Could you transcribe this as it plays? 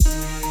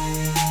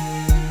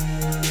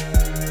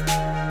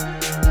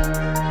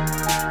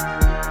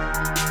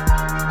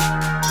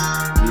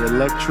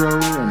Electro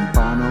and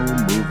Bono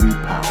Movie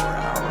Power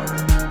Hour.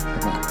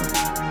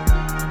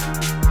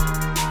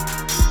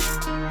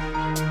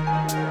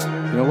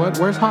 You know what?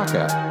 Where's Hawk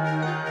at?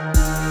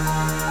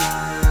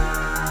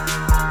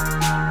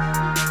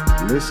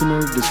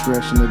 Listener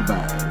discretion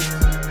advised.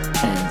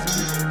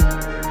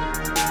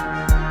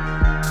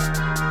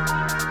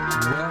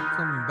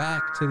 Welcome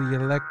back to the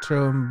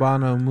Electro and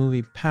Bono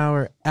Movie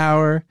Power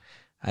Hour.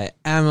 I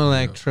am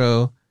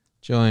Electro,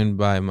 joined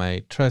by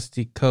my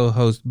trusty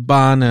co-host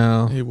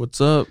Bono. Hey,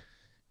 what's up?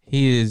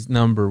 He is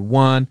number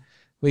one.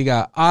 We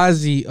got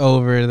Ozzy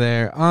over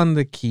there on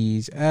the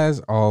keys,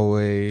 as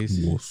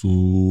always. What's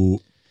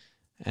up?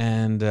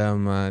 And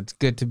it's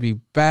good to be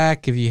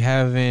back. If you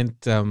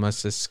haven't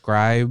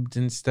subscribed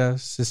and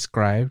stuff,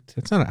 subscribed.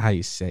 That's not how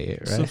you say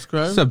it,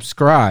 right?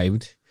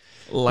 Subscribed.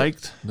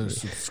 Liked.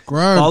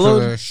 Subscribe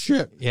Followed? to that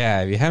shit.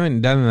 Yeah, if you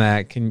haven't done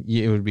that,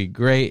 it would be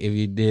great if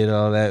you did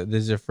all that.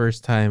 This is your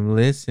first time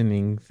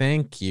listening.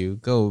 Thank you.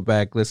 Go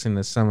back, listen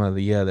to some of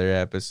the other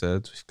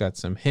episodes. We've got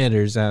some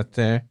hitters out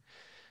there.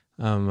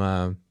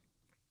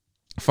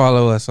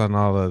 Follow us on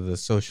all of the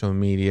social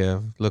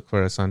media. Look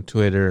for us on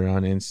Twitter,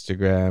 on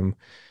Instagram.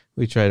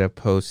 We try to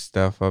post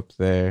stuff up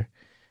there.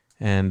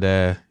 And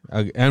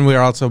we're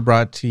also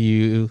brought to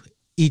you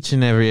each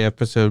and every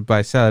episode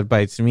by Salad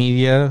Bites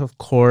Media, of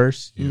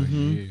course.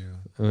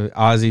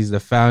 Ozzy's the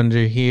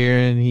founder here,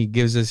 and he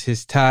gives us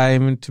his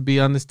time to be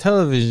on this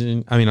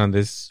on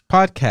this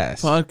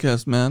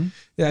podcast. Man.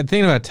 Yeah, I'm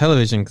thinking about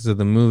television because of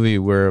the movie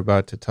we're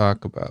about to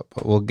talk about,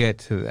 but we'll get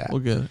to that.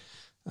 We'll get it.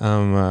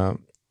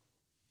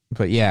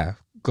 But yeah,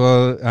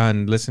 go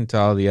and listen to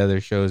all the other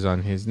shows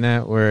on his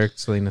network,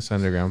 Salinas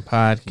Underground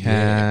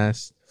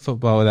Podcast,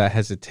 Football Without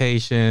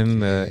Hesitation,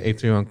 the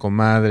 831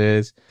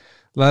 Comadres.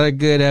 A lot of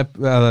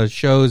good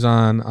shows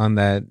on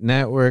that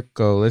network.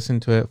 Go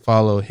listen to it.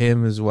 Follow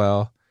him as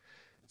well.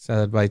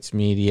 Salad Bites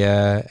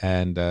Media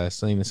and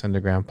Salinas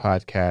Underground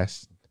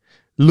Podcast.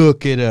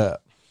 Look it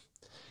up.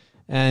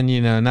 And,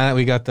 now that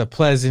we got the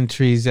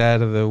pleasantries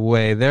out of the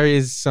way, there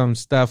is some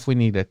stuff we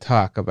need to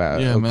talk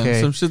about. Yeah, okay?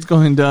 man. Some shit's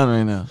going down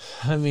right now.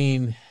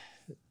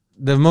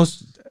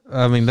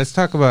 Let's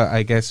talk about,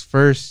 I guess,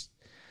 first,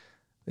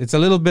 it's a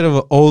little bit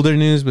of older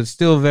news, but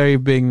still very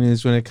big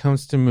news when it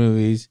comes to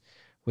movies.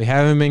 We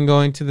haven't been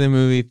going to the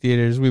movie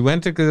theaters. We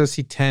went to go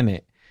see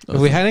Tenet. If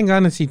we hadn't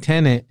gone to see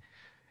Tenet,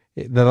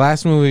 the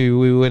last movie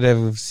we would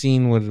have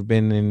seen would have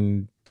been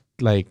in,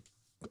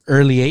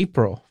 early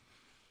April.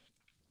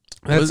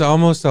 That's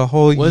almost a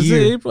whole year. Was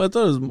it April? I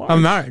thought it was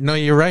March. No,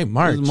 you're right.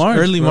 March. It was March,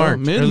 Early bro. March.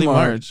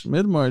 Mid-March.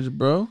 Mid-March,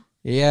 bro.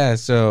 Yeah,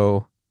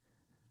 so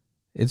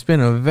it's been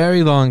a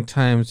very long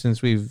time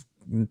since we've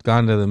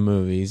gone to the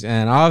movies.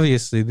 And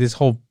obviously, this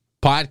whole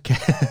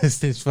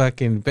podcast is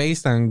fucking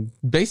based on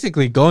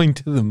basically going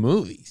to the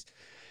movies.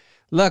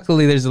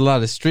 Luckily, there's a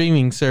lot of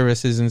streaming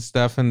services and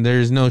stuff, and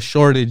there's no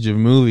shortage of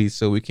movies,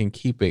 so we can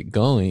keep it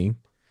going.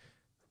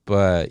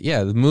 But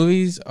yeah, the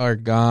movies are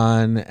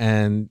gone,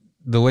 and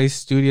the way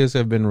studios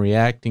have been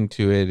reacting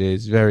to it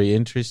is very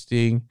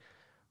interesting.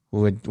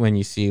 When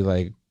you see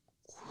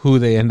who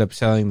they end up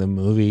selling the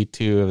movie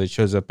to, if it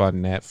shows up on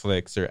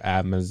Netflix or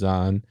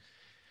Amazon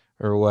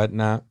or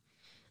whatnot.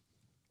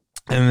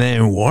 And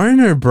then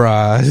Warner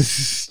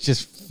Bros.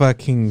 Just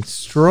fucking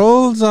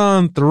strolls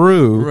on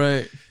through.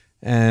 Right.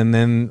 And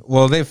then,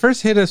 they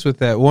first hit us with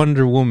that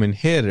Wonder Woman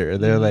hitter.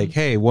 They're like,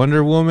 hey,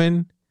 Wonder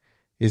Woman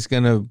is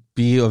going to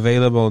be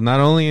available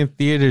not only in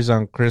theaters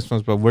on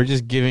Christmas, but we're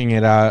just giving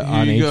it out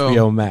on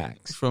HBO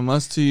Max. From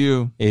us to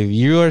you. If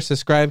you are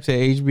subscribed to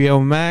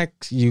HBO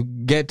Max, you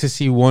get to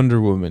see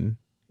Wonder Woman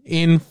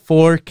in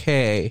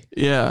 4K.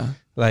 Yeah.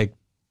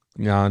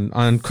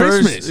 On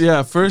Christmas.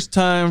 First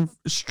time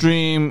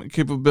stream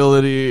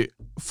capability,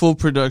 full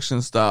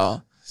production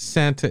style.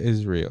 Santa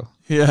is real.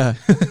 Yeah.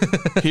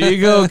 Here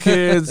you go,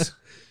 kids.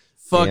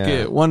 Fuck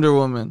it. Wonder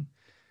Woman.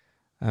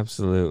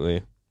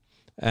 Absolutely.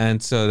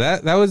 And so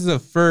that was the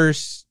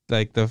first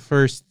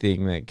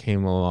thing that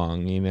came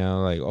along,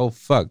 oh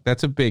fuck,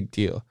 that's a big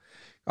deal.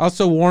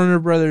 Also, Warner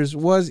Brothers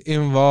was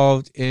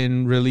involved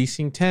in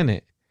releasing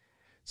Tenet.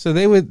 So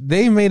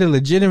they made a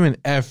legitimate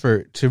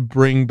effort to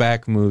bring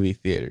back movie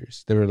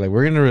theaters. They were like,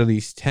 we're going to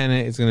release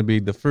Tenet. It's going to be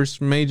the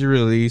first major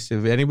release.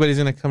 If anybody's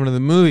going to come to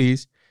the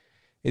movies,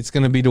 it's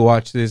going to be to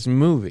watch this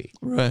movie.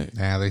 Right.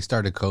 Yeah, they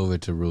started COVID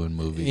to ruin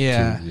movies.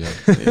 Yeah. Too.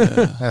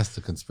 Yeah. That's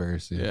the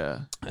conspiracy. Yeah.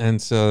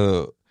 And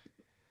so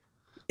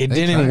it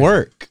didn't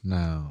work.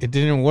 No. It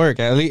didn't work.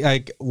 At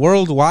least,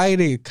 worldwide,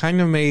 it kind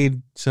of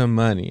made some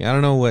money. I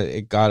don't know what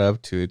it got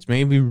up to. It's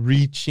maybe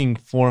reaching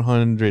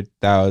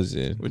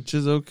 400,000. Which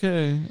is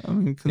okay.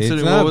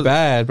 It's not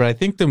bad, but I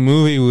think the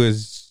movie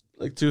was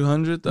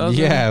 200,000.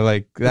 Yeah,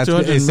 that's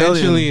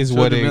essentially is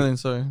what it. Million,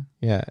 sorry.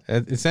 Yeah,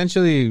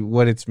 essentially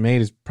what it's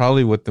made is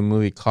probably what the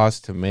movie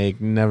cost to make.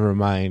 Never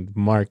mind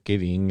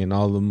marketing and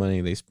all the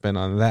money they spent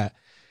on that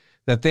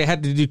they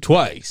had to do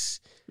twice.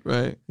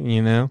 Right.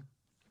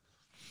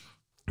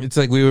 It's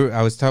like me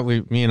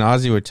and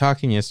Ozzy were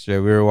talking yesterday.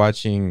 We were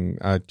watching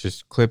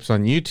just clips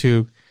on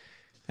YouTube,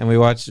 and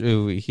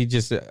he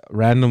just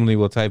randomly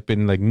will type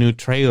in new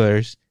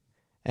trailers,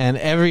 And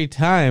every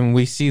time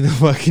we see the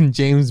fucking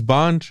James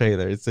Bond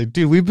trailer, it's like,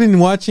 dude, we've been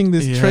watching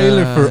this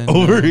trailer for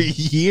over a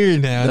year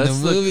now. That's and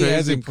the movie crazy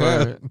hasn't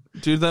part. come.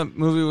 Dude, that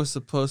movie was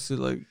supposed to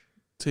like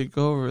take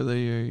over the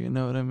year. You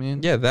know what I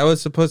mean? Yeah, that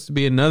was supposed to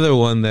be another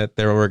one that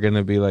there were going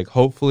to be like,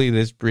 hopefully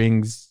this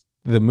brings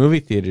the movie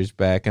theaters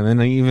back. And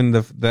then even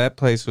that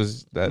place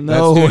was that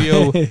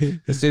studio.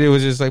 The studio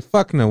was just like,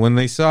 fuck no. When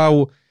they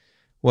saw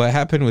what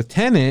happened with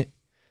Tenet,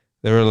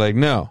 they were like,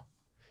 no.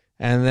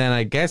 And then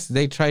I guess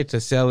they tried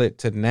to sell it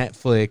to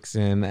Netflix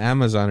and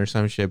Amazon or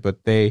some shit, but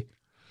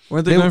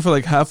weren't they going for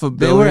like $500 million?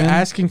 They were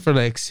asking for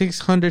like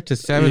 600 to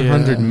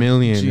 700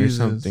 million Jesus.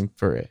 or something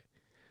for it.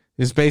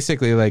 It's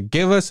basically like,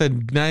 give us a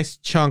nice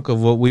chunk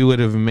of what we would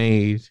have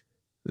made.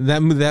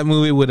 That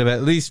movie would have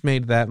at least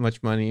made that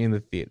much money in the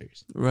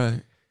theaters.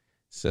 Right.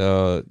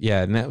 So,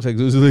 yeah,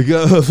 Netflix was like,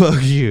 oh,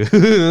 fuck you.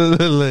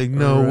 Like,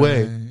 no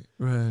way.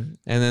 Right.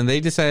 And then they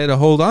decided to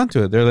hold on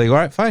to it. They're like, all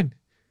right, fine.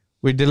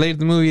 We delayed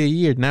the movie a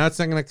year. Now it's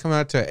not going to come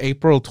out to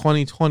April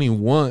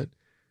 2021.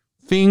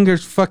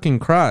 Fingers fucking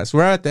crossed.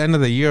 We're at the end of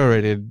the year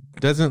already.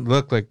 It doesn't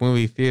look like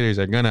movie theaters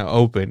are going to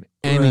open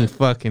any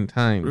fucking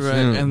time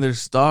soon. And their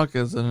stock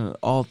is at an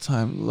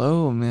all-time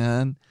low,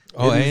 man.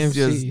 Oh, it is AMC.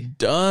 just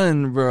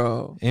done,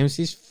 bro.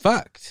 AMC's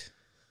fucked.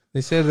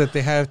 They said that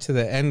they have to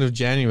the end of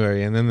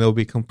January and then they'll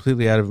be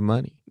completely out of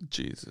money.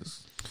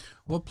 Jesus.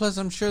 Well, plus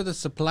I'm sure the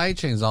supply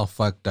chain's all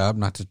fucked up.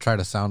 Not to try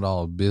to sound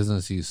all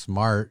businessy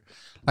smart.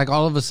 Like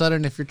all of a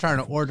sudden, if you're trying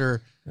to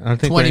order I don't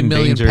think 20 we're in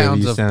million danger of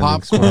pounds you of sounding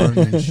popcorn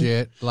smart. and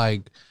shit,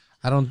 like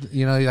I don't,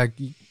 like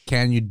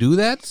can you do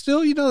that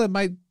still?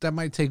 That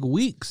might take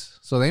weeks.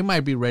 So they might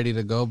be ready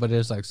to go, but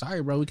it's like,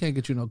 sorry, bro, we can't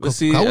get you no But Coca-Cola.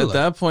 see, at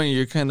that point,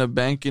 you're kind of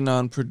banking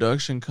on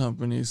production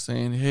companies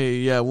saying, hey,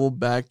 yeah, we'll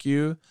back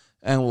you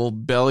and we'll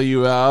bail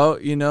you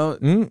out,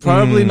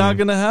 Probably not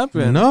going to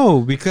happen.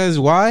 No, because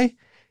why?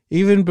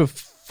 Even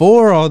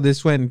before all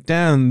this went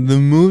down, the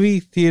movie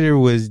theater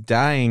was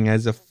dying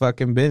as a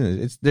fucking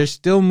business. There's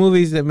still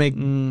movies that make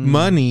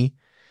money,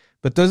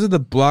 but those are the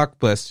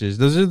blockbusters.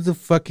 Those are the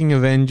fucking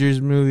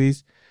Avengers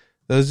movies.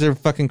 Those are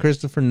fucking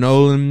Christopher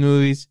Nolan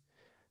movies.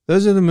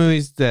 Those are the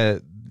movies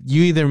that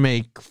you either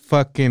make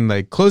fucking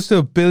like close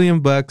to $1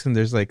 billion and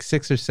there's like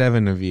 6 or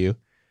 7 of you.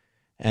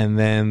 And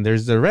then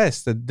there's the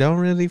rest that don't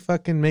really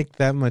fucking make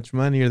that much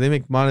money, or they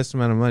make modest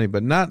amount of money,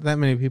 but not that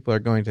many people are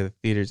going to the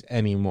theaters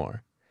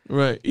anymore.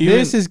 Right.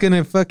 This is going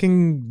to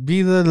fucking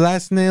be the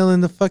last nail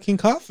in the fucking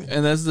coffin.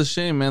 And that's the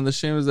shame, man. The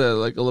shame is that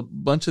like a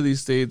bunch of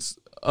these states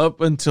up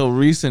until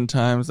recent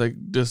times, like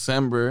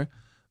December,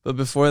 but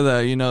before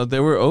that, they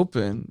were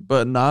open,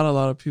 but not a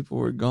lot of people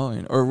were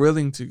going or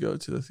willing to go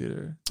to the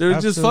theater. They're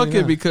just fuck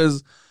it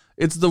because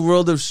it's the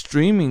world of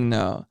streaming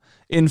now.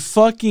 In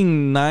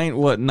fucking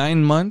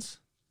 9 months?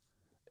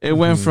 It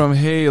went from,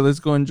 hey, let's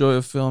go enjoy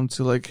a film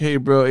to like, hey,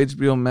 bro,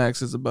 HBO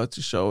Max is about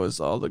to show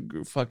us all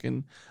the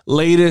fucking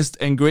latest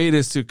and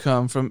greatest to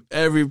come from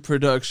every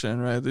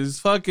production, right? Just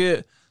fuck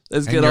it.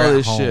 Let's get all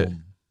this shit.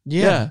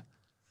 Yeah.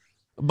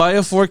 Buy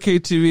a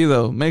 4K TV,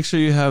 though. Make sure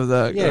you have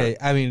that. Yeah,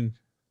 I mean,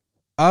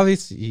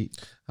 obviously.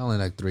 I only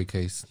like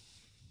 3Ks.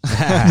 You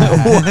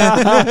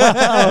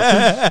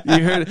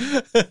heard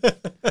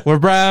it. We're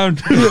brown.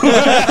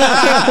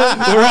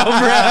 We're all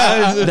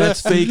brown.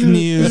 That's fake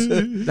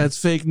news. That's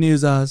fake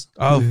news, Oz.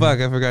 Oh,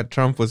 fuck. I forgot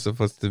Trump was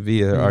supposed to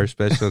be our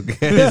special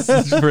guest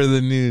for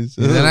the news.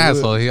 He's an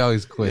asshole. He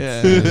always quits.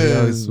 Yeah. He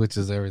always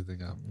switches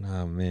everything up.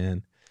 Oh,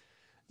 man.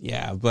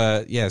 Yeah,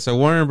 but yeah, so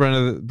Warner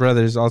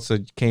Brothers also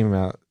came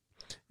out.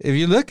 If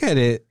you look at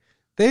it,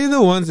 they're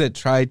the ones that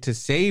tried to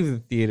save the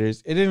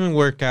theaters. It didn't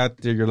work out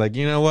there. You're like,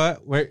 you know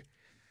what?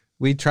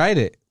 We tried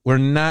it. We're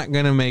not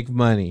going to make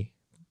money.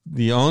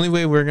 The only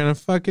way we're going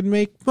to fucking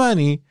make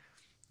money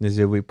is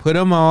if we put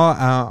them all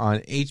out on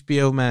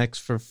HBO Max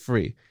for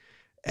free.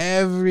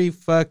 Every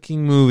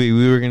fucking movie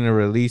we were going to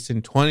release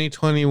in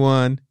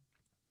 2021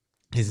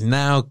 is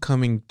now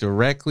coming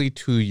directly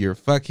to your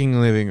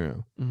fucking living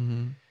room.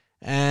 Mm-hmm.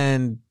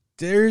 And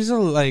there's a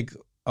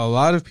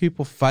lot of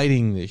people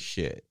fighting this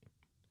shit,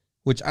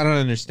 which I don't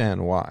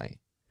understand why.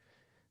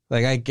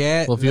 Like, I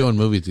get... Well, if you own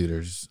movie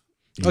theaters...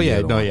 Oh,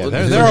 yeah, no, yeah.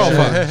 They're all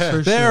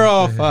fucked. They're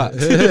all fucked.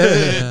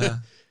 Yeah.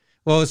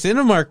 Well,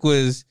 Cinemark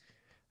was...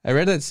 I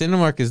read that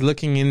Cinemark is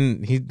looking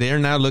in... They're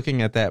now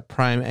looking at that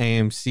Prime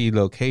AMC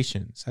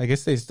locations. I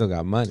guess they still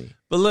got money.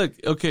 But look,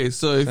 okay,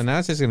 so now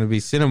it's just going to be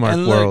Cinemark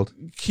and World.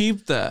 Look,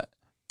 keep that.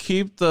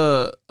 Keep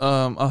the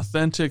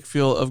authentic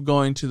feel of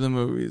going to the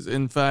movies.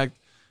 In fact,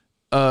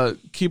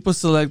 keep a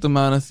select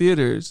amount of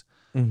theaters.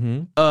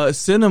 Mm-hmm.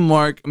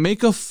 Cinemark,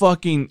 make a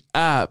fucking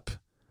app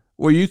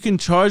where you can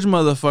charge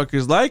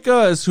motherfuckers like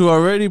us who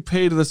already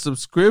paid the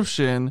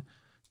subscription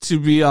to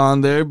be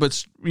on there, but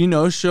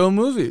show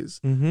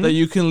movies that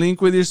you can link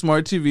with your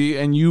smart TV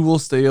and you will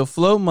stay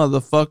afloat,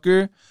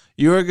 motherfucker.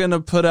 You are gonna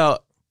put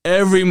out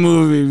every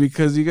movie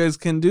because you guys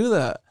can do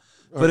that.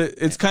 But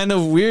it's kind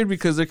of weird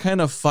because they're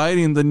kind of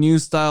fighting the new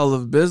style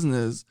of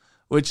business,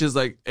 which is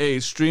like,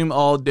 hey, stream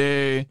all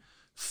day,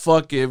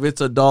 fuck it, if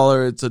it's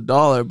 $1, it's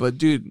 $1. But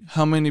dude,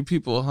 how many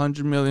people?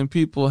 100 million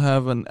people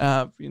have an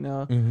app,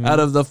 out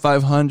of the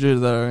 500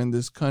 that are in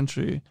this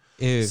country.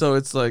 So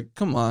it's like,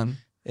 come on.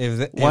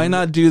 Why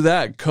not do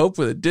that? Cope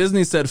with it.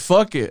 Disney said,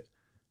 fuck it.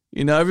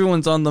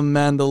 Everyone's on the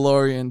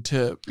Mandalorian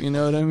tip. You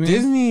know what I mean?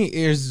 Disney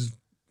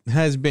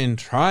has been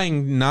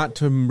trying not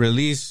to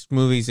release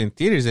movies in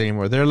theaters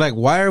anymore. They're like,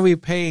 why are we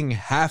paying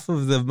half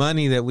of the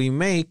money that we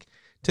make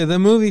to the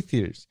movie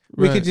theaters?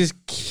 We could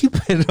just keep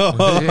it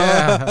all.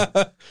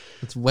 Yeah.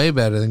 It's way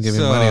better than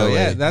giving money away.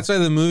 Yeah, that's why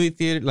the movie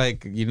theater,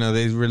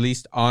 they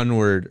released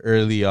Onward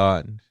early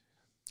on.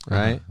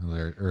 Right?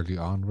 Early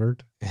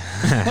onward.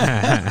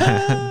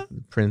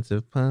 Prince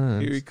of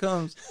Puns. Here he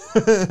comes.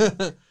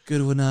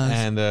 Good one, us.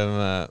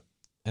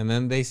 And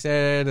then they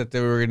said that they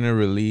were going to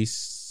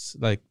release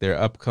their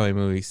upcoming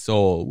movie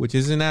Soul, which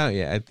isn't out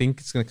yet. I think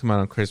it's going to come out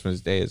on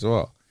Christmas Day as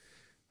well.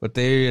 But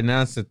they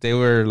announced that they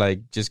were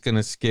just going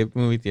to skip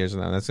movie theaters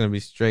now. That's going to be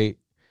straight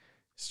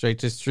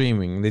to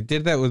streaming. They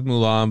did that with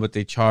Mulan, but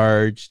they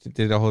charged. They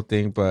did the whole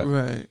thing, but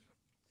right.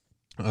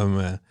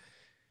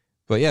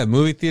 But yeah,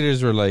 movie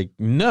theaters were like,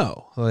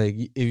 no.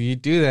 If you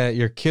do that,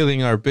 you're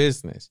killing our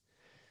business.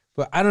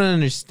 But I don't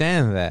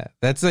understand that.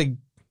 That's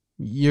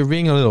you're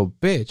being a little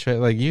bitch,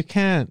 right? You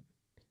can't.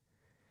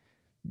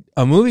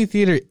 A movie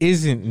theater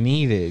isn't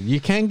needed.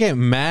 You can't get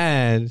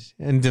mad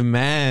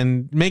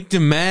and make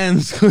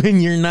demands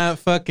when you're not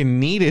fucking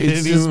needed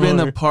It's anymore. just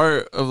been a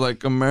part of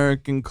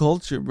American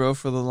culture, bro,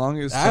 for the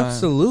longest time.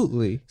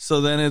 Absolutely.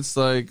 So then it's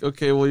like,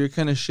 okay, well, you're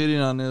kind of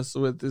shitting on us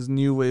with this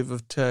new wave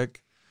of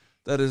tech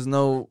that is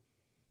no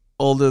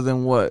older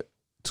than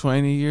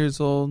 20 years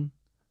old?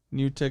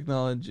 New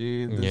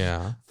technology.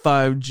 Yeah.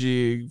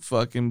 5G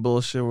fucking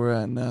bullshit we're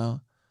at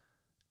now.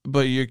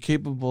 But you're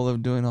capable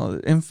of doing all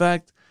this. In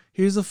fact,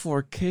 here's a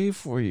 4K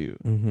for you.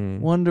 Mm-hmm.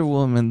 Wonder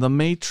Woman, The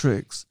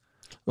Matrix.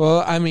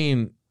 Well, I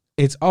mean,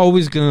 it's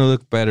always going to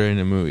look better in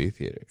a movie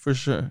theater. For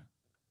sure.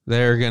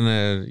 You're going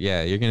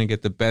to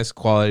get the best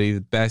quality, the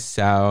best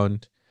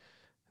sound.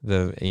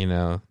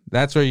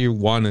 That's where you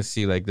want to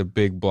see the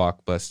big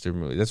blockbuster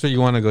movie. That's where you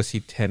want to go see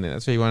Tenet.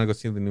 That's where you want to go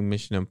see the new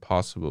Mission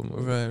Impossible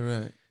movie.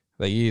 Right.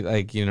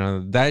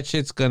 That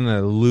shit's going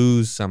to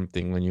lose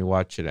something when you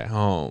watch it at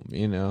home,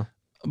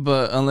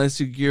 But unless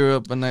you gear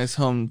up a nice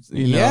home,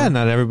 Yeah,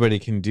 not everybody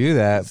can do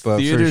that, but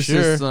theater for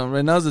sure. system.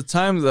 Right now's the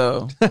time,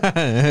 though.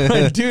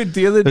 Dude,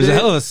 the other day. There's a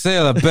hell of a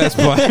sale at Best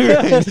Buy.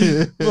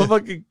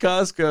 Fucking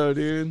Costco,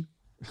 dude.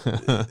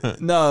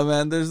 No,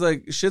 man, there's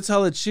shit's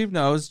hella cheap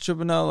now. I was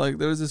tripping out.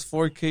 There was this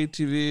 4K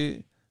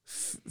TV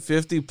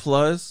 50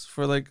 plus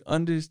for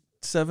under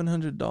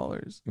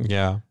 $700.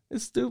 Yeah.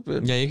 It's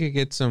stupid. Yeah, you could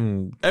get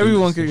some.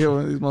 Everyone could get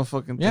one of these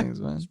motherfucking things,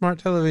 man.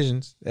 Smart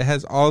televisions. It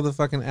has all the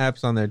fucking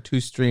apps on there to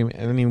stream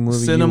any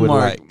movie Cinemark, you would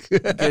like.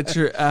 Get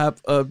your app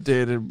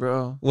updated,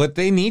 bro. What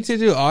they need to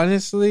do,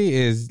 honestly,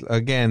 is,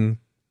 again,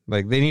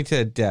 they need to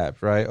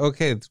adapt, right?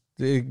 Okay,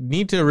 they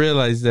need to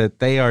realize that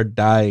they are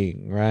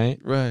dying, right?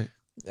 Right.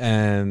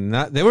 And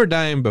they were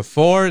dying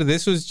before.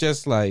 This was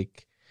just they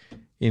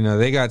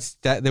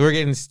were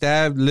getting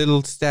stabbed,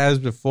 little stabs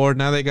before.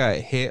 Now they got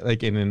hit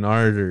in an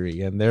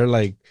artery, and they're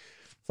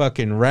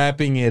fucking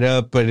wrapping it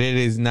up, but it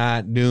is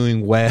not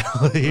doing well.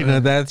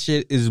 That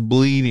shit is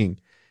bleeding.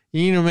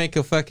 You need to make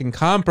a fucking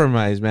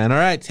compromise, man. All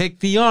right, take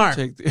the arm.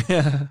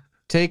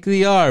 Take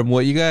the arm.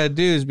 What you gotta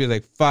do is be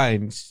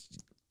fine,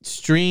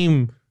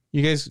 stream.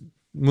 You guys,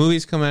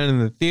 movies come out in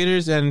the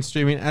theaters and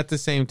streaming at the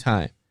same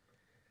time.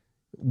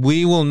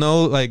 We will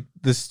know,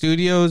 the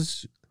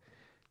studios,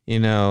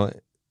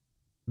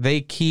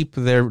 they keep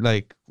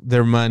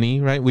their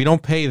money, right? We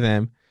don't pay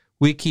them.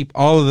 We keep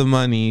all of the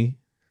money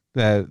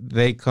that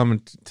they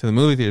come to the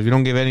movie theaters. We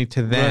don't give any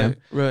to them.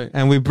 Right.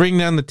 And we bring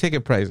down the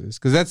ticket prices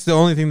because that's the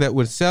only thing that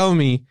would sell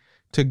me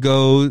to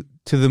go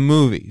to the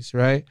movies,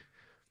 right?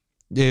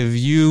 If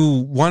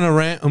you want to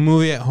rent a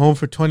movie at home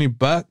for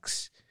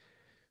 $20,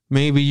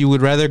 maybe you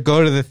would rather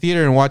go to the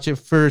theater and watch it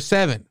for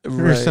 $7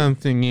 or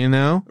something,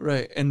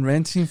 Right. And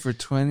renting for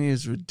 $20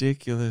 is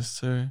ridiculous,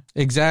 sir.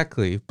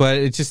 Exactly. But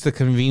it's just the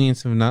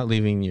convenience of not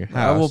leaving your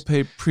house. I will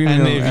pay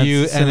premium.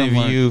 And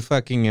if you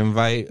fucking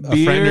invite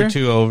a friend or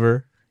two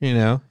over, you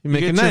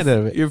make a night out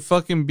of it. Your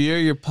fucking beer,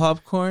 your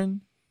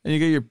popcorn, and you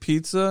get your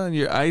pizza and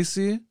your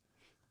icy.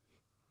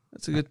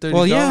 That's a good $30.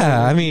 Well,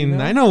 yeah. I mean,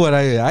 I know what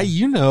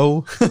you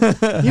know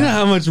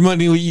how much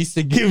money we used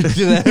to give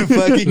to that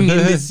fucking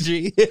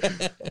industry.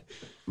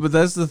 But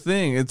that's the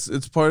thing.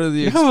 It's part of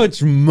the. How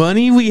much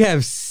money we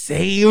have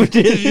saved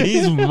in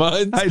these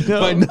months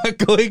by not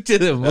going to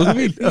the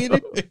movie theater?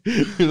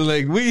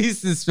 We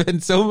used to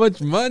spend so much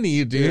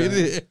money,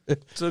 dude. Yeah.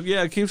 So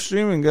keep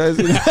streaming, guys.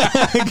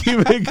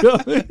 Keep it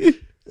going.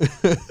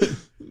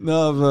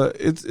 No, but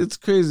it's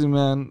crazy,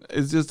 man.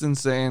 It's just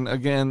insane.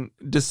 Again,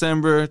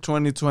 December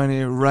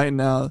 2020. Right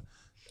now,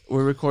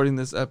 we're recording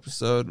this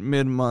episode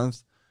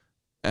mid-month,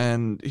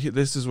 and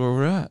this is where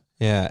we're at.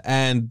 Yeah,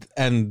 and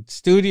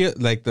studio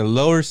the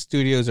lower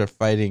studios are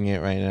fighting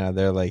it right now.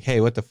 They're like, hey,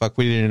 what the fuck?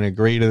 We didn't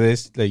agree to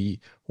this. The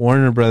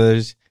Warner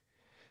Brothers,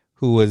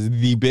 who was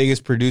the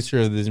biggest producer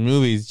of these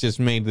movies, just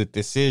made the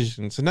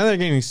decision. So now they're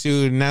getting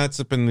sued. Now it's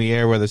up in the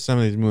air whether some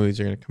of these movies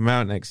are going to come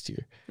out next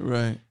year.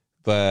 Right.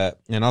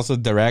 And also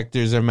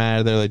directors are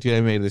mad. They're like, dude,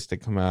 I made this to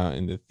come out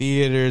in the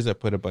theaters. I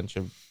put a bunch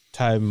of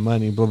time,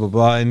 money, blah, blah,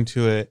 blah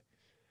into it.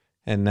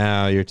 And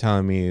now you're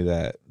telling me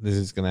that this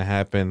is going to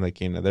happen.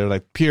 Like, you know, they're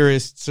like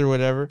purists or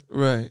whatever.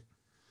 Right.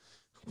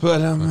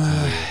 But,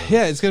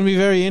 yeah, it's going to be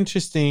very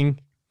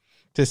interesting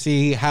to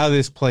see how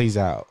this plays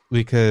out,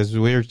 because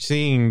we're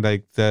seeing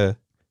like a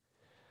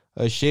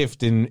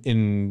shift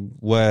in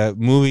what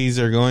movies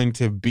are going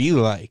to be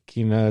like.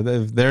 You know,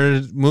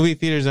 their movie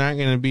theaters aren't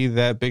going to be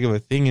that big of a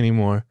thing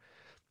anymore.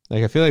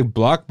 Like, I feel like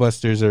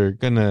blockbusters are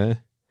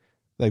gonna,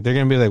 like, they're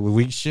gonna be like,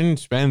 we shouldn't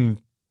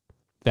spend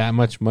that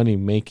much money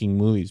making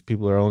movies.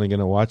 People are only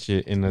gonna watch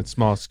it in a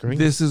small screen.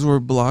 This is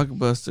where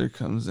Blockbuster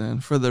comes in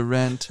for the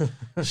rent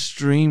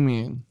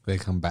streaming. They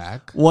come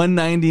back.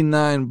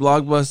 $1.99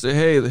 Blockbuster.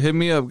 Hey, hit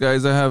me up,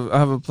 guys. I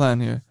have a plan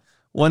here.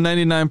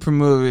 $1.99 per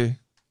movie.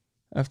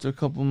 After a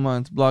couple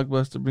months,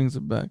 Blockbuster brings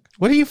it back.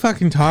 What are you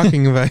fucking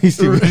talking about?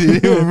 You want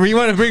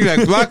to bring back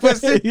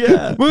Blockbuster?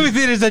 Yeah. Movie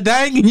theaters are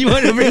dying and you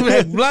want to bring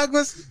back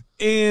Blockbuster?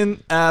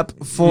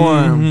 In-app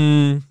form.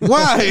 Mm-hmm.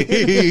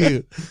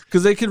 Why?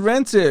 Because they could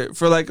rent it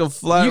for like a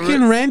flat You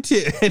can rent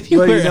it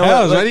anywhere you know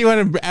else. what? Why do you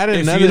want to add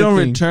another If you don't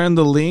thing? return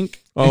the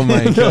link, Oh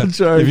my they'll god!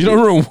 charge If you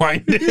don't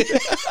rewind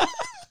it,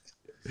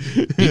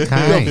 Be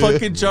kind. they'll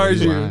fucking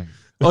charge you. Rewind.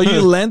 Oh,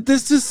 you lent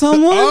this to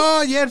someone?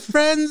 oh, you had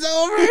friends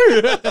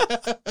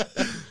over.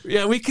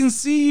 Yeah, we can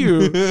see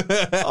you.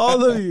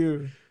 All of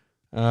you.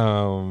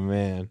 Oh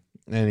man.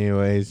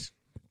 Anyways,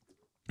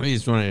 we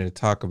just wanted to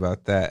talk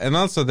about that, and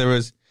also there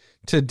was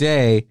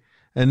today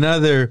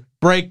another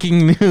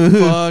breaking news.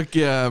 Fuck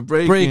yeah,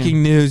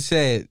 Breaking news.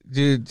 Say it,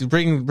 dude.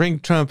 Bring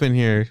Trump in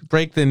here.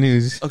 Break the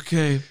news.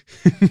 Okay,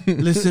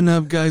 listen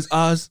up, guys.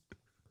 Oz.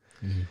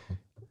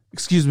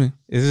 Excuse me.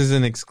 This is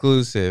an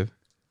exclusive.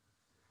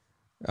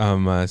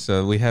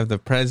 So we have the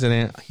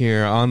president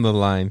here on the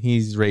line.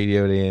 He's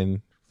radioed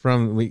in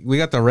from. We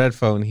got the red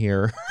phone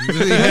here.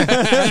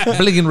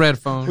 Blinking red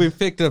phone. We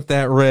picked up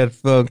that red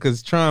phone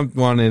because Trump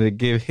wanted to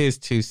give his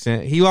 2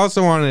 cents. He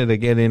also wanted to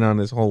get in on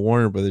this whole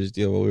Warner Brothers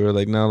deal, but we were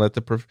like, no, let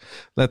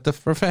the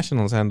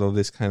professionals handle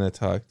this kind of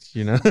talk,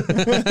 you know.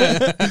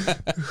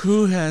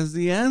 Who has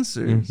the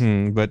answers?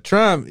 Mm-hmm. But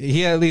Trump,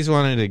 he at least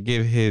wanted to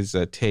give his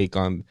take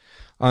on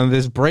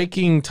this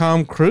breaking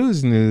Tom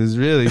Cruise news,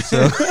 really.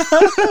 So,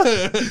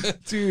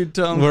 Dude,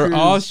 Tom we're Cruise.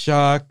 all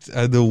shocked.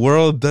 The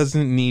world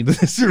doesn't need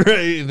this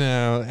right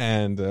now,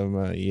 and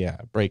yeah,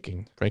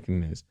 breaking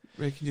news.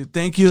 Breaking news.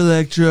 Thank you,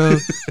 Electro.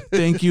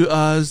 Thank you,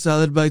 Oz.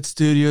 Salad Bite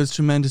Studios.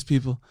 Tremendous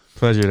people.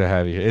 Pleasure to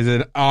have you. It's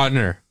an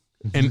honor.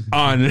 An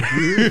honor.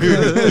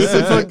 It's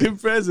the fucking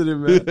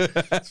president, man.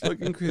 It's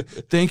fucking crazy.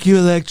 Thank you,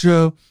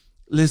 Electro.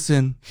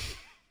 Listen,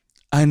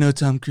 I know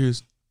Tom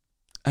Cruise.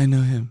 I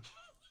know him.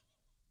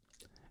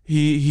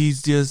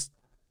 He's just,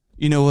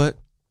 you know what?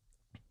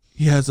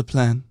 He has a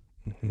plan.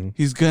 Mm-hmm.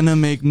 He's gonna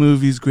make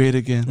movies great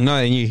again. No,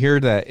 and you hear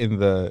that in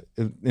the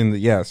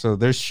yeah. So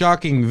there's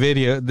shocking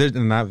video. There's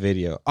not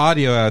video,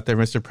 audio out there,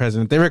 Mr.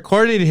 President. They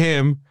recorded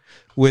him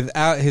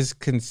without his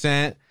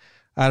consent.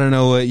 I don't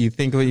know what you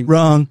think.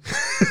 Wrong.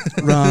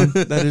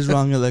 That is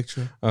wrong,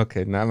 Electro.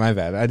 Okay, not my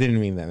bad. I didn't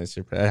mean that,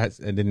 Mr.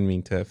 President. I didn't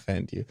mean to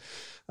offend you.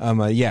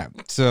 Yeah.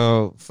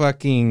 So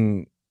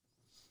fucking.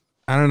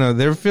 I don't know.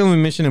 They're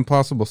filming Mission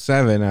Impossible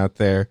 7 out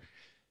there,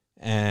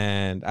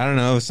 and I don't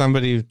know if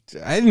somebody.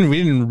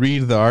 We didn't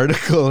read the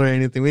article or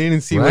anything. We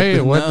didn't see what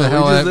the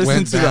hell we just that listened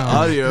went to down. the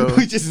audio.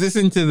 We just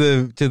listened to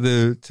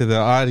the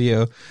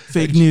audio.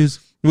 Fake news.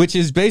 Which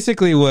is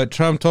basically what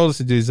Trump told us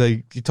to do. Is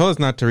like, he told us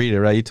not to read it,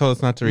 right? You told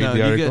us not to read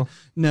the article.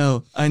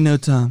 No, I know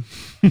Tom.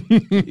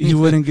 You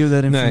wouldn't give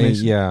that No,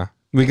 information. yeah,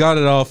 we got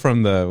it all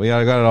from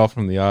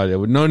the audio.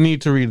 With no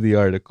need to read the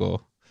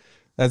article.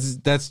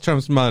 That's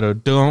Trump's motto.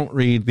 Don't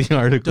read the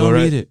article. Don't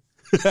right? read it.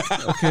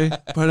 Okay.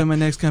 Part of my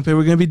next campaign.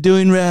 We're gonna be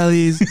doing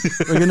rallies.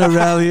 We're gonna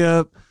rally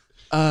up.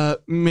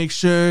 Make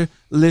sure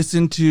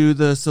listen to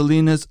the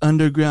Salinas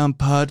Underground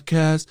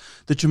podcast.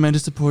 The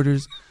tremendous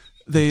supporters.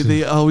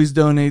 They always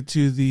donate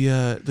to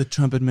the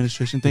Trump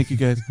administration. Thank you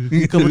guys.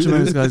 A couple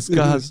tremendous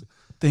guys.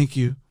 Thank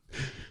you.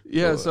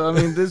 Yeah. So I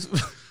mean this.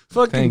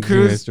 Fucking Thank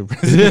Cruz, you, Mr.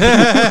 President.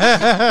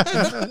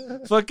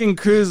 fucking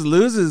Cruz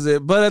loses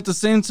it, but at the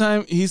same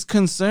time, he's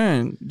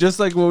concerned. Just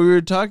like what we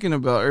were talking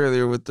about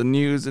earlier with the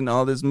news and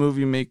all this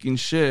movie making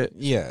shit.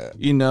 Yeah,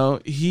 You know,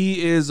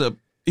 he is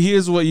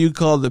what you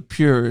call the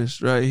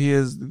purist, right? He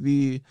is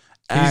the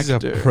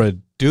actor. he's a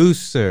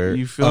producer.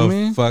 You feel of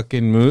me?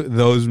 Fucking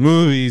those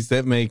movies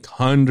that make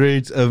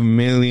hundreds of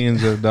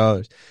millions of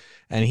dollars.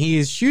 And he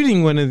is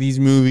shooting one of these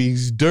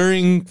movies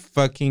during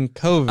fucking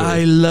COVID.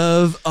 I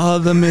love all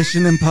the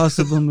Mission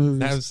Impossible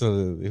movies.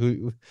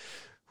 Absolutely.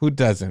 Who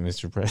doesn't,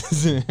 Mr.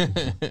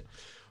 President?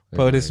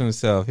 POTUS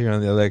himself here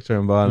on the Electro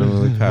and Bottom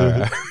Movie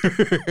Power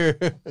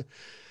Hour.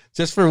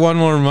 Just for one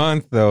more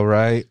month, though,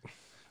 right?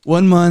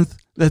 1 month.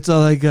 That's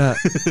all I got.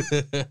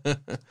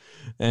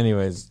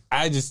 Anyways,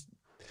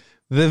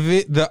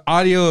 the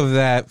audio of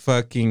that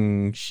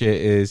fucking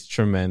shit is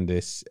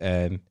tremendous.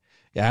 And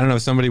yeah, I don't know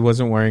if somebody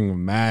wasn't wearing a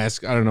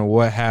mask. I don't know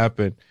what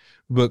happened,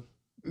 but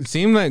it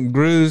seemed like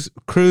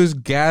Cruz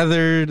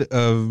gathered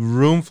a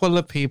room full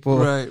of people,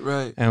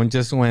 right, and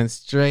just went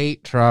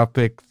straight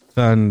Tropic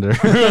Thunder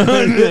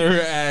on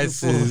their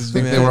asses. I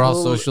think they were all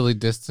socially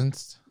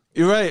distanced.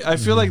 You're right. I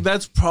feel like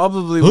that's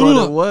probably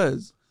what it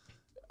was.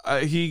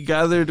 He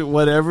gathered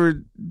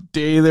whatever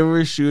day they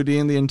were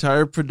shooting, the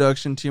entire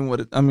production team.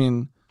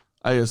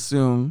 I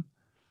assume,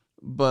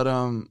 but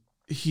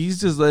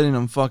he's just letting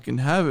them fucking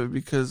have it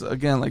because,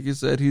 again, like you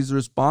said, he's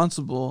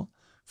responsible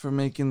for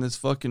making this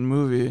fucking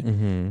movie.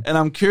 And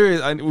I'm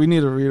curious. We need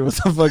to read what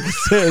the fuck it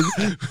says.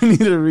 We need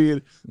to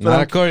read. But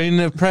Not according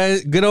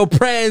to good old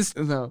Prez.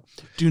 No,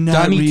 do not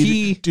Donnie read.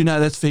 T. Do not.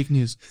 That's fake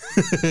news.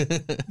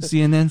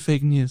 CNN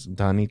fake news.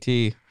 Donnie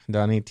T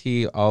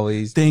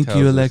always. Thank tells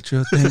you, us.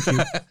 Electro. Thank you.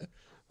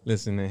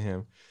 Listen to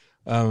him.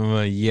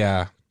 If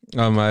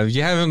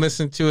you haven't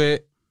listened to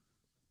it,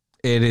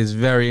 it is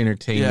very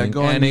entertaining. Yeah,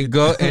 go and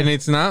on. And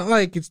it's not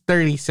like it's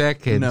 30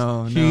 seconds.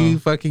 No, he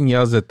fucking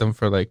yells at them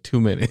for like 2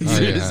 minutes. Oh,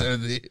 yeah.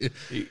 It's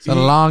It's a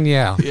long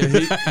yell.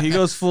 Yeah, he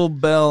goes full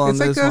bell on It's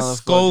like this. a motherfucker.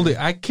 scolding.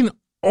 I can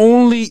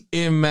only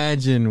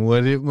imagine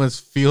what it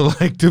must feel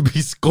like to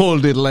be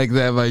scolded like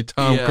that by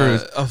Tom Yeah,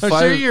 Cruise. a I'm sure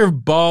five- your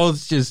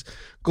balls just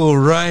go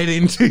right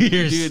into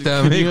your Dude,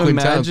 stomach can you when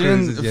Tom Cruise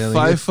imagine is yelling.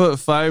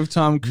 5'5"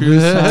 Tom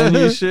Cruise telling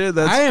you shit?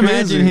 That's I crazy.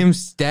 imagine him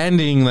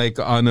standing like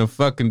on a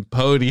fucking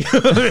podium,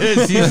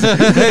 as he's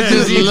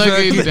Just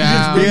looking fucking-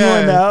 down.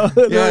 Yeah,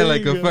 There yeah, you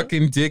like a go.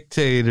 fucking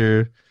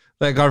dictator,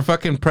 like our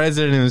fucking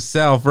president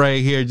himself,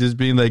 right here, just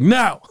being like,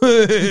 "No,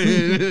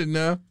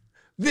 no,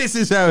 this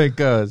is how it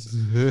goes."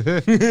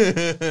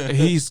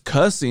 He's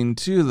cussing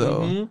too, though.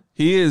 Mhm.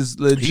 He is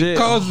legit. He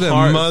calls them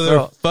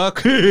heartfelt.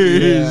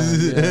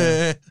 motherfuckers.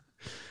 Yeah,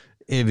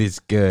 It is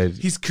good.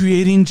 He's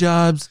creating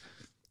jobs,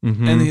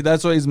 Mhm. and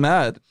that's why he's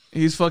mad.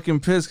 He's fucking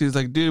pissed because he's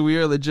like, dude, we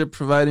are legit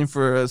providing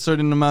for a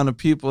certain amount of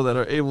people that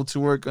are able to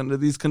work under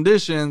these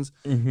conditions,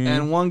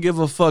 and one give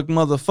a fuck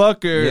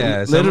motherfucker,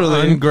 yeah,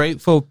 literally some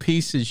ungrateful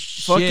piece of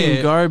shit.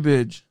 fucking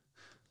garbage.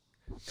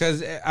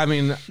 Because, I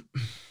mean,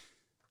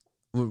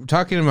 we're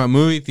talking about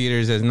movie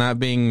theaters as not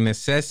being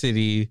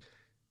necessity.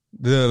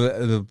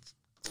 The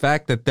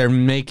fact that they're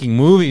making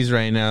movies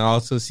right now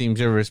also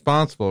seems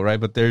irresponsible, right?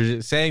 But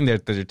they're saying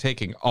that they're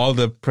taking all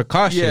the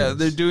precautions. Yeah,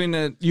 they're doing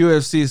it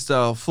UFC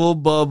style, full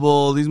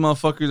bubble. These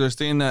motherfuckers are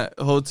staying at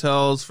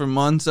hotels for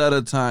months at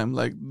a time.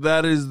 Like,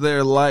 that is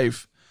their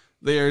life.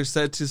 They are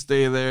set to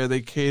stay there.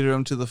 They cater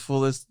them to the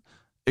fullest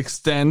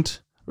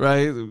extent,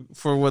 right?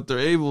 For what they're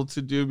able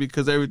to do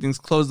because everything's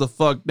closed the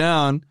fuck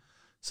down.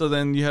 So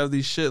then you have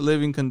these shit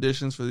living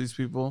conditions for these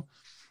people.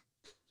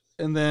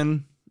 And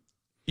then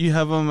you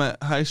have them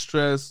at high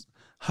stress,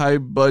 high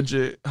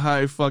budget,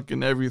 high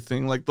fucking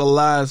everything. Like the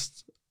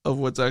last of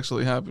what's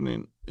actually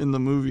happening in the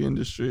movie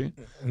industry.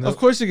 Of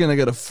course you're going to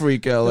get a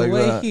freak out the like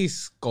way that. he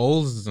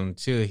scolds them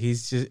too.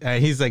 He's just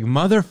he's like,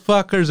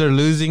 motherfuckers are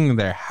losing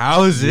their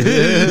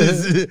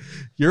houses.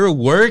 You're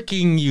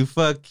working, you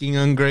fucking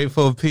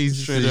ungrateful piece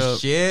Straight of up.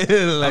 shit.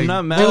 Like, I'm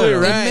not mad do at it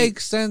him. right. It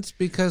makes sense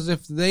because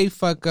if they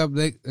fuck up,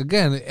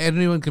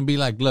 anyone can be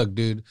like, look,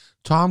 dude,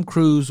 Tom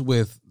Cruise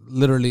with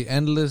literally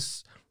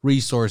endless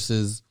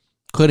resources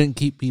couldn't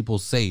keep people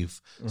safe.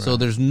 So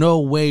there's no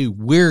way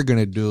we're going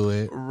to do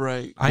it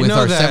Right. I with know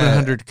our that-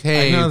 I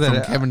 700K know from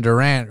that- Kevin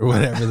Durant or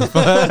whatever the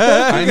fuck.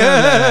 I know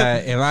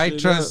that if I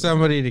Straight trust up.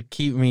 somebody to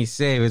keep me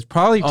safe, it's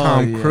probably Oh,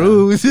 Tom yeah.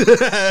 Cruise.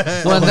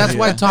 Well, and that's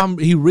why yeah. Tom,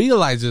 he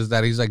realizes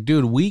that. He's like,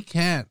 dude, we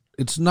can't.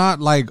 It's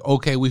not like,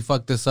 okay, we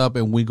fucked this up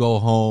and we go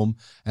home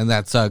and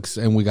that sucks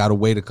and we got to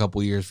wait a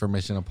couple years for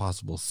Mission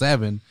Impossible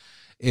 7.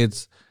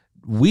 It's,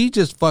 we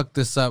just fucked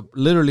this up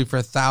literally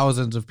for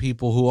thousands of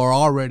people who are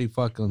already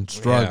fucking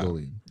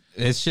struggling.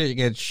 This shit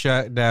gets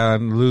shut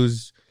down,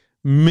 lose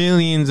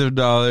millions of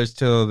dollars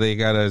till they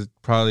gotta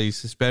probably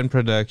suspend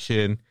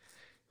production.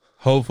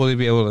 Hopefully,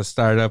 be able to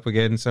start up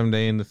again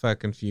someday in the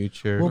fucking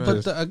future. Well,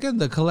 but again,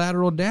 the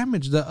collateral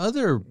damage, the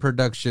other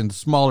productions,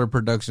 smaller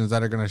productions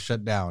that are going to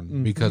shut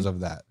down because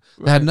of that.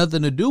 That had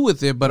nothing to do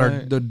with it, but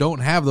Right. don't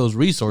have those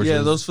resources. Yeah,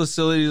 those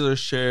facilities are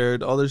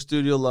shared. All their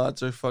studio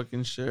lots are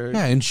fucking shared.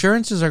 Yeah,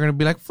 insurances are going to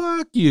be like,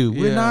 fuck you.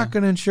 We're Yeah. not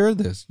going to insure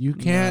this. You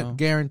can't No.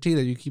 guarantee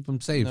that you keep them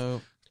safe.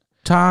 No.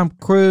 Tom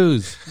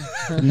Cruise,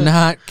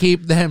 not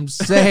keep them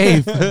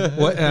safe.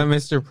 what,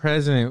 Mr.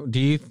 President,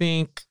 do you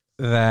think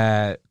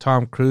that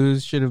Tom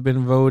Cruise should have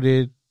been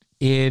voted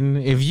in?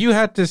 If you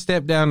had to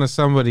step down to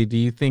somebody, do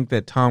you think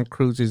that Tom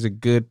Cruise is a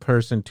good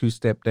person to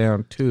step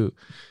down to?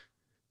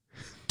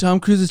 Tom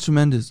Cruise is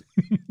tremendous.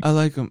 I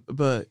like him,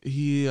 but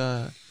he'd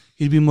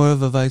be more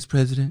of a vice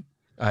president.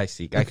 I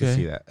see. I can Okay.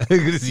 see that. I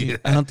can see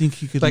that. I don't think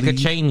he could Like a lead.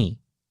 Cheney.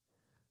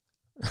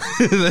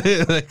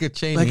 Like a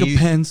Cheney. Like a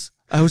Pence.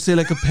 I would say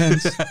like a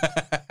Pence.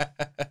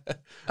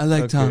 I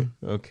like Tom.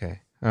 Okay.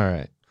 All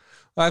right.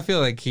 Well, I feel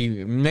like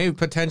he maybe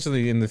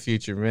potentially in the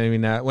future, maybe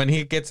not. When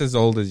he gets as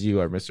old as you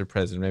are, Mr.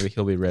 President, maybe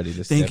he'll be ready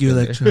to Thank step you, in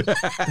Electra. there.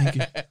 Thank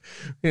you.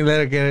 You let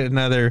her get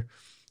another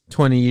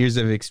 20 years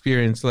of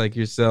experience like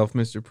yourself,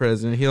 Mr.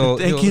 President.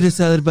 Thank you to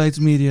Salad Bites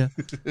Media.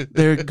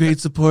 They're great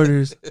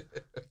supporters.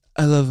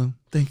 I love them.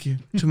 Thank you.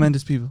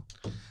 Tremendous people.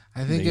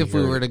 I think if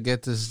we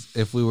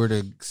were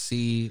to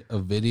see a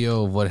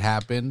video of what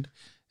happened,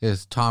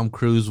 is Tom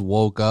Cruise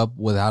woke up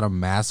without a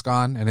mask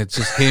on, and it's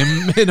just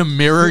him in a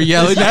mirror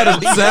yelling at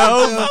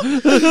himself.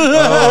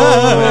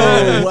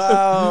 Oh,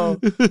 wow.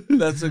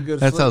 That's a good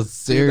That's how That's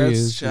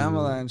serious.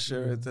 Shyamalan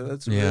shit right there.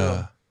 That's Yeah.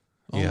 real.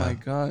 Oh, my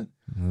God.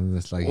 And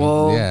it's like,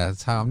 Well-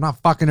 that's how I'm not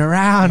fucking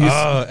around.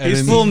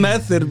 He's full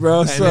method,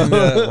 bro. So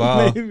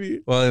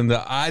maybe. Well, in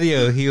the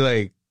audio,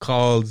 he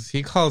calls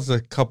a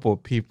couple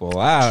people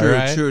out,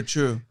 right?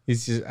 True.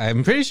 He's just,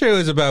 I'm pretty sure it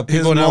was about His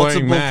people not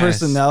wearing multiple masks.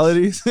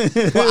 personalities.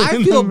 Well,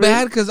 I feel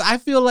bad because I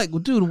feel like,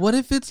 dude, what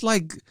if it's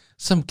like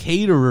some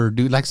caterer,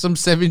 dude, like some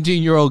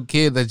 17-year-old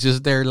kid that's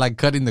just there, like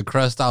cutting the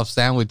crust off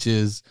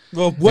sandwiches.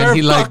 Well, wear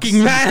he,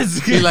 fucking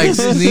masks. He like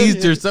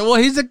sneezed or something.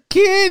 Well, he's a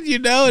kid,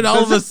 and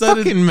all of a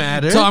sudden, fucking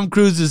matter. Tom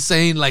Cruise is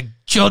saying like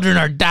children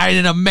are dying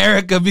in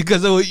America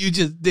because of what you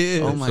just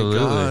did. Oh my Absolutely.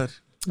 God.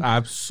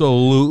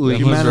 Absolutely,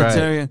 he's right.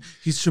 Humanitarian.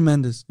 He's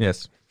tremendous.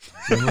 Yes.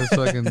 So let's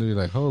fucking do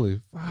like,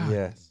 holy fuck.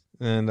 Yes.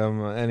 And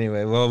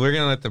anyway, well, we're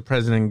gonna let the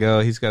president go.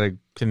 He's got to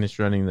finish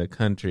running the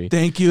country.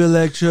 Thank you,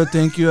 Electro.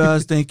 Thank you,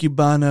 us. Thank you,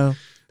 Bono.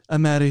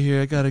 I'm out of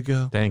here. I gotta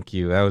go. Thank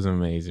you. That was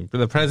amazing. For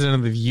the president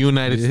of the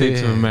United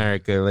States of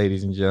America,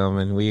 ladies and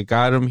gentlemen, we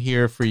got him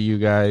here for you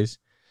guys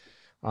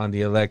on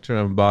the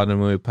Electro and Bono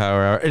Movie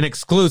Power Hour, an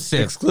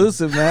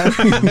exclusive, man.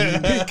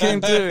 He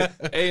came through.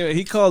 Hey,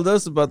 he called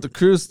us about the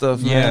cruise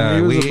stuff, man. Yeah,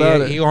 he was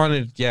about it. He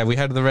wanted. Yeah, we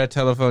had the red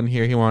telephone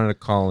here. He wanted to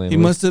call in. He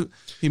must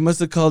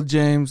have called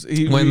James. When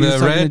he was the talking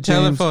to red James.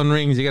 telephone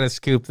rings, you gotta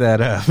scoop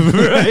that up.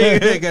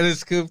 Right? You gotta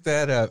scoop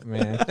that up,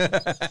 man.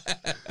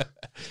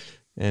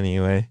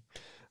 Anyway,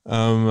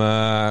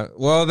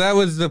 well, that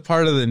was the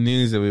part of the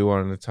news that we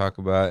wanted to talk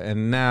about,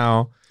 and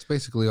now It's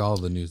basically all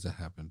the news that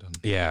happened.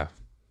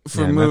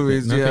 For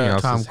movies, nothing yeah.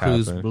 else Tom has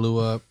Cruise happened. blew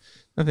up.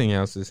 Nothing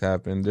else has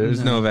happened.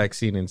 There's no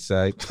vaccine in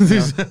sight.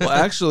 Well,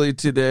 actually,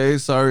 today,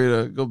 sorry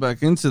to go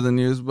back into the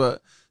news,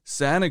 but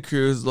Santa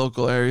Cruz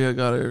local area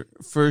got a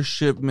first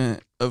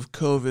shipment of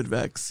COVID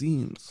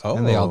vaccines.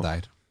 And they all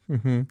died.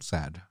 Mm-hmm.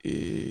 Sad.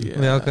 Yeah.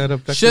 They all got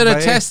abducted. Should have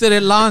by tested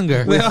it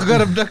longer. They all got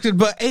abducted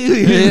by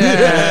aliens.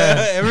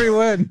 Yeah.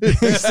 Everyone.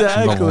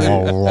 Exactly.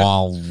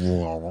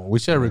 We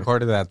should have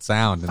recorded that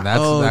sound, and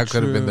that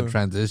could have been the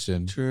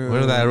transition. True.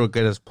 What if that will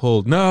get us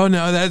pulled? No,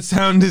 that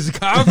sound is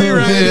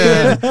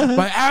copyrighted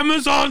by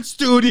Amazon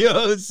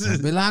Studios.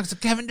 It belongs to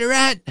Kevin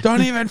Durant.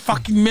 Don't even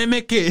fucking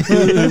mimic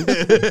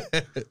it.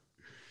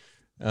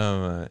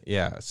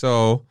 Yeah.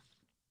 So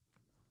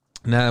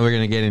now that we're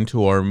gonna get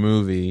into our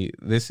movie,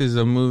 this is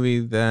a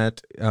movie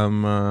that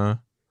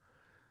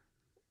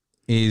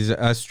is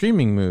a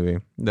streaming movie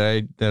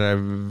that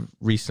I've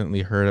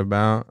recently heard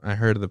about. I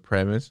heard the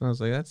premise and I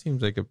was like, that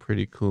seems like a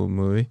pretty cool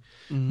movie.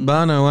 Mhm.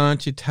 Bono, why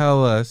don't you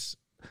tell us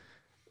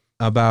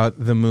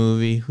about the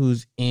movie?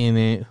 Who's in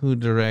it? Who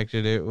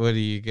directed it? What do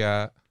you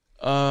got?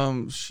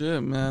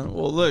 Shit, man.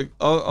 Well, look,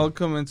 I'll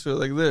come into it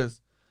like this.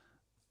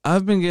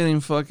 I've been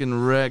getting fucking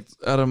wrecked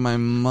out of my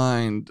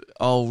mind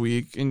all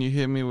week, and you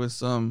hit me with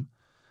some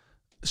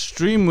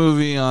stream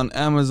movie on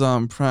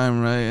Amazon Prime,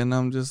 right? And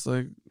I'm just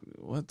like,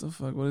 what the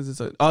fuck? What is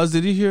this? Oz,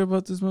 did you hear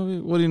about this movie?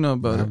 What do you know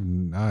about it?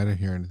 No, I didn't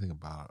hear anything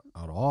about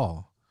it at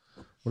all.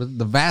 What is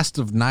The Vast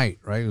of Night,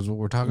 right? Is what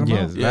we're talking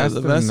about? Yes,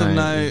 The Vast of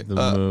Night is the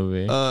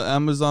movie.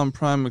 Amazon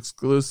Prime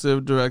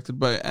exclusive, directed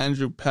by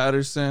Andrew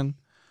Patterson.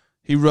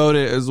 He wrote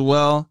it as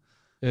well.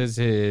 Is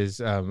his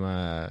His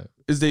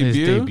his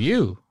debut.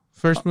 debut.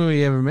 First movie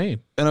he ever made.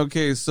 And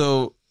okay,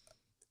 so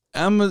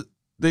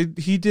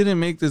he didn't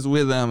make this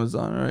with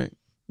Amazon, right?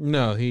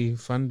 No, he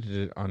funded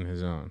it on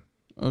his own.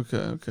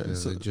 Okay. Yeah,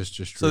 So they just they just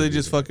distributed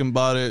it. fucking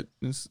bought it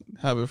and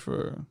have it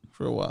for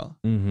a while.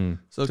 Mm-hmm.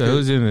 So, So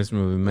who's in this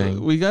movie,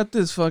 man? we got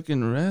this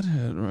fucking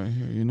redhead right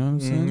here. You know what I'm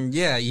saying?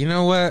 Yeah, you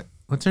know what?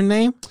 What's her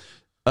name?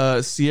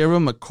 Sierra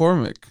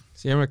McCormick.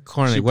 Sierra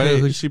McCormick.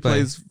 Who She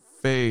plays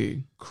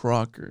Faye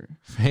Crocker.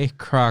 Faye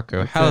Crocker.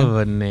 Okay. Hell of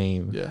a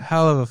name. Yeah.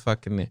 Hell of a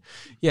fucking name.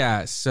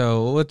 Yeah.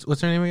 So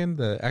what's her name again?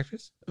 The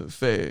actress?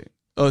 Faye.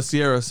 Oh,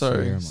 Sierra.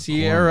 Sorry.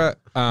 Sierra.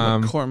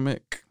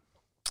 McCormick.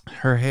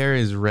 Her hair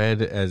is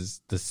red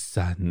as the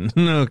sun.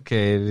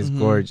 Okay, it is Mhm.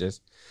 gorgeous.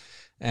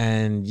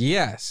 And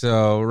yeah,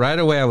 so right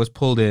away I was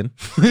pulled in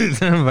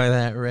by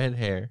that red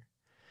hair.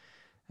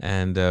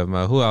 And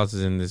who else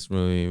is in this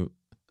movie?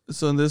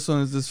 So this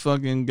one is this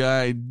fucking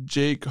guy,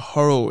 Jake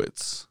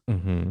Horowitz.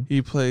 Mm-hmm.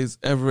 He plays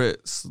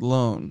Everett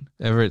Sloan.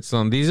 Everett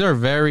Sloan. These are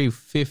very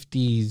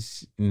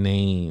 50s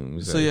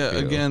names. So I yeah,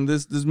 feel. again,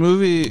 this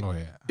movie Oh,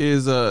 yeah.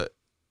 is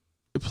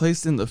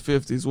placed in the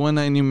 50s. One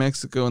night in New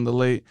Mexico in the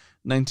late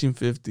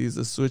 1950s,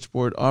 a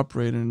switchboard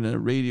operator and a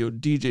radio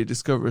DJ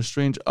discovered a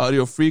strange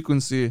audio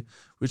frequency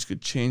which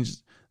could change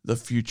the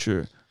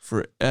future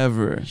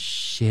forever.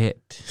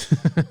 Shit.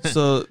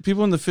 So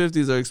people in the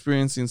 50s are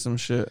experiencing some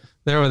shit.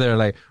 They're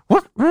like,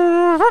 what?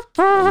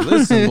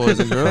 Listen, boys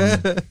and girls.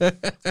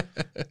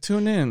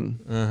 Tune in.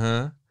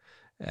 Uh-huh.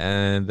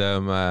 And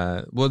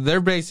well, they're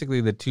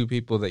basically the two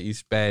people that you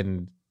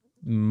spend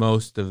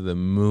most of the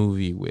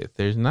movie with.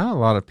 There's not a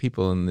lot of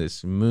people in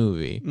this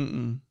movie.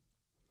 Mm-mm.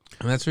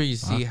 And that's where you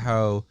see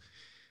how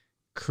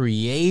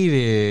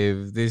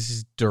creative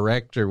this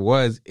director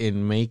was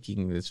in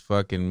making this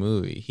fucking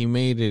movie. He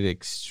made it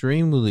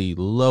extremely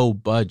low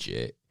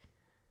budget.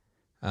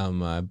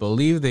 I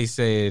believe they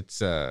say it's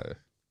that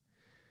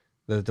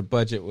the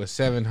budget was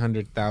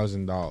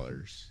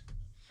 $700,000,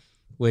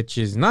 which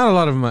is not a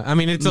lot of money. I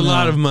mean, it's a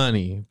lot of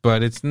money,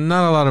 but it's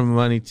not a lot of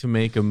money to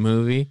make a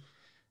movie.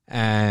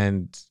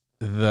 And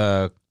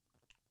the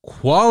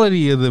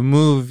quality of the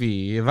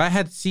movie, if I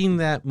had seen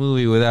that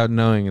movie without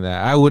knowing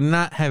that, I would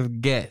not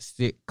have guessed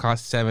it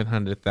cost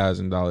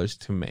 $700,000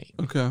 to make.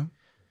 Okay.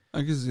 I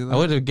can see that. I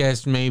would have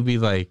guessed maybe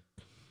like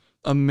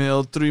 $1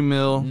 mil, $3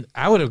 mil.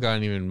 I would have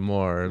gotten even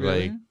more,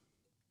 Really? like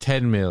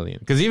 10 million.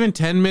 Because even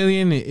 10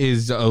 million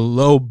is a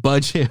low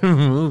budget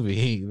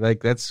movie.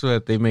 Like that's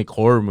what they make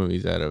horror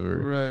movies out of.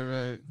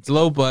 Right. It's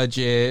low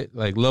budget,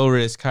 like low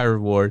risk, high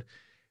reward,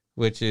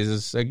 which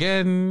is,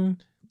 again,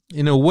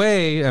 in a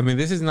way, I mean,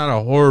 this is not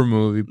a horror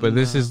movie, but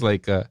this is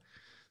like a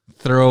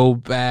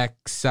throwback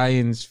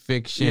science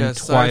fiction,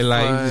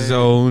 Twilight sci-fi,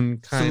 Zone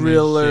kind of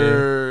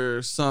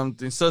thriller,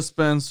 something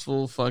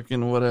suspenseful,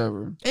 fucking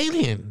whatever.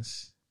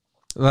 Aliens.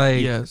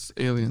 Like, Yes,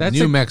 aliens. That's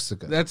New a-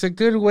 Mexico. that's a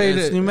good way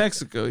It's to New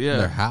Mexico, Their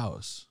yeah.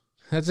 house.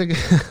 That's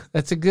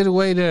a good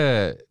way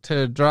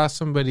to draw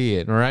somebody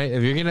in, right?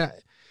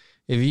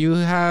 If you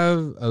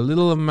have a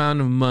little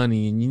amount of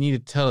money and you need to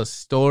tell a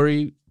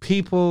story,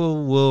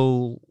 people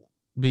will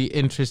be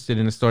interested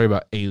in a story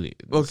about aliens.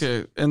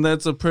 Okay, and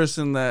that's a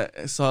person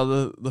that saw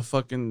the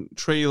fucking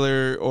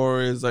trailer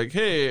or is like,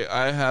 hey,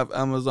 I have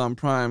Amazon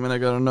Prime and I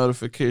got a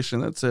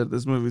notification that said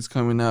this movie's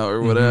coming out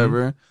or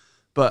whatever.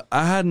 But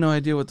I had no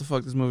idea what the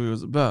fuck this movie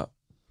was about.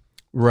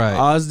 Right.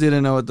 Oz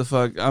didn't know what the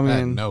fuck. I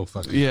mean, No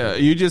fucking. yeah,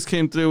 you just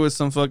came through with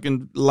some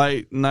fucking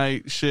light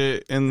night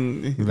shit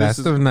and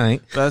Vast of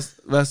Night.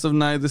 Vast of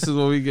Night. This is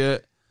what we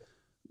get.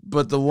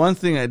 But the one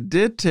thing I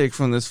did take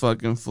from this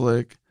fucking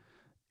flick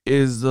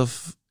is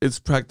its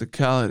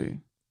practicality,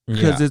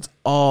 because it's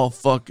all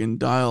fucking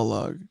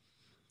dialogue,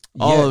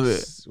 all of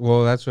it.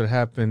 Well, that's what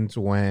happens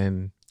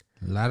when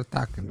A lot of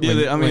talking.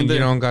 Yeah, when you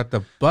don't got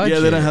the budget. Yeah,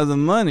 they don't have the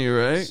money,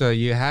 right? So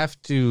you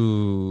have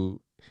to,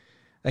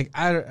 like,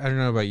 I don't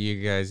know about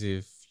you guys,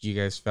 if you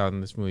guys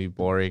found this movie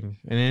boring.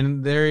 And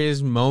then there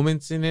is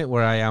moments in it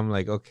where I am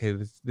like, okay,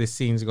 this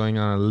scene's going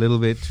on a little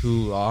bit too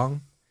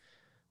long.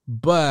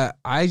 But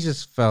I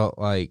just felt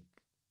like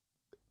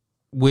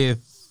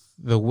with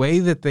the way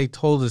that they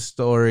told the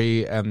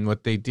story and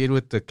what they did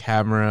with the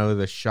camera,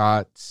 the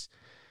shots,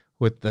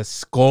 with the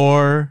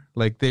score,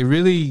 like they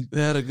really...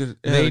 They had a good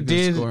They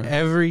did score.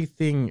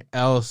 everything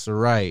else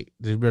right.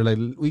 They were like,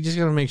 we just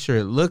gotta make sure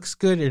it looks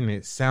good and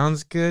it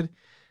sounds good,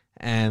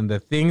 and the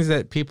things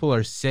that people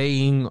are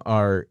saying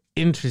are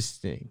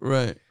interesting.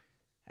 Right.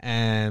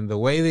 And the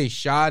way they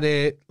shot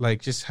it,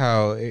 like just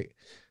how it,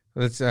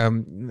 let's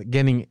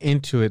getting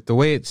into it. The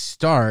way it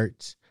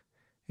starts,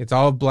 it's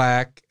all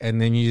black,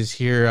 and then you just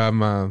hear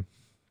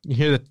you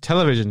hear the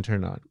television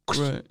turn on.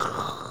 Right.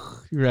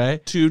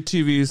 Right. 2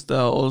 TV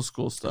style, old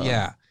school style.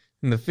 Yeah.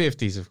 In the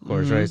 50s, of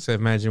course, Mhm. right? So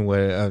imagine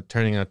what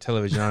turning a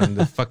television on in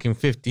the fucking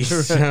 50s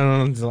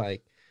sounds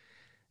like.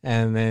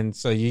 And then,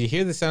 so you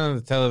hear the sound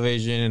of the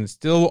television, and it's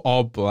still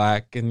all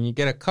black, and you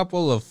get a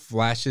couple of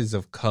flashes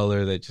of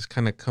color that just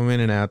kind of come in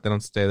and out. They don't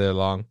stay there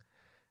long,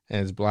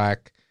 and it's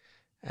black.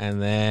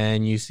 And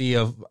then you see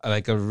a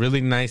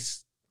really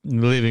nice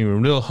living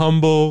room, real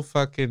humble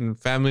fucking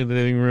family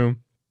living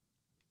room.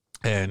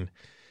 And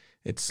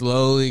it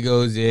slowly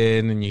goes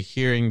in, and you're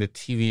hearing the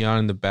TV on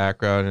in the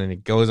background, and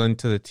it goes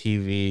onto the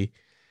TV,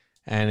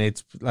 and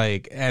it's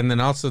like, and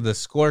then also the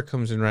score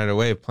comes in right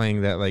away,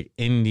 playing that like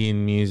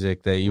Indian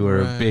music that you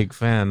were a Right. big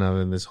fan of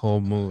in this whole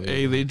movie.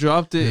 Hey, they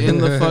dropped it in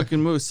the fucking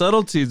movie.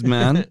 Subtleties,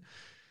 man.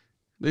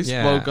 They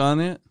Yeah. spoke on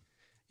it.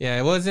 Yeah,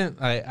 it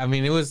wasn't. I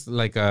mean, it was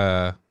like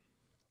a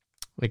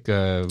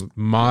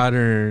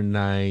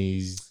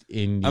modernized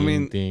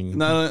Indian thing.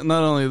 not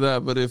only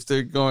that, but if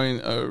they're going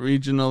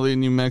regionally,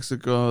 New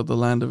Mexico, the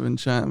land of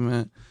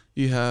enchantment,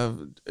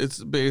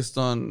 it's based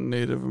on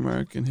Native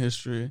American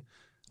history,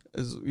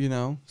 as you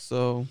know.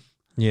 So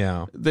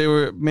Yeah, they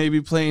were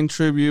maybe playing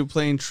tribute,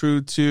 playing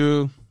true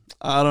to.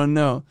 I don't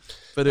know,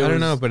 but I don't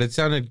know, but it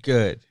sounded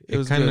good. It It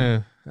was kind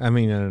of. I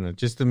mean, I don't know.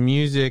 Just the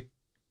music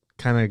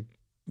kind of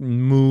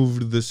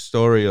moved the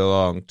story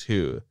along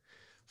too,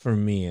 for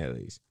me at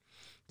least.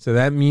 So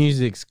that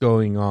music's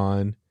going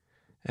on,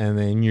 and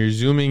then you're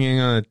zooming in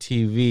on a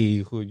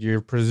TV.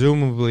 You're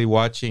presumably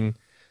watching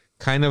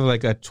kind of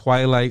like a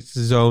Twilight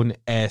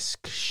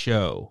Zone-esque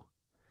show.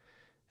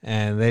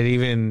 And that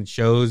even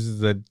shows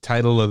the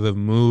title of the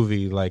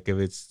movie, like if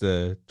it's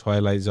the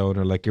Twilight Zone,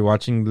 or like you're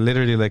watching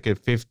literally like a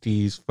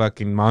 50s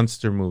fucking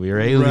monster movie or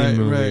alien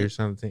movie right. or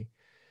something,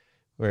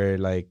 where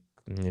like,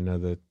 you know,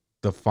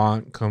 the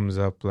font comes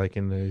up like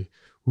in the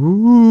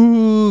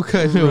woo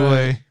kind of Right.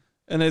 way.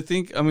 And I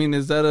think, I mean,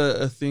 is that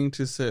a thing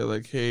to say,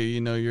 like, hey, you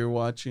know, you're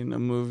watching a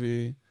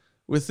movie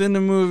within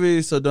the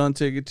movie, so don't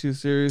take it too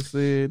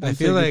seriously. Don't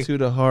feel take like- it too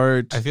to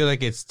heart. I feel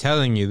like it's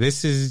telling you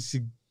this is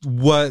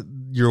what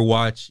you're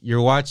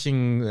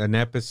watching an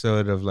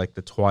episode of like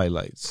the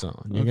Twilight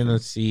Zone. You're Okay. gonna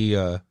see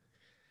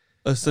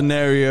A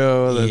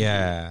scenario. That,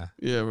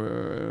 yeah,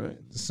 right.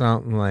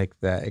 something like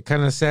that. It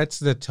kind of sets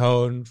the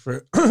tone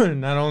for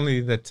not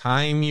only the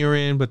time you're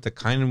in, but the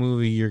kind of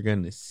movie you're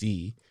gonna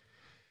see.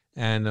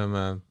 And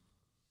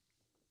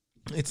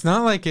it's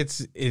not like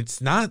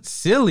it's not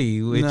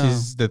silly, which No.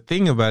 is the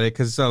thing about it,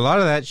 because a lot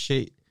of that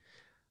shit.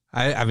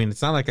 I mean,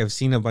 it's not like I've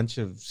seen a bunch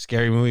of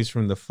scary movies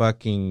from the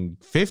fucking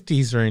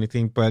 50s or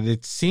anything, but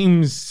it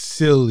seems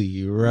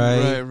silly,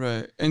 right?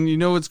 Right. And you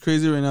know what's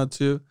crazy right now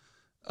too?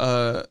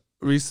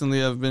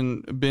 Recently I've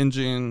been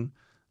binging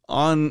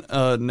on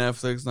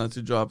Netflix, not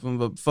to drop them,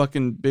 but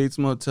fucking Bates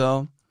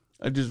Motel.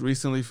 I just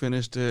recently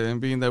finished it,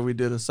 and being that we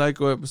did a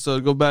Psycho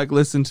episode, go back,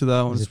 listen to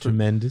that one. Is it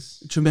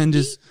tremendous?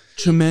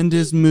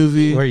 Tremendous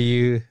movie. Were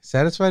you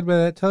satisfied by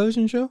that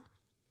television show?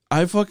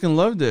 I fucking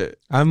loved it.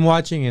 I'm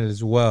watching it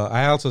as well.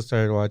 I also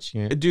started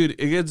watching it. Dude,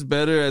 it gets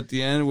better at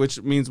the end,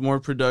 which means more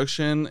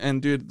production.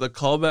 And dude, the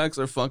callbacks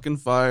are fucking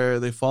fire.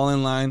 They fall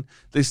in line.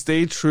 They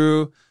stay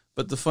true.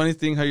 But the funny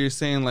thing, how you're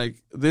saying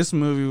like this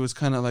movie was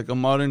kind of like a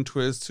modern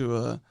twist to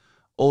a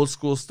old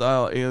school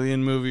style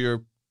alien movie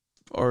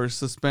or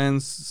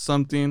suspense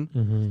something,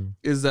 Mm-hmm.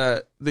 is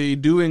that they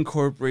do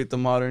incorporate the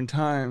modern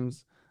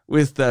times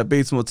with that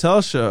Bates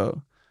Motel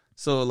show.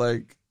 So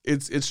like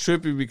it's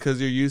trippy because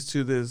you're used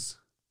to this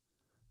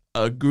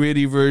a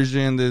gritty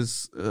version,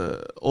 this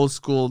old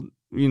school,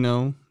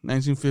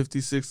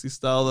 1950s, 60s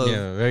style of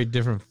Very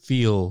different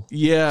feel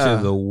yeah,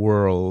 to the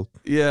world.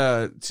 to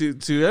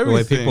everything. The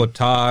way people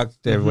talk,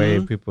 the way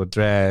Mhm. people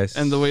dress.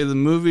 And the way the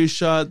movie's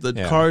shot, the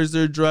Yeah. cars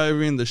they're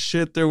driving, the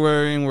shit they're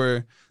wearing,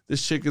 where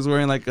this chick is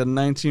wearing like a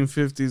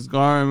 1950s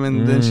garment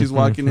and then she's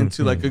walking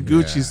into like a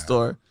Gucci Yeah.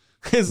 store.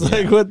 It's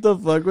like, what the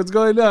fuck? What's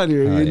going on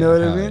here? You know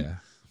what I mean? Yeah.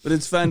 But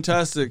it's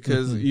fantastic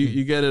because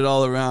you get it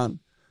all around.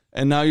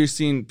 And now you're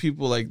seeing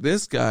people like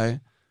this guy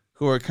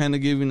who are kind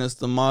of giving us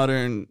the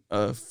modern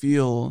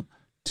feel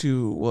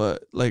to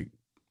what, like,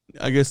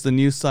 I guess the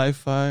new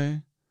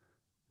sci-fi,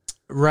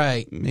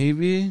 right.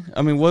 maybe?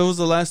 I mean, what was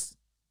the last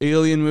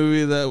alien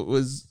movie that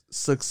was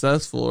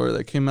successful or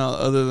that came out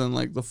other than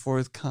like The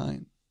Fourth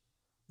Kind?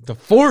 The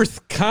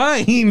Fourth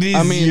Kind is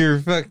I mean, your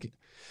fucking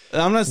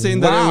I'm not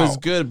saying that it Wow. was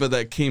good, but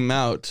that came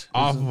out.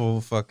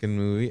 awful fucking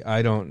movie.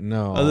 I don't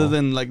know. Other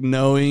than like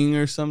Knowing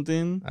or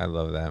something. I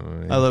love that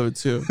movie. I love it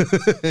too.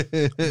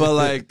 But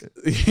like,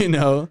 you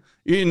know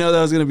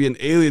that was gonna be an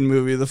alien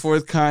movie. The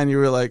Fourth Kind, you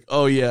were like,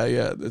 oh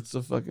yeah, it's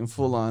a fucking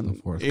full The on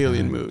Fourth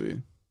alien Kind.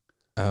 movie.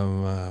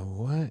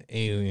 What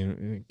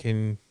alien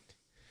can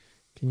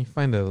you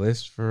find a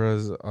list for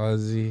us,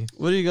 Ozzy?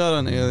 What do you got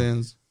on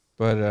aliens?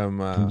 But I'm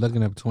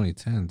looking up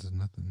 2010s. There's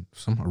nothing.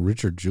 Some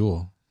Richard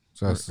Jewell.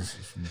 So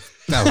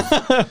that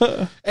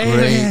was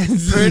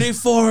aliens. Pretty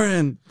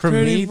foreign.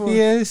 Pretty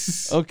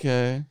Prometheus.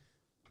 Okay,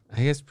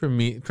 I guess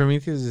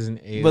Prometheus is an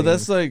alien. but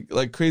that's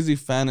like crazy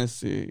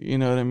fantasy. You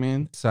know what I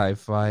mean?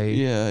 sci-fi.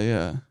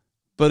 Yeah.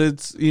 But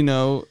it's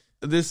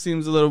this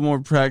seems a little more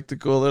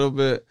practical, a little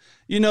bit.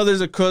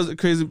 There's a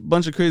crazy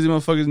bunch of crazy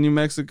motherfuckers in New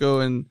Mexico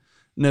and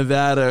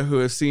Nevada who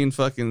have seen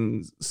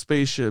fucking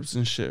spaceships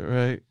and shit,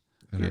 right?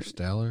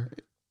 Interstellar.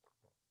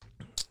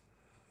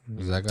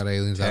 Has that got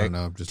aliens? I don't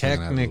know. I'm just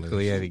looking at the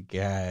Technically, list. I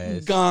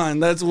guess. Gone.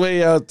 That's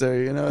way out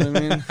there. You know what I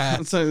mean?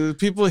 It's like the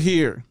people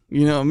here,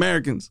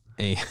 Americans.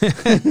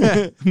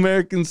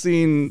 Americans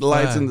seeing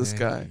lights in the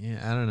sky. Yeah,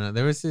 I don't know.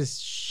 There was this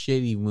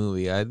shitty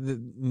movie.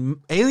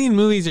 Alien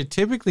movies are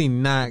typically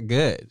not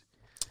good.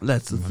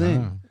 That's the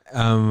thing.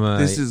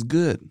 This is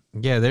good.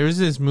 Yeah, there was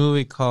this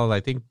movie called, I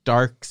think,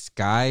 Dark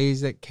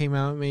Skies that came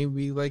out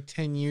maybe like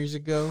 10 years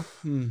ago.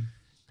 I mean,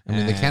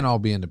 they can't all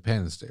be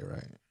Independence Day,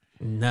 right?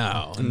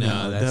 No,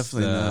 No, that's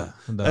definitely not.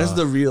 That's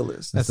the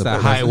realist. That's the the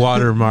best. high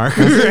water mark.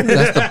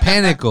 That's the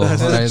pinnacle.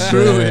 That's right the there.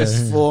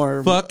 truest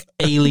form. Fuck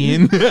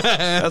Alien.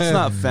 That's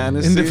not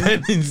fantasy.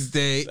 Independence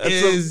Day That's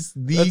is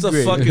That's a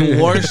great. fucking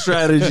war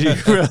strategy,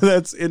 bro.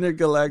 That's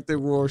intergalactic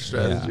war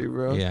strategy,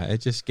 bro. Yeah, it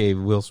just gave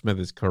Will Smith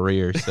his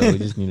career, so we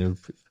just need to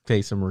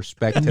pay some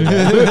respect to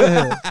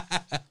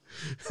that.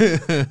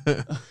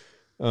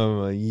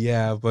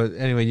 Yeah, but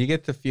anyway, you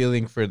get the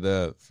feeling for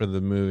the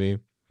movie.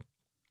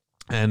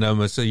 And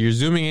so you're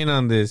zooming in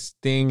on this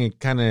thing. It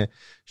kind of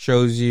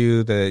shows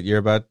you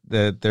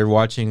that they're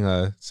watching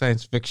a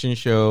science fiction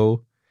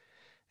show,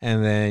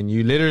 and then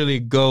you literally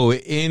go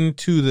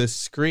into the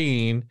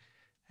screen,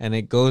 and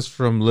it goes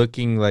from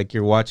looking like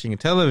you're watching a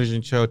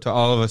television show to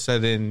all of a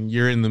sudden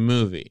you're in the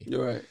movie.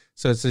 You're right.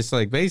 So it's just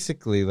like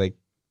basically like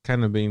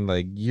kind of being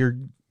like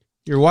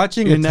You're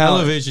watching You're a now-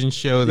 television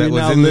show that you're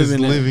was now in this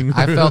living it. living room.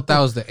 I felt that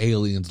was the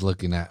aliens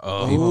looking at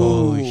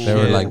people. shit. They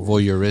were like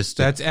voyeuristic.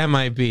 That's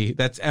MIB.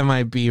 That's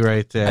MIB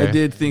right there. I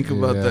did think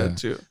about Yeah. that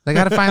too. They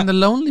got to find the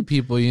lonely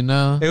people, you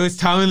know. It was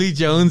Tommy Lee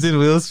Jones and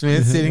Will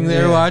Smith sitting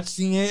there Yeah.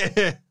 watching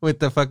it with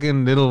the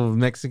fucking little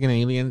Mexican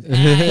aliens.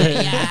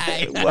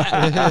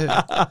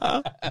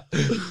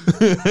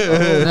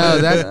 No,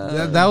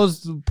 that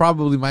was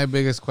probably my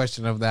biggest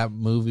question of that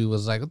movie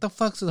was like, what the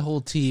fuck's the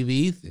whole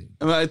TV thing?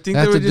 I mean, I think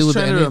Has they were to do just with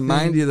trying to anything?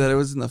 remind you that it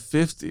was in the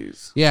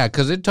 50s. Yeah,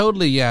 because it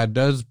totally,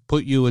 does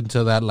put you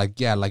into that, like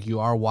you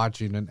are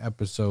watching an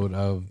episode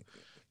of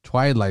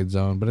Twilight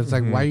Zone, but it's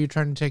like, why are you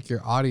trying to take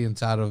your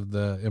audience out of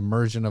the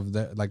immersion of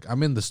the, like,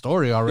 I'm in the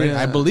story already.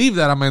 Yeah. I believe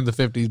that I'm in the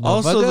 50s.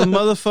 Also, the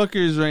motherfucker.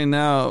 motherfuckers right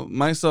now,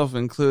 myself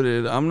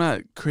included, I'm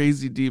not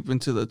crazy deep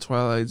into the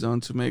Twilight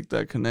Zone to make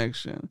that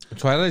connection.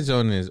 Twilight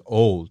Zone is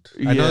old.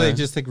 I know Yeah. they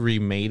just like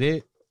remade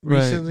it Right,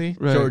 recently.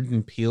 right.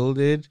 Jordan Peele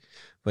did,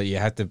 but you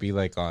have to be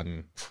like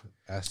on.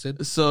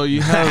 Acid. So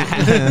you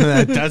have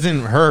That doesn't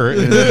hurt.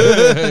 It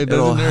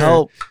it'll doesn't hurt.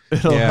 help.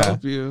 It'll Yeah.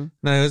 help you.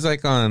 No, it was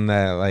like on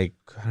that, like,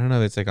 I don't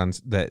know, it's like on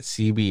that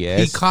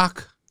CBS.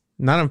 Peacock.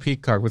 Not on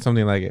Peacock, but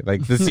something like it.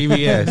 Like the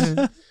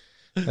CBS.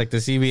 Like the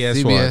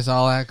CBS, CBS one.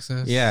 All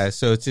Access. Yeah,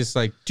 so it's just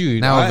like, dude.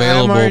 Now I'm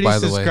available, already by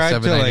the way,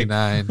 subscribed to, like,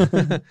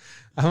 $7.99.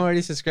 I'm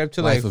already subscribed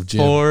to Life like of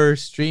Jim. 4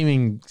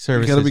 streaming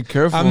services. You gotta be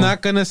careful. I'm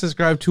not going to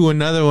subscribe to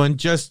another one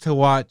just to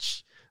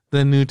watch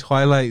the new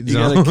Twilight You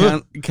Zone.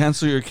 gotta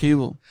cancel your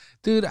cable.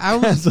 Dude, I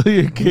was Cancel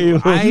your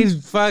cable. I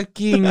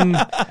fucking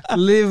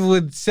live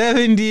with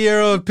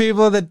 70-year-old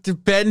people that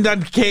depend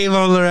on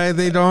cable, right?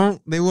 They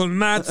will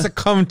not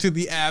succumb to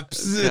the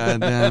apps. God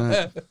damn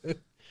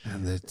it.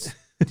 and it's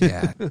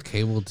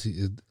cable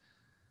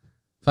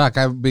fuck,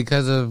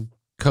 because of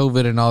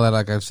COVID and all that,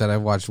 like I've said,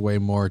 I've watched way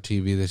more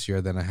TV this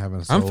year than I have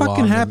in so I'm long.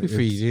 fucking and happy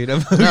for you, dude.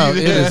 No, it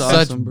is That's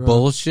such awesome, bro.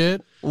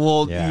 bullshit.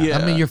 Well, Yeah. yeah.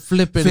 I mean, you're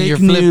flipping, fake you're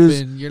news.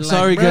 flipping. You're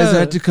Sorry, like, guys, I "Bruh,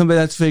 had to come back.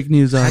 That's fake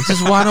news. I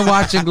just want to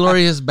watch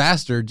Inglorious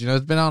Bastards. You know,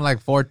 it's been on like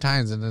 4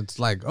 times, and it's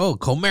like, oh,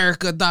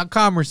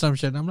 Comerica.com or some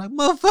shit. And I'm like,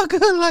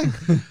 motherfucker,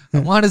 like, I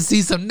want to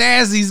see some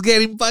Nazis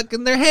getting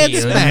fucking their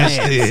heads smashed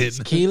in.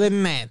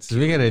 Keelan Nance.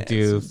 We gotta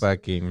do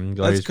fucking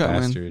Glorious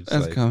coming. Bastards.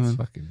 That's like, coming.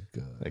 Fucking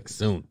good. like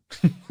soon.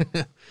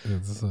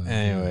 It's,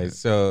 Anyway,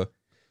 so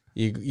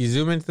you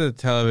zoom into the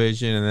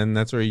television, and then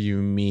that's where you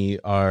meet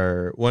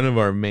one of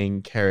our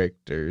main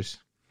characters,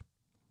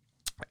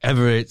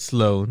 Everett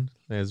Sloan,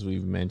 as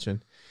we've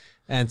mentioned.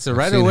 And so I've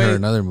right seen away, her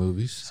in other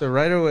movies. so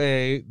right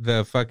away,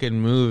 the fucking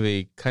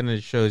movie kind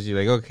of shows you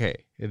like, okay,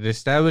 it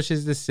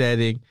establishes the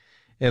setting.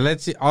 It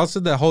lets you also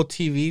the whole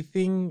TV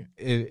thing.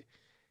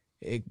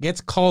 It gets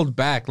called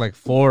back like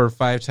 4 or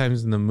 5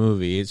 times in the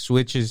movie. It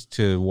switches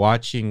to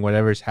watching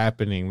whatever's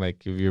happening,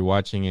 like if you're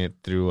watching it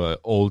through an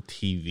old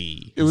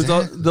TV. It was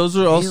those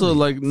were also Aliens.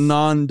 like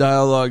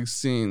non-dialogue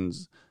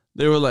scenes.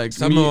 They were like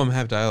Some of them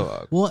have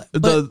dialogue. What?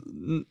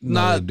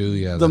 not they do,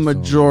 yeah, the that's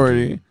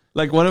majority.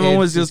 Like one of them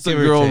was It's just a give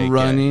or girl take, yeah.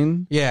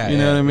 running. Yeah, you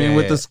know yeah, what I mean, yeah,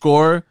 with yeah. the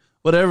score,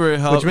 whatever it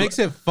helped. Which makes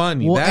it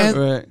funny. Well, That-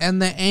 right.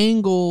 and the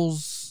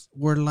angles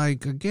were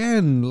like,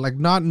 again, like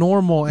not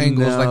normal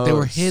angles. Like they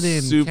were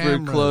hidden, super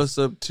cameras. close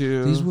up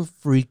to. These were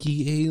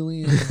freaky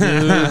aliens. Dude.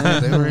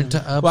 They were into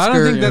upskirt. Well, I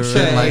don't think that's and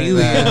shit the like alien.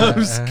 that.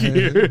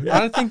 Obscure. I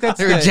don't think that's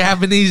They were the-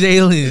 Japanese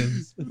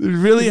aliens. They're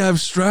really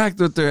abstract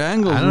with their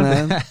angles, I don't,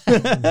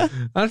 man.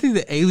 I don't think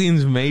the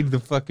aliens made the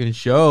fucking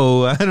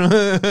show. I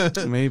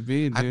don't.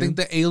 Maybe, dude. I think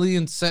the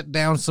aliens set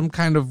down some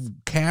kind of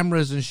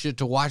cameras and shit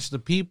to watch the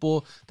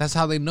people. That's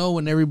how they know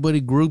when everybody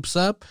groups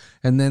up.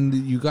 And then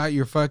you got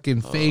your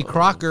fucking Faye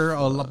Crocker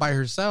all by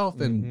herself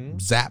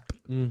and zap.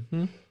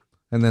 Mm-hmm.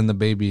 And then the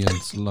baby and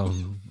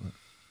Sloan.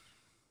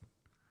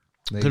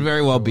 Could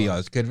very well be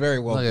us. Could very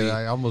well Look at be. that,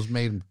 I almost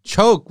made him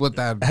choke with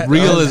that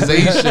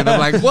realization. I'm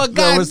like, what?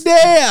 That was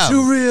Goddamn!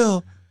 too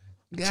real.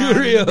 God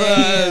real.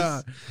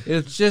 damn.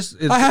 It's just.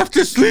 It's, I have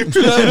to sleep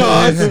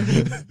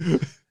tonight.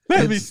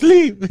 Let me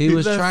sleep. he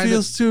was That trying to.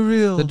 feels too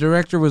real. The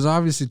director was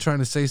obviously trying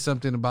to say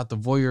something about the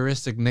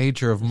voyeuristic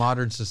nature of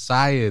modern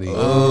society.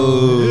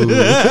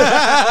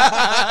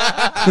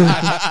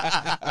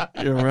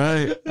 You're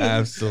right.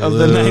 Absolutely. Of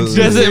the 19-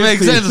 Does it make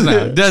sense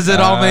now? Does it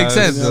all make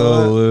sense?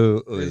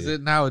 Absolutely. Is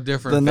it now a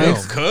different The film?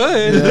 next-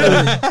 Could.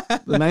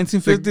 The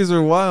 1950s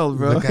were wild,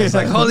 bro. The guy's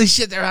like, holy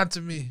shit, they're out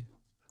to me.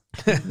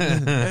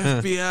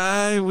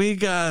 FBI, we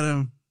got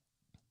him.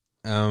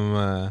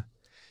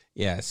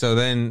 Yeah, so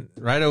then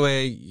right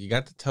away you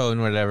got the tone,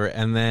 whatever,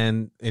 and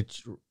then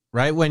it's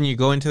right when you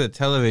go into the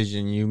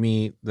television, you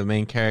meet the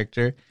main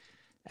character,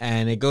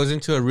 and it goes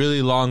into a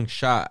really long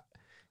shot.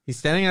 He's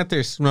standing out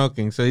there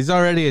smoking, so he's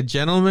already a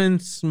gentleman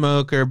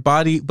smoker,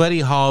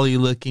 Buddy Holly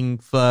looking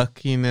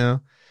fuck, you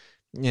know,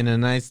 in a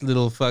nice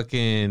little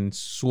fucking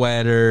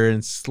sweater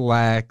and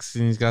slacks,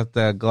 and he's got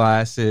the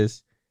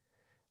glasses,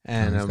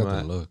 and He's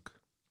got the look.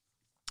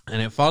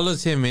 and it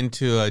follows him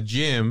into a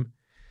gym.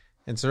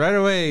 And so right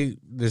away,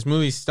 this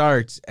movie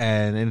starts,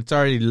 and it's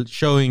already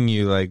showing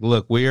you, like,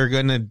 look, we are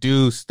going to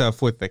do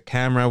stuff with the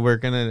camera.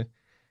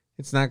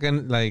 It's not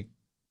going to, like,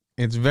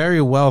 it's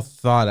very well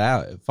thought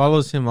out. It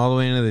follows him all the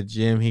way into the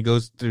gym. He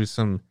goes through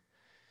some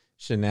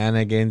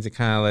shenanigans. It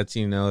kind of lets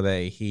you know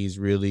that he's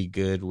really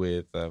good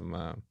with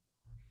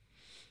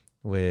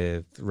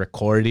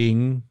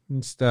recording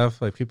and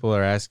stuff. Like people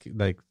are asking,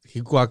 like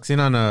he walks in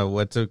on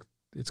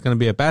it's going to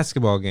be a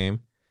basketball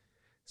game.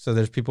 So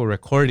there's people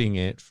recording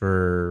it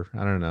for,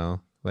 I don't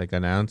know, like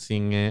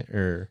announcing it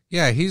or.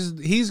 Yeah, he's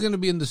going to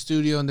be in the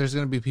studio and there's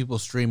going to be people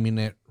streaming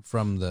it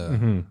from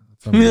the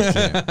gym.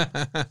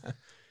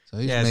 So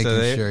he's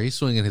making sure he's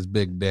swinging his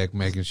big dick,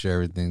 making sure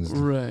everything's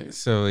right.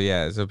 So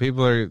so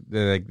people are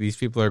like, these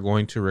people are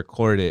going to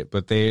record it,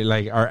 but they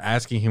like are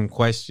asking him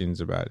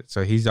questions about it.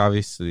 So he's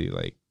obviously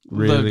like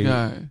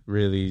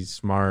really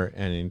smart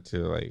and into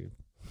like,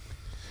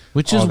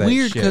 which is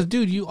weird because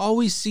dude, you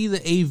always see the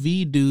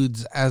AV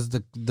dudes as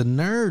the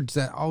nerds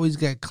that always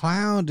get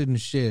clowned and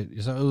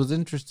shit. So it was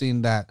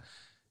interesting that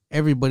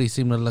everybody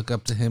seemed to look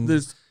up to him.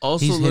 This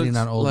also He's hitting looks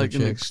on older like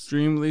chicks. an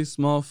extremely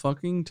small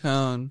fucking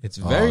town. it's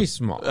very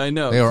small. I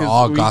know. They were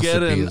all we gossipy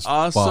get an as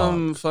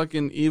awesome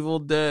fucking Evil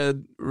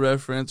Dead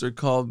reference or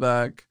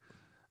callback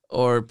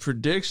or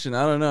prediction.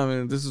 I don't know. I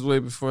mean, this is way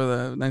before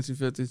the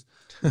 1950s.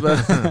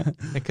 But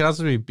It could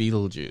also be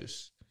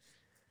Beetlejuice.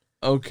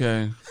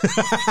 okay.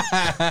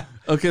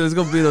 Okay, let's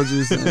go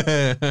Beetlejuice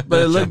then.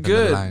 But it looked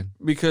good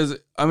because,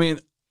 I mean,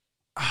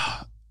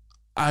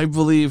 I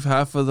believe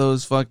half of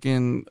those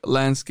fucking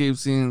landscape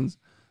scenes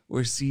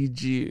were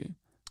CG,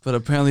 but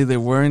apparently they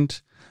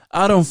weren't.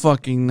 I don't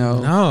fucking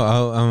know.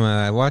 No,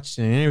 I watched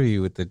an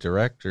interview with the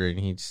director, and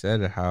he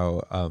said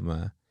how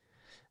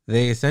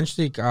they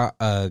essentially got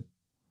a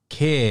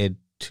kid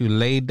to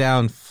lay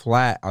down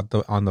flat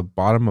on the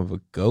bottom of a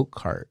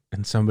go-kart,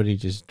 and somebody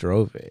just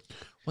drove it.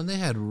 When they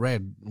had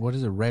red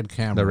cameras. The red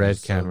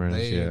cameras,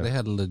 they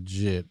had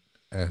legit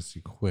ass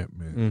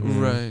equipment. Mhm.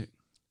 Right.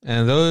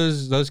 And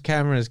those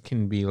cameras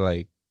can be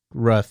like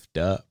roughed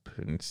up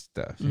and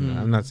stuff. You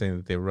know? I'm not saying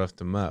that they roughed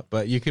them up,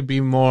 but you could be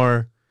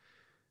more.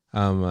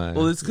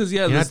 Well, it's because you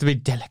have to be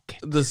delicate.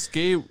 The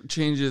scape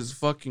changes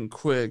fucking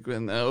quick,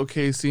 and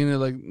seeing it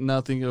like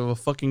nothing of a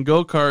fucking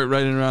go kart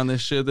riding around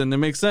this shit, then it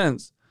makes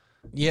sense.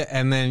 Yeah,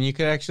 and then you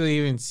could actually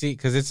even see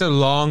because it's a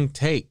long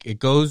take. It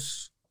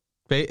goes.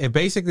 It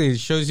basically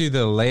shows you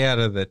the layout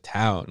of the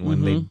town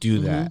when they do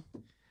that.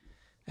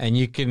 And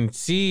you can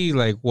see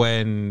like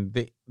when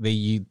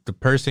the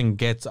person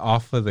gets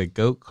off of the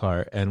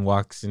go-kart and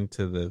walks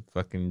into the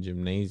fucking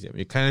gymnasium.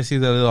 You kind of see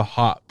the little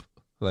hop,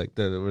 like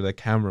where the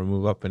camera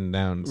move up and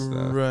down and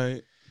stuff.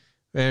 Right.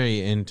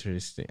 Very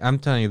interesting. I'm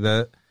telling you,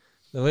 the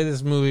way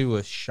this movie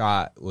was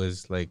shot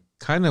was like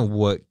kind of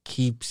what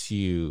keeps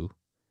you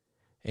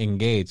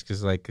engaged.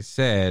 Because like I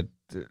said,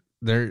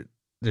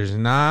 there's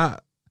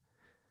not...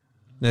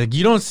 Like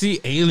you don't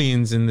see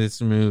aliens in this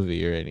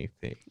movie or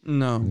anything.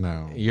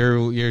 No.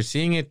 You're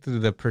seeing it through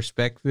the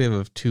perspective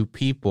of two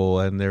people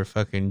and their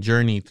fucking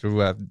journey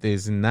throughout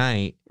this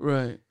night.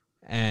 Right.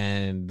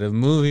 And the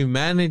movie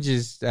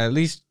manages, at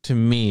least to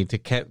me, to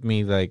keep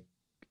me like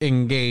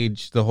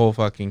engaged the whole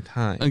fucking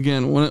time.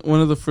 Again,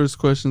 one of the first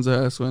questions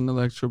I asked when the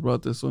lecturer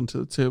brought this one to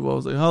the table, I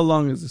was like, how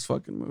long is this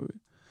fucking movie?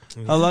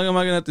 How long am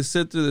I gonna have to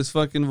sit through this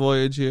fucking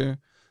voyage here?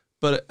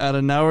 But at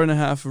an hour and a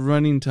half of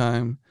running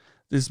time,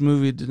 this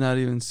movie did not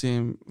even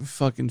seem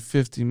fucking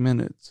 50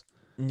 minutes.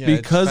 Yeah,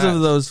 because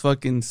of those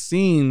fucking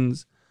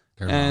scenes.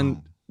 They're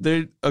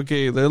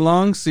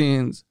long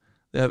scenes.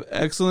 They have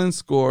excellent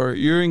score.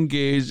 You're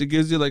engaged. It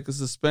gives you like a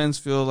suspense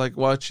feel, like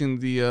watching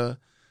the,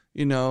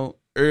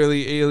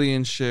 early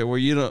Alien shit where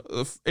you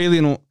don't,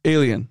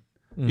 Alien.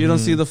 You don't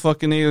see the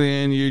fucking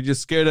alien. You're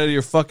just scared out of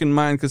your fucking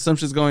mind because some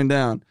shit's going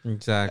down.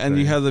 Exactly. And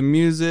you have the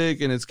music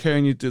and it's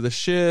carrying you through the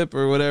ship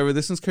or whatever.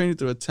 This one's carrying you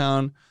through a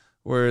town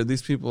where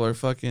these people are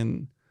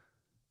fucking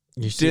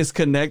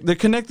disconnected. They're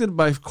connected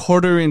by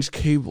 1/4-inch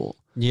cable.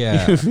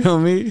 Yeah. You feel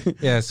me?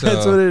 Yeah, so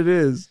that's what it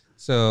is.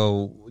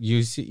 So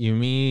you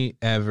meet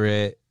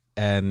Everett,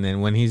 and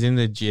then when he's in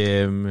the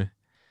gym,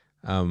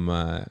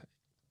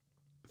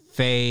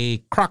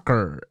 Faye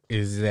Crocker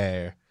is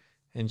there,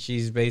 and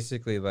she's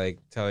basically like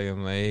telling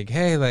him like,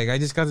 "Hey, like I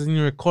just got this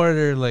new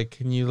recorder. Like,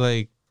 can you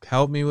like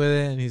help me with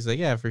it?" And he's like,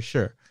 "Yeah, for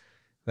sure."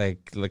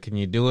 Like, can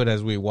you do it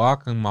as we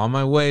walk? I'm on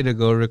my way to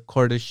go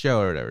record a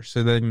show or whatever.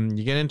 So then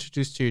you get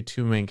introduced to your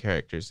two main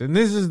characters. And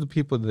this is the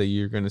people that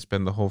you're going to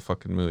spend the whole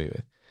fucking movie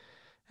with.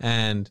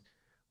 And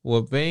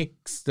what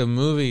makes the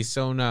movie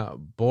so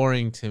not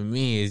boring to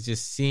me is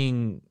just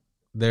seeing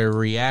their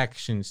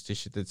reactions to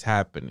shit that's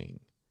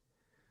happening.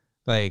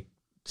 Like,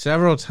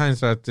 several times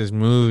throughout this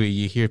movie,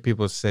 you hear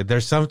people say,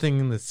 there's something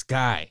in the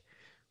sky.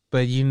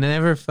 But you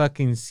never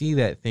fucking see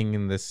that thing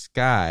in the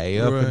sky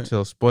up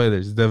until,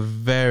 spoilers, the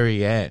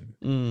very end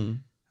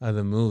of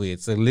the movie.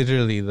 It's like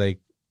literally like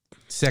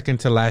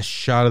second to last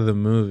shot of the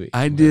movie.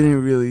 I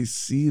didn't really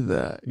see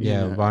that.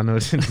 Yeah, Bono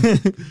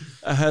didn't.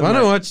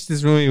 Bono watched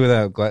this movie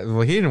without glasses.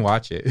 Well, he didn't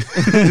watch it.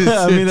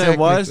 I mean, I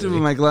watched it, but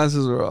my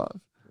glasses were off.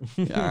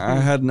 Yeah, I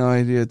had no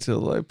idea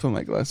till I put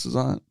my glasses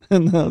on.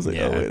 And I was like,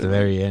 wait at the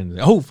very end.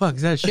 Oh, fuck,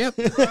 is that a ship?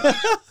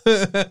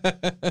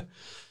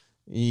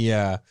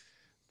 Yeah.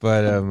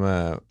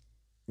 But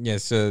Yeah,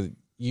 so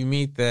you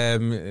meet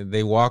them,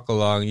 they walk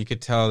along. You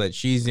could tell that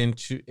she's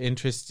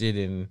interested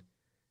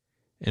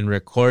in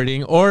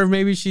recording, or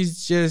maybe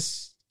she's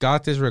just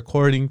got this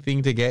recording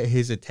thing to get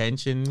his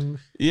attention.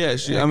 Yeah,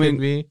 That could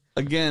be.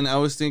 again, I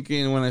was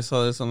thinking when I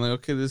saw this, I'm like,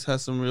 okay, this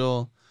has some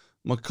real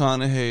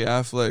McConaughey,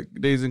 Affleck,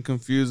 Dazed and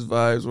Confused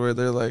vibes, where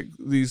they're like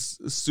these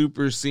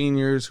super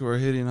seniors who are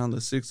hitting on the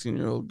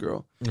 16-year-old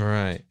girl.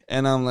 Right.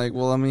 And I'm like,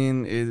 well, I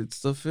mean,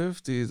 it's the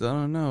 50s. I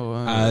don't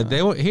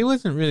know. He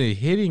wasn't really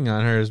hitting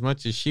on her as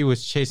much as she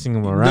was chasing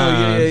him No,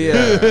 around.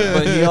 yeah.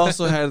 But he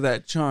also had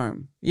that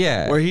charm.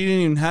 Yeah. Where he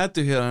didn't even have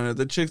to hit on her.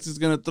 The chick's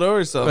just going to throw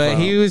herself But out.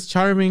 he was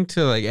charming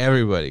to like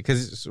everybody,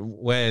 because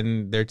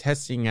when they're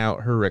testing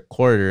out her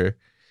recorder,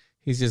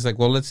 he's just like,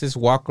 well, let's just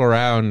walk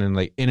around and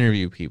like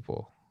interview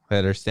people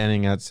that are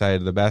standing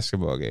outside the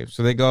basketball game.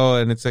 So they go,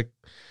 and it's a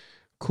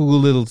cool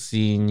little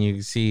scene.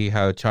 You see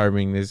how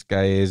charming this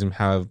guy is and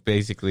how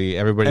basically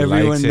everyone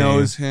likes him.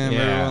 knows him. Yeah.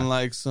 Everyone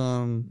likes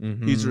him.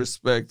 Mhm. He's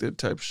respected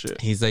type shit.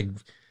 He's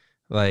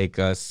like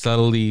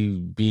subtly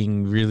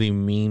being really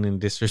mean and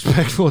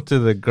disrespectful to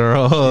the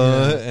girl,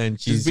 Yeah. and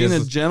she's Just being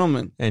just a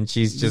gentleman. and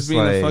she's just being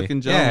a like,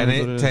 fucking yeah, gentleman is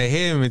and what it to is.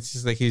 him, it's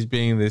just like he's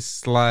being this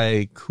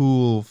sly,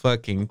 cool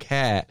fucking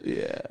cat,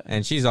 Yeah.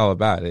 and she's all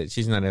about it.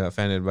 She's not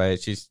offended by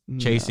it. She's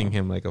chasing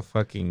him like a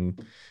fucking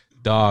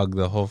dog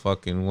the whole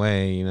fucking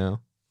way, you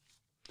know?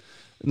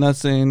 Not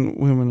saying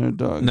women are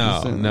dogs. No,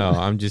 Just saying no, that.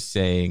 I'm just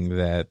saying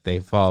that they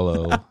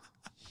follow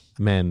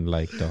men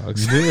like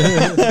dogs.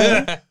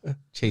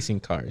 Chasing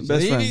cars.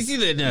 Best You friends. see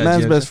that now,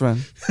 Man's Jim? best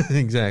friend.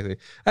 Exactly.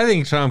 I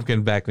think Trump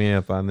can back me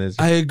up on this.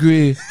 I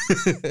agree.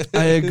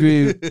 I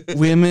agree.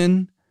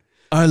 Women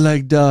are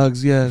like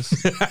dogs, yes.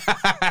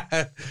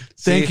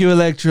 Thank you,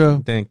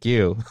 Electro. Thank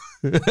you.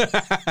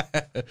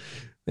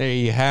 There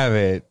you have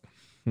it.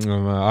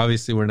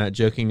 Obviously, we're not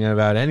joking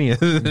about any of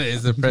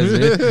this. The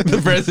president,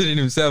 the president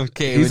himself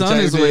came. He's and on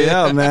his chimed way in.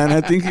 out, man.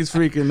 I think he's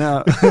freaking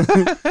out.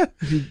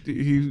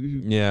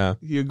 Yeah.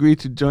 He agreed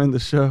to join the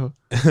show.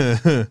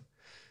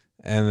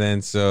 And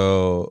then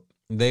so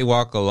they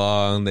walk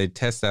along, they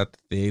test out the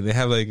thing. They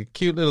have like a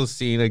cute little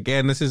scene.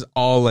 Again, this is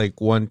all like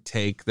one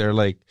take. They're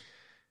like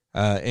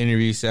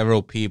interview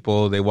several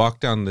people. They walk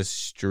down the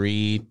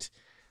street.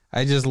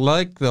 I just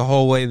like the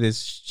whole way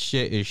this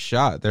shit is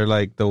shot. They're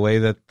like the way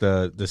that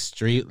the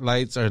street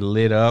lights are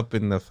lit up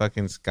in the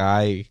fucking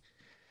sky,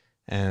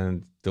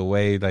 and the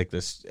way like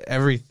this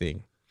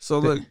everything. So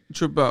look,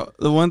 trip out.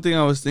 The one thing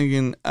I was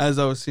thinking as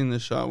I was seeing the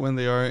shot when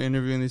they are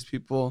interviewing these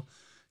people,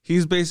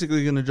 he's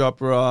basically going to drop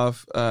her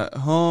off at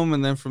home,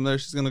 and then from there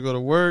she's going to go to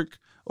work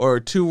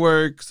or to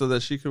work so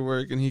that she could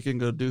work and he can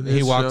go do his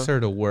He walks show. her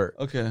to work.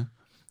 Okay.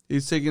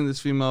 He's taking this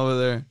female over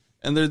there.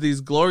 And there are these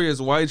glorious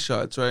wide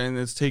shots, right? And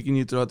it's taking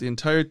you throughout the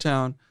entire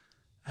town.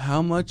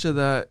 How much of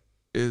that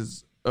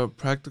is a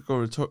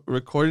practical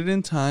recorded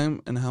in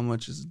time and how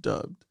much is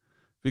dubbed?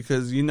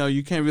 Because, you know,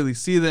 you can't really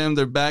see them.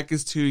 Their back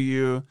is to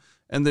you.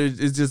 And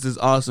it's just this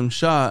awesome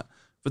shot.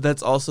 But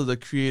that's also the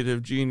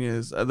creative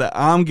genius that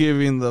I'm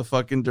giving the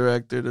fucking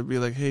director to be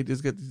like, hey,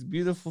 just get these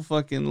beautiful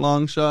fucking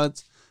long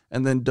shots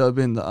and then dub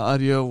in the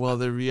audio while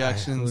their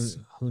reactions.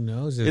 Who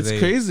knows? If It's they,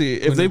 crazy.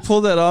 If they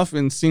pull that off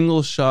in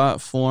single shot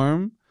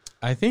form.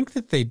 I think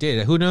that they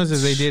did. Who knows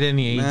if they did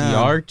any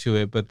ADR to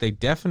it, but they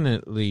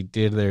definitely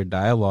did their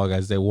dialogue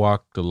as they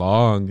walked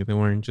along. They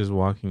weren't just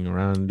walking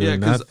around doing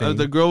nothing.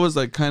 The girl was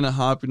like kind of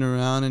hopping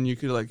around and you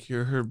could like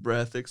hear her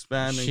breath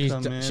expand and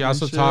come in. She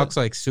also and shit. talks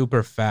like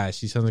super fast.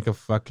 She sounds like a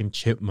fucking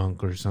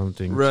chipmunk or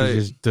something. Right. She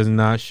just does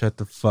not shut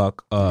the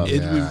fuck up.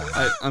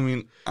 I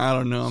mean, I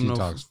don't know. She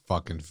talks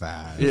fucking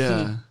fast.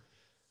 Yeah.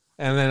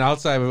 And then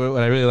outside,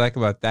 what I really like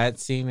about that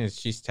scene is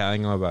she's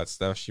telling him about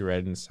stuff she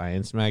read in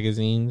science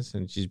magazines,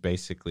 and she's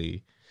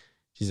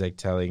like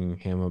telling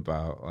him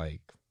about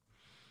like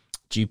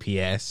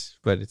GPS,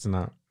 but it's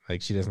not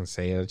like she doesn't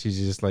say it. She's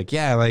just like,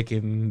 yeah, like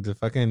in the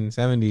fucking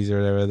 70s or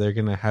whatever, they're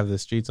gonna have the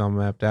streets all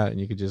mapped out, and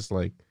you could just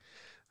like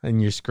on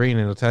your screen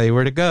it'll tell you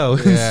where to go.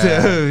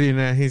 Yeah. So, you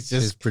know, he's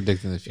She's just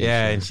predicting the future.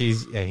 yeah, and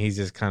he's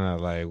just kind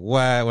of like,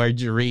 what? Where'd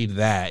you read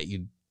that,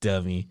 you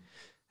dummy?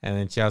 And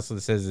then she also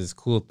says this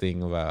cool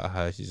thing about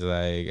how she's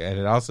like, and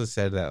it also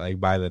said that like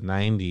by the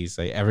 90s,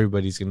 like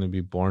everybody's gonna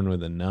be born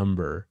with a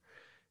number,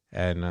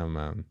 and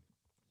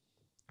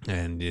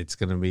it's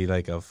gonna be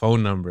like a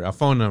phone number,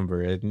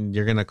 and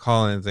you're gonna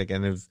call, and it's like,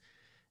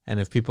 and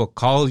if people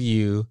call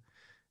you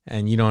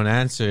and you don't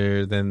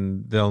answer,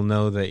 then they'll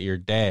know that you're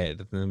dead.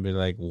 And they'll be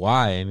like,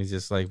 why? And he's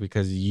just like,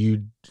 because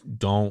you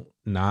don't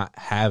not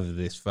have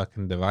this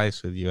fucking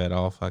device with you at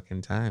all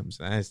fucking times.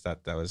 And I just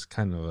thought that was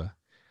kind of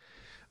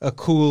a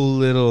cool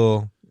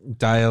little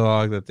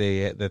dialogue that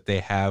they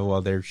have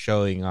while they're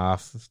showing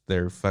off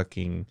their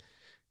fucking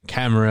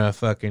camera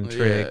fucking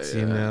tricks.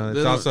 yeah. You know, They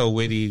it's don't- also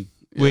witty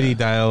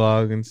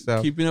dialogue and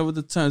stuff. Keeping up with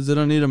the times. They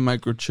don't need a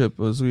microchip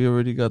as we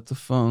already got the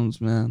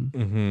phones, man.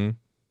 Mm-hmm.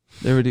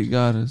 They already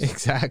got us.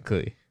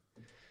 Exactly.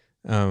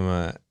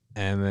 And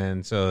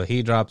then so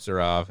he drops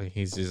her off, and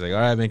he's just like, all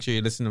right, make sure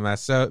you listen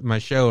to my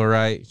show, all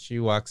right? She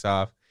walks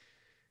off,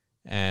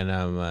 And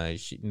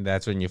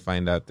that's when you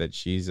find out that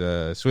she's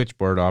a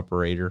switchboard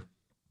operator.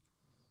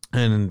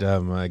 And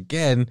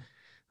again,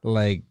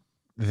 like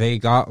they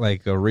got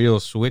like a real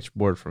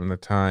switchboard from the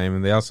time,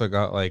 and they also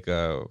got like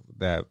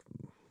that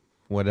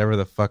whatever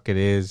the fuck it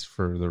is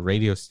for the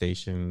radio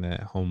station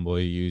that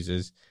Homeboy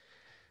uses.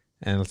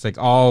 And it's like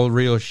all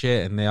real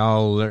shit, and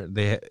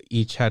they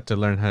each had to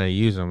learn how to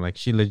use them. Like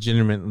she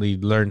legitimately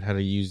learned how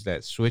to use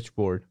that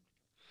switchboard.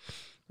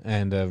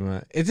 And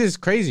it's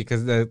just crazy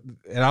because it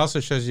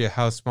also shows you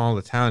how small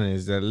the town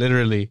is, that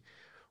literally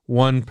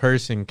one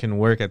person can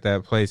work at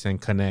that place and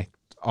connect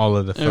all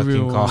of the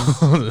fucking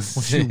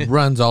calls. She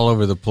runs all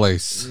over the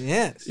place.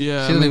 Yes.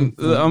 Yeah, She I doesn't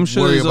mean, I'm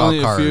sure worry there's about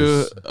only a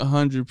few cars.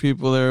 100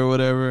 people there or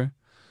whatever.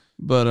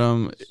 But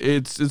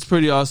it's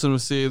pretty awesome to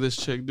see this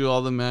chick do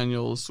all the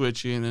manual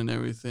switching and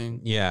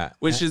everything. Yeah.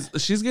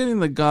 She's getting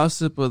the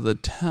gossip of the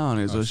town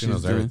is what She she's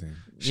knows doing. everything.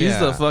 She's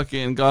the Yeah.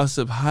 fucking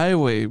gossip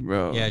highway,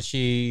 bro. Yeah,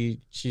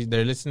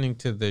 they're listening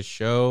to the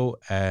show,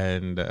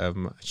 and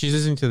she's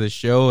listening to the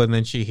show, and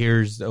then she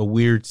hears a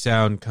weird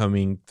sound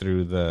coming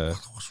through the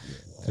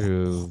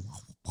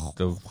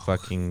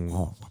fucking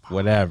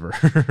whatever,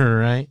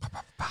 right?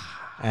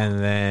 And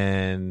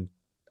then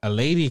a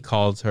lady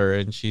calls her,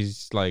 and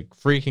she's like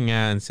freaking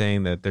out and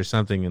saying that there's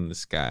something in the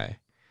sky,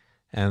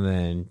 and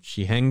then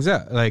she hangs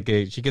up, like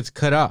she gets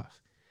cut off.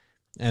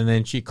 And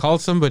then she called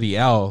somebody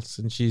else,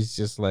 and she's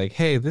just like,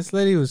 hey, this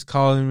lady was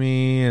calling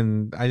me,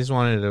 and I just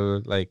wanted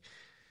to, like,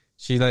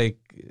 she, like,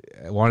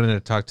 wanted to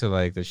talk to,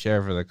 like, the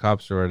sheriff or the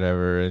cops or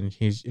whatever, and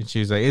she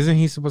was like, isn't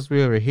he supposed to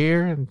be over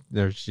here? And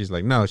she's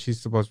like, no,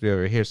 she's supposed to be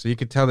over here. So you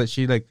could tell that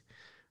she, like,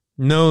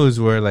 knows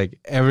where, like,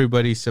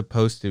 everybody's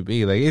supposed to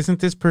be. Like,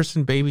 isn't this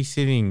person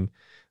babysitting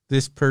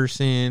this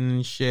person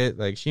and shit?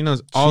 Like, she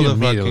knows all She the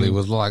immediately fucking...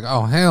 was like,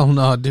 oh, hell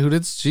no,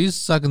 dude. She's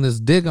sucking this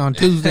dick on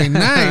Tuesday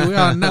night. We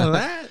all know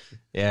that.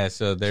 Yeah,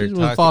 so they're She's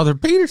talking... with Father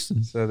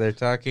Peterson. So they're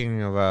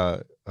talking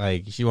about,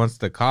 like, she wants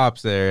the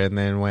cops there, and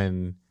then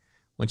when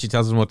she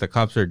tells them what the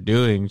cops are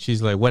doing,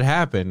 she's like, what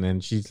happened?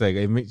 And she's like,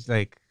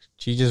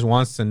 she just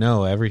wants to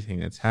know everything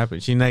that's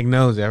happened. She, like,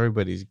 knows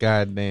everybody's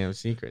goddamn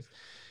secrets.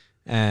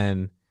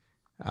 And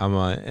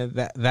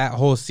that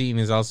whole scene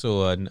is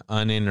also an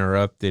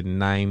uninterrupted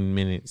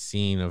 9-minute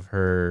scene of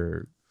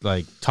her,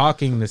 like,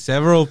 talking to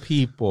several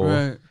people.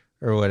 Right.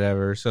 Or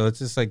whatever. So it's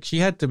just like she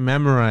had to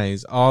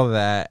memorize all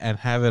that and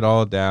have it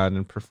all down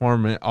and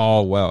perform it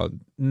all well.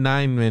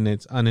 9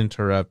 minutes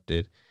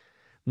uninterrupted.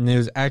 And it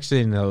was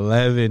actually an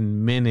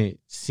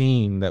 11-minute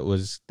scene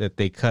that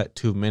they cut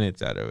 2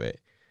 minutes out of it.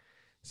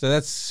 So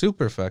that's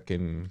super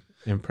fucking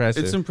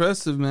impressive. It's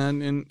impressive,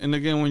 man. And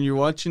again, when you're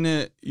watching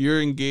it,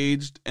 you're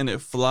engaged and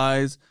it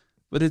flies.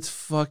 But it's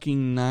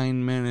fucking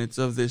 9 minutes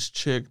of this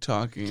chick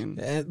talking.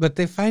 But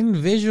they find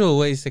visual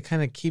ways to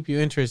kind of keep you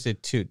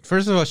interested too.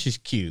 First of all, she's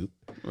cute.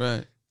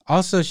 Right.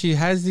 Also, she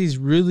has these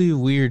really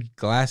weird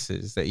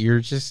glasses that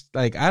you're just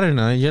like, I don't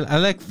know. I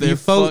like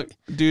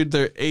dude,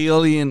 they're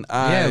alien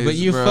eyes. Yeah, but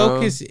you bro.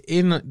 focus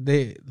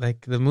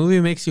the movie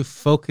makes you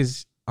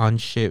focus on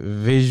shit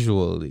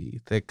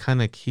visually that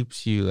kind of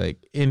keeps you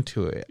like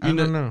into it. I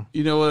don't know.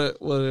 You know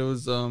what it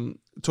was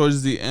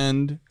towards the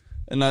end.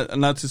 And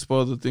not to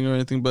spoil the thing or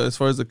anything, but as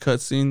far as the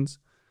cutscenes,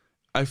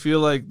 I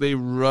feel like they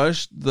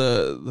rushed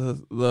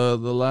the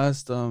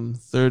last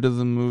third of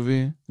the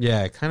movie.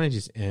 Yeah, it kind of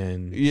just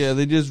ends. Yeah,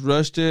 they just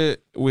rushed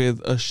it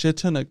with a shit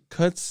ton of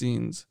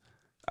cutscenes.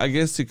 I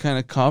guess to kind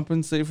of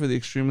compensate for the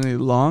extremely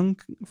long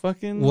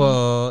fucking.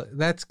 Well,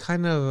 that's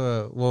kind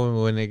of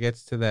when it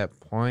gets to that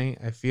point,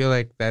 I feel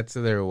like that's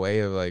their way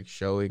of like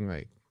showing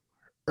like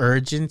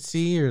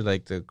urgency or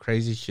like the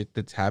crazy shit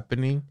that's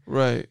happening.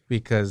 Right.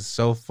 Because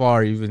so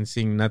far you've been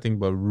seeing nothing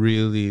but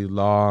really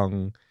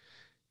long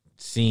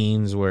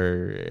scenes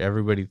where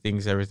everybody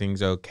thinks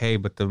everything's okay,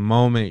 but the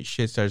moment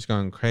shit starts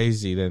going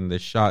crazy, then the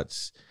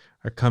shots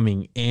are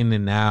coming in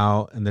and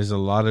out, and there's a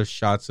lot of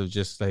shots of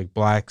just like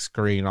black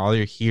screen. All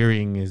you're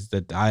hearing is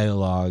the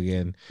dialogue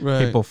and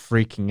people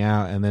freaking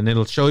out, and then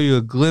it'll show you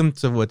a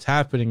glimpse of what's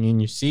happening and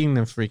you're seeing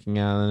them freaking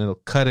out, and it'll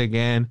cut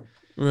again.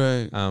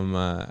 Right. I don't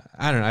know.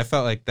 I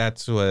felt like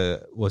that's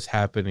what was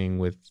happening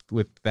with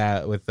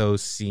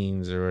those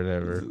scenes or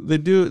whatever. They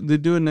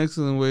do an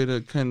excellent way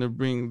to kind of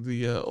bring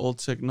the old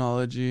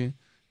technology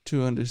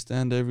to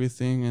understand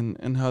everything,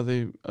 and how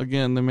they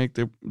make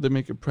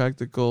it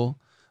practical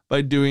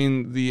by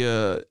doing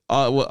the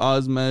what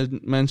Oz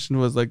mentioned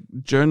was like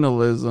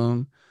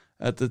journalism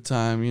at the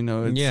time. You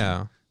know,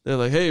 they're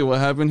like, hey, what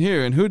happened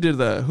here? And who did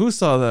that? Who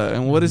saw that?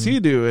 And what does he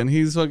do? And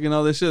he's fucking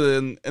all this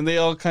shit. And they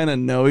all kind of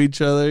know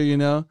each other, you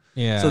know?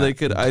 Yeah. So they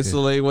could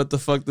isolate what the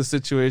fuck the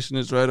situation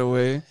is right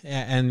away.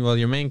 Yeah, and well,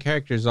 your main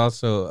character is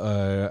also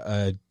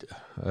a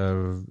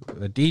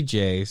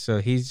DJ. So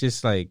he's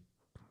just like,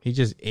 he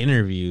just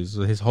interviews.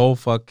 His whole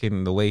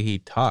fucking, the way he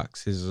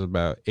talks is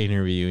about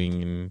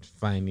interviewing and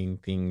finding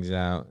things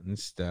out and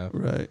stuff.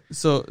 Right.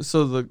 So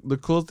the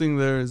cool thing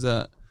there is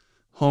that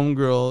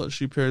homegirl,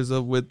 she pairs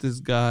up with this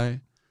guy,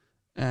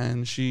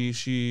 and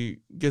she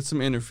gets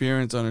some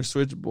interference on her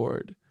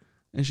switchboard,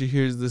 and she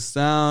hears the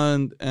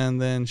sound,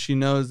 and then she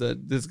knows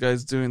that this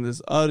guy's doing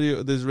this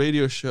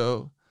radio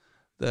show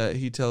that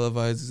he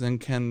televises,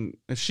 and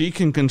she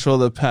can control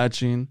the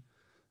patching,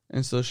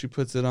 and so she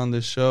puts it on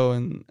this show,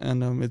 and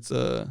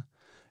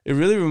it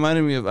really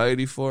reminded me of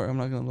I-84. I'm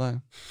not gonna lie,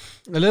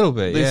 A little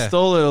bit. they Yeah.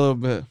 stole it a little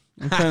bit.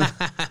 I'm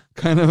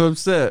kind of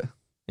upset.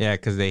 Yeah,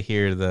 because they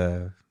hear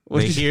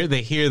What'd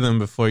they hear them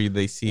before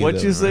they see What'd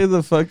them. you say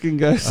the fucking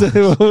guy said?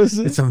 What was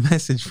it? It's a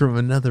message from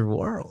another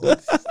world.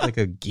 It's like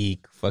a fucking geeky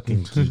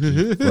fucking guy.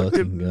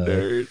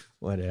 Nerd.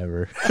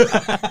 Whatever.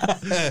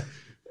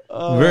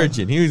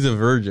 Virgin. He was a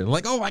virgin.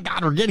 Like, oh my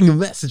God, we're getting a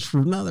message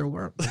from another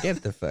world.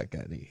 Get the fuck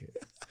out of here.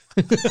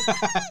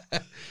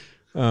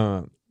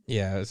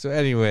 Yeah. So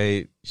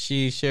anyway,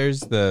 she shares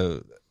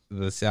the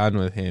sound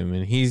with him,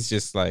 and he's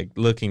just like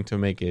looking to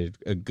make it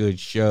a good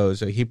show.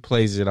 So he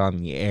plays it on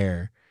the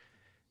air,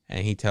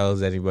 and he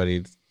tells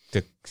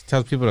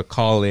people to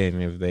call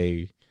in if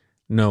they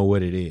know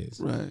what it is.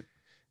 Right.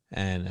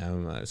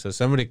 And so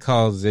somebody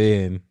calls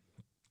in,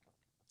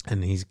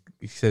 and he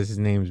says his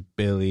name's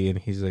Billy, and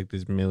he's like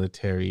this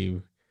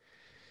military.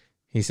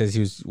 He says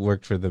he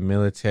worked for the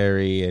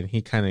military, and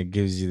he kind of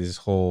gives you this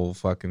whole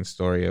fucking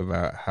story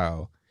about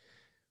how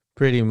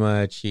pretty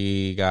much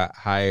he got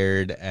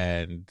hired,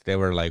 and they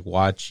were like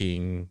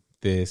watching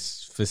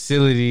this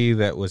facility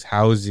that was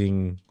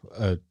housing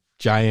a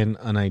giant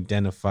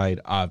unidentified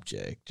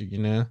object, you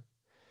know?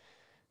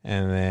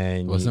 And then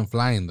It wasn't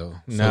flying though.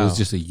 So No. it was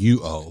just a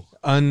UO.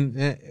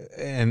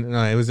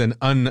 it was an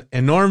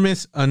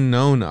enormous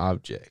unknown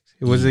object.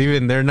 It was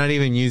even, they're not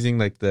even using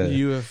like the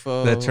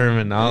UFO. the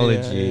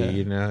terminology, Yeah, yeah.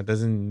 you know, it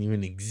doesn't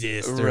even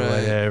exist or Right.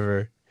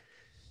 whatever.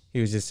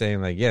 He was just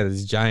saying like, yeah,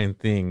 this giant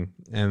thing.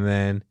 And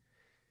then,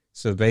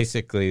 so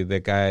basically the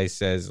guy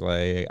says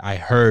like, I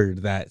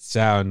heard that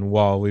sound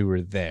while we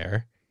were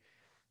there.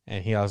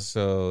 And he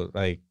also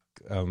like,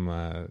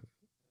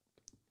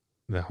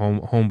 the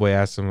homeboy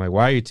asked him like,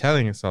 why are you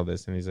telling us all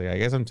this? And he's like, I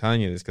guess I'm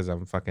telling you this because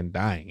I'm fucking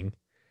dying.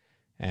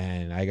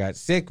 And I got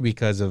sick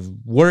because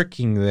of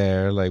working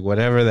there, like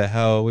whatever the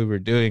hell we were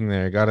doing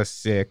there got us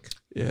sick.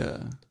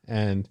 Yeah.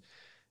 And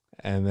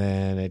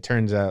then it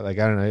turns out, like,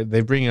 I don't know,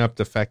 they bring up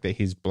the fact that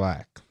he's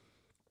black.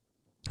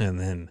 And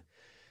then,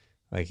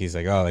 like, he's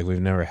like, oh, like, we've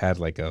never had,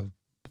 like, a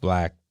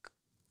black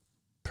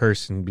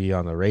person be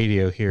on the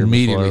radio here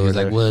Immediately before. he's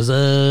like, what's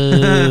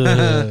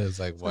up? It's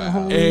like,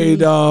 wow. Hey,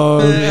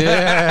 dog.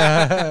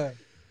 Yeah.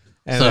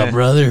 What's up,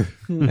 brother?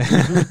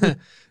 And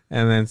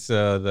then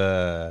so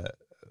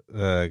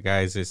the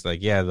guy's just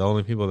like, yeah, the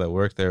only people that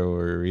worked there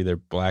were either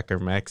black or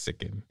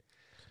Mexican.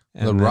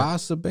 And The then-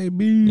 Rasta,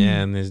 baby.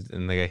 Yeah, and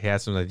the guy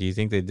asked him like, do you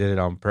think they did it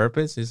on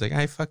purpose? He's like,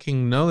 I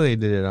fucking know they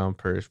did it on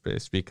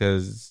purpose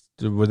because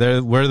we're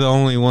the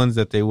only ones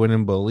that they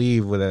wouldn't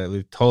believe that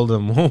we told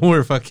them what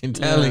we're fucking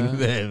telling Yeah.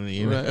 them.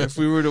 You know? Right. If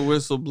we were to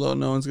whistle blow,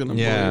 no one's gonna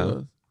Yeah. believe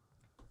us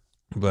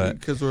But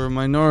because we're a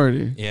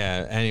minority.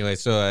 yeah, anyway,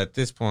 so at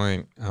this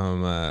point,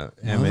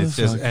 Emmett's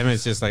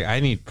just like, I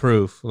need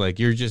proof. Like,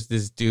 you're just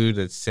this dude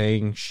that's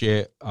saying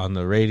shit on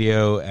the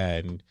radio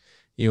and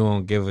you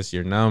won't give us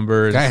your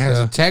number. and Guy has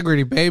stuff.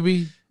 integrity,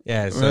 baby.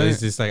 Yeah, so Right.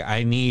 he's just like,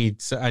 I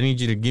need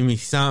you to give me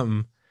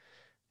something.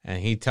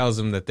 And he tells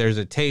him that there's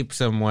a tape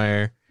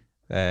somewhere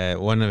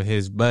that one of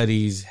his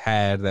buddies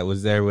had that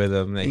was there with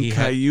him that In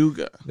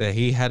Cayuga.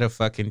 he had a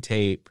fucking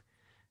tape,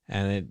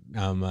 and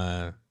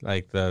it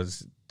like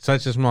those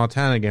such a small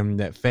town again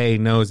that Faye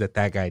knows that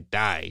guy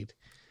died.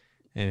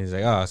 And he's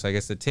like, oh, so I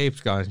guess the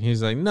tape's gone.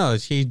 He's like, no,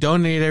 she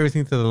donated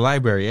everything to the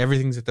library.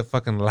 Everything's at the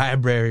fucking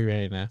library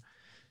right now.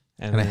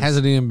 And it then-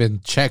 hasn't even been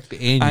checked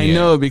in I yet.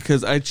 know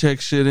because I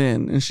check shit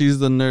in, and she's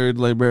the nerd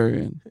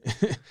librarian.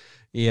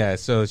 Yeah,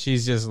 so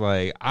she's just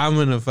like, I'm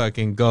gonna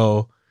fucking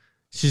go.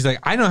 She's like,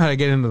 I know how to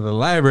get into the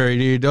library,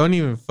 dude. Don't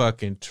even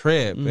fucking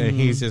trip. And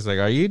he's just like,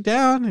 are you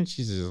down? And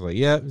she's just like,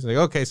 yep. He's like,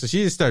 okay. So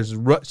she just starts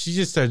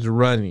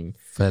running,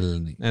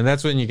 Felony. and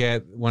that's when you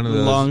get one of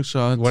those Long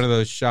shots. one of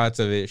those shots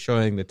of it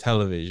showing the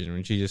television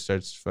when she just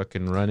starts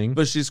fucking running.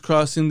 But she's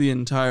crossing the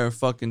entire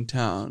fucking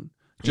town.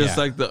 Just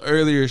Yeah. like the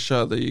earlier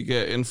shot that you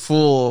get in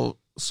full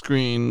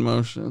screen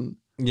motion.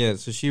 Yeah,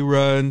 so she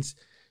runs.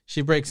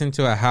 She breaks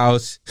into a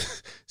house,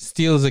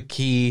 steals a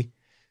key,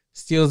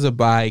 steals a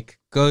bike,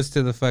 goes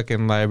to the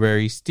fucking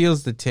library,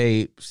 steals the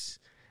tapes,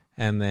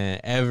 and then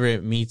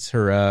Everett meets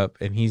her up,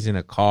 and he's in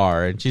a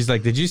car. And she's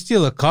like, did you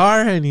steal a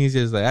car? And he's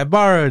just like, I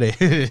borrowed it,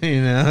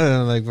 you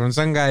know, like from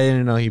some guy I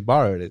didn't know he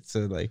borrowed it.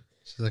 So like,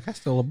 She's like, I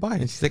stole a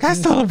bike. and she's like, I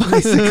stole a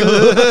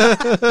bicycle.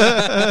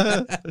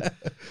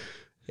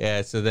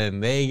 Yeah, so then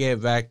they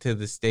get back to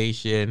the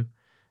station,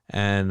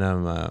 and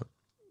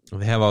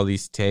they have all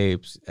these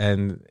tapes,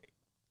 and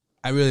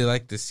I really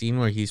like the scene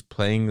where he's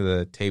playing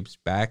the tapes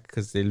back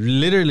because it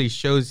literally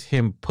shows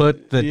him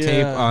put the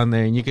tape Yeah. on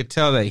there, and you could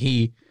tell that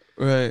he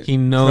Right.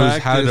 knows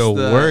how to Practiced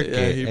that. work Yeah,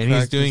 it, he and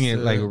he's doing it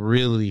practiced like it.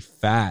 really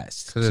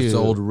fast. Because it's too.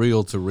 old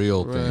reel to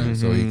reel thing, Right.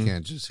 so he Mhm.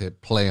 can't just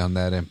hit play on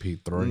that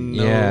MP3.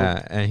 No.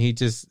 Yeah, and he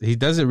does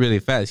it really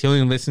fast. He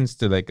only listens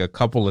to like a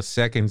couple of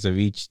seconds of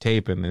each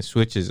tape and then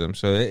switches them.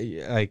 So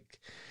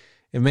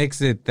it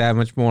makes it that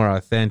much more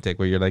authentic.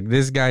 Where you're like,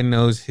 this guy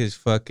knows his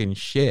fucking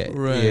shit,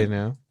 Right. you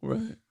know?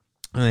 Right.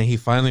 And then he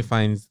finally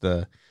finds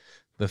the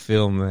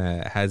film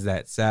that has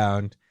that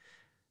sound,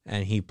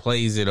 and he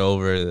plays it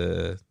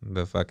over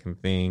the fucking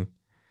thing,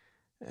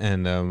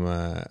 and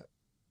then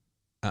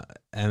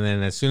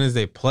as soon as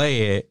they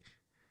play it,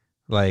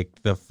 like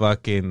the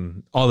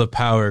fucking all the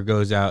power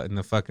goes out in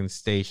the fucking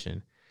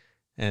station,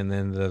 and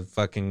then the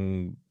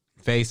fucking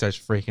Faye starts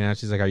freaking out.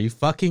 She's like, "Are you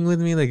fucking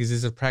with me? Like, is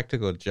this a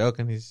practical joke?"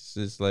 And he's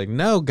just like,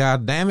 "No,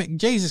 god damn it,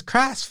 Jesus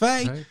Christ,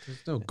 Faye!" Right?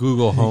 There's no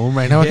Google Home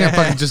right now. I can't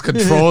fucking just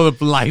control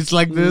the lights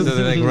like this. So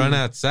they like run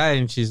outside,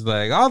 and she's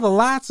like, "All the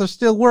lights are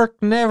still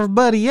working.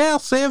 Everybody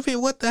else,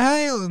 what the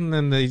hell?" And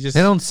then they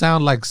don't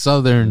sound like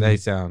Southern. They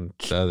sound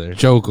Southern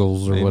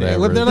jokels or whatever.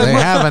 Well, they're like, they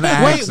have an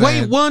accent.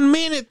 Wait 1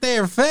 minute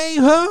there, Faye,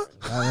 huh?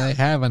 They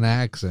have an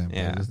accent.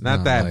 Yeah, It's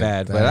not that like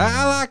bad, that. but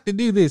I like to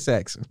do this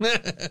accent.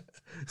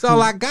 That's all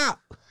I got.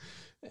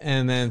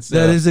 And then so,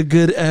 That is a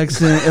good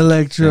accent,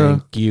 Electro.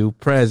 thank you,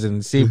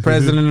 President. See,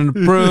 President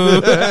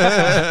approved.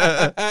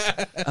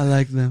 I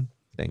like them.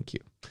 Thank you.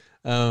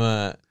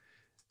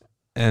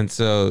 And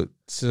so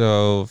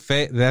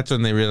Faye, that's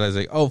when they realize,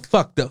 like, oh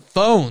fuck, the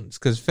phones,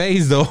 because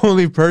Faye's the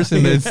only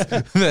person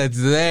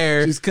that's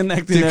there. She's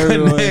connecting to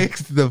everyone.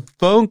 connect the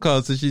phone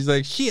call. So she's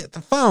like, shit,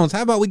 the phones.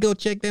 How about we go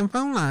check them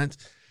phone lines?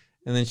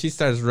 And then she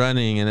starts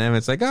running, and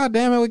Emmett's like, oh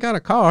damn it, we got a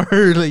car.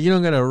 Like, you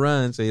don't gotta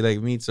run. So he like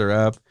meets her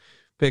up,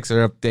 picks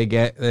her up. They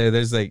get there.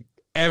 There's like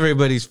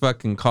everybody's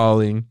fucking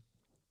calling.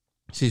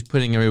 She's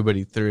putting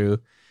everybody through,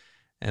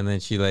 and then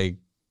she like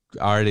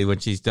already when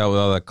she's dealt with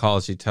all the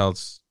calls, she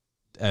tells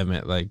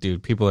Emmett, like,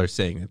 dude, people are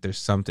saying that there's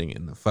something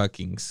in the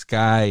fucking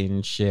sky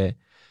and shit.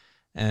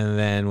 And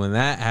then when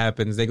that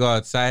happens, they go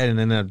outside, and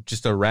then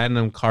just a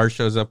random car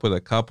shows up with a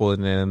couple,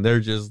 and then they're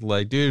just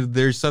like, dude,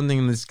 there's something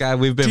in the sky.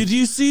 Did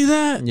you see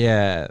that?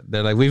 Yeah,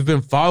 they're like, we've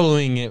been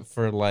following it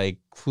for like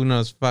who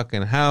knows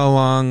fucking how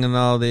long and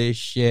all this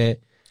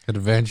shit.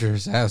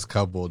 Adventurous ass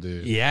couple,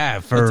 dude. Yeah,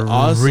 for That's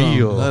awesome.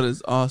 real. That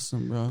is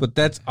awesome, bro. But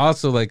that's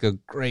also like a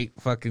great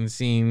fucking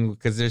scene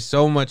because there's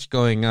so much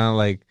going on.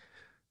 Like,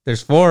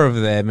 there's 4 of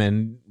them,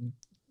 and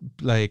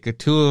like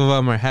 2 of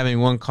them are having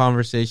one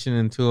conversation,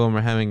 and 2 of them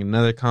are having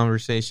another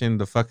conversation.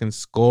 The fucking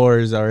score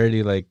is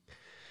already like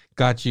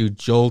got you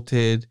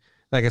jolted.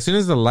 Like, as soon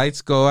as the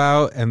lights go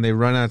out and they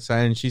run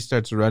outside and she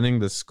starts running,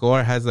 the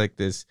score has like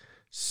this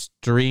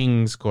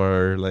string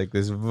score, like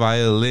this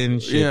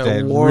violin shit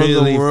that War really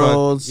of the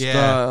World yeah,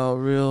 style,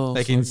 real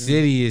like fucking-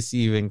 Insidious,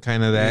 even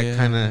kind of that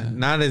kind of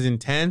not as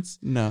intense,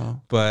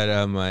 No, but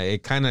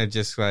it kind of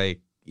just like,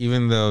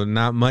 even though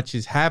not much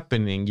is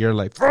happening, you're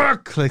like,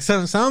 fuck, like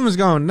something's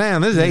going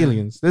down. There's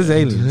aliens.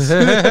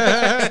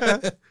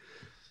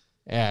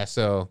 Yeah,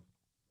 so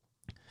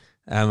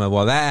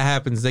while that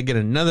happens, they get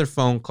another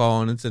phone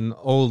call, and it's an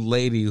old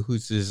lady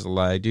who's just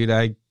like, dude,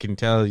 I can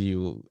tell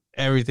you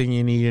everything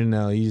you need to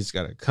know. You just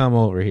gotta come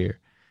over here.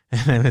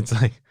 And then it's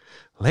like,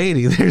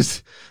 lady,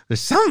 there's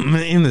something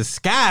in the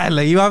sky.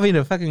 Like, you want me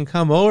to fucking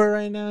come over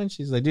right now? And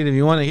she's like, dude, if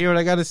you want to hear what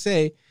I gotta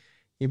say,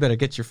 you better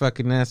get your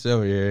fucking ass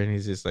over here. And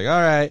he's just like,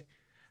 all right,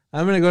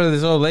 I'm going to go to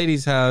this old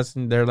lady's house.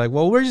 And they're like,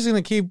 well, we're just going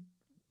to keep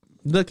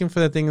looking for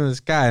that thing in the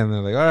sky. And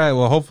they're like, all right,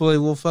 well, hopefully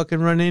we'll fucking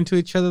run into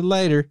each other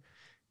later.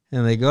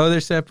 And they go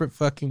their separate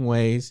fucking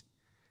ways.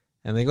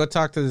 And they go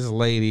talk to this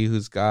lady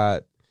who's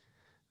got,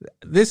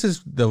 this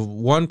is the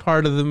one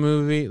part of the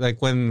movie.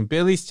 Like, when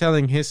Billy's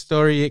telling his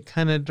story, it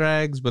kind of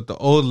drags. But the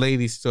old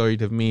lady's story,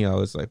 to me, I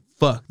was like,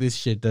 fuck, this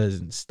shit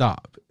doesn't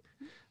stop.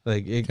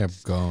 Like, it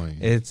kept going.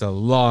 It's a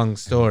long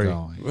story.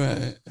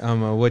 right?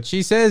 What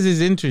she says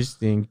is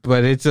interesting,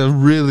 but it's a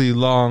really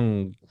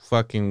long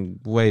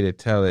fucking way to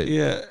tell it.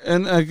 Yeah,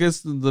 and I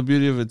guess the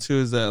beauty of it too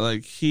is that,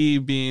 like, he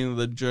being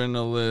the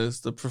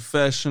journalist, the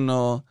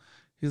professional,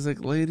 he's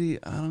like, lady,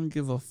 I don't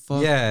give a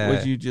fuck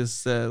what you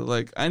just said.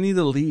 Like, I need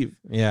to leave.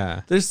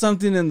 Yeah, there's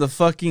something in the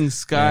fucking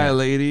sky,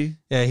 lady.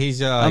 Yeah,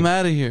 he's I'm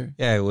out of here.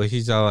 Yeah, well,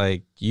 he's all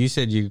like, you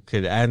said you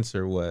could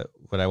answer what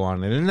I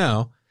wanted to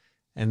know.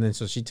 And then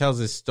so she tells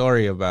this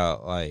story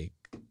about like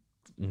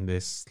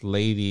this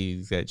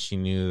lady that she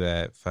knew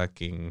that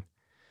fucking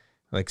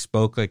like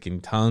spoke like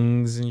in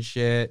tongues and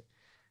shit.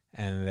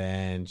 And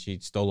then she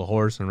stole a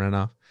horse and ran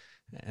off.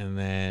 And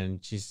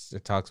then she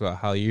talks about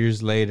how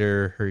years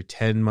later her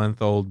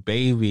 10-month-old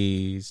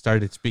baby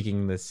started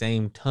speaking the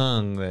same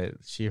tongue that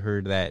she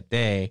heard that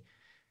day.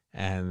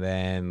 And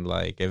then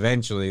like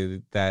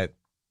eventually that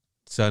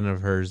son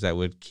of hers that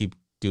would keep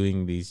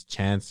doing these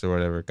chants or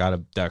whatever got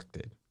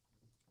abducted.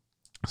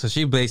 So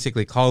she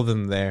basically called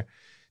them there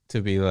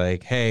to be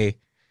like, hey,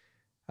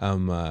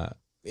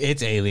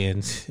 it's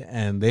aliens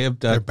and they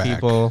abduct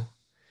people.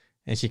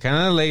 And she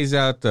kind of lays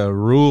out the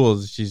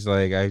rules. She's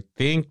like, I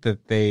think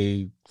that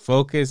they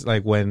focus,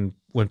 like when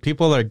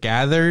people are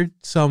gathered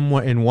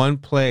somewhere in one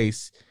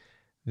place,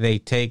 they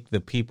take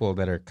the people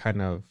that are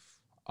kind of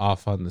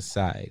off on the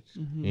side.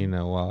 Mm-hmm. You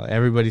know, while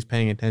everybody's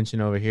paying attention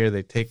over here,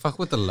 they take... Fuck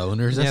with the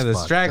loners. Yeah, the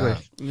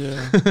stragglers.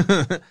 Yeah.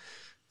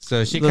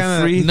 So she The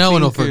kind free of No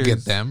one will thinkers.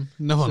 forget them.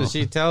 No one. So will.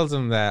 she tells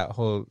him that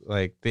whole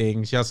like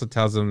thing. She also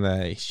tells him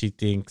that she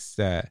thinks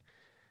that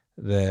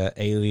the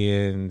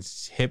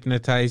aliens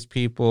hypnotize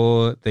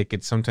people. They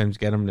could sometimes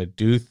get them to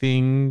do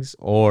things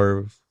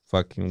or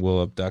fucking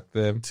will abduct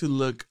them. To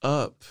look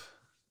up.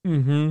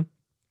 Mm-hmm.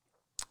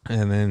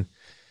 And then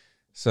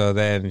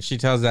she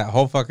tells that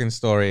whole fucking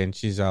story, and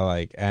she's all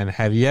like, and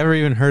have you ever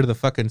even heard of the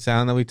fucking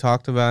sound that we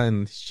talked about?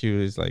 And she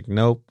was like,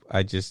 nope,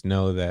 I just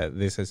know that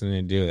this has something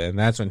to do with it. And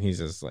that's when he's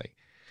just like,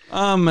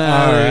 I'm All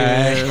out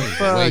right. of here.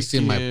 Fuck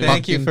Wasting my you.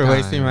 thank you Fucking for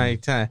wasting time. my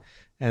time.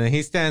 And then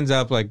he stands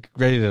up like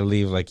ready to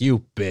leave, like,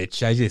 you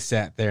bitch, I just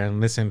sat there and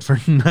listened for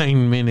 9 You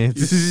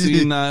minutes.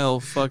 senile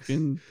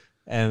fucking.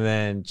 And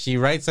then she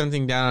writes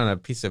something down on a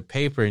piece of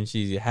paper and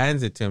she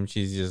hands it to him.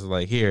 She's just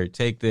like, here,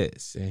 take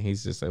this. And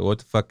he's just like, what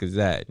the fuck is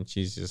that? And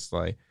she's just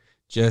like,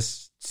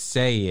 just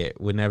say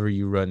it whenever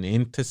you run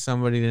into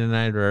somebody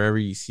tonight or wherever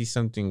you see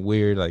something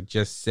weird, like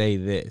just say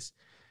this.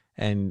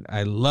 And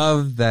I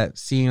love that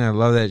scene. I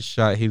love that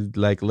shot. He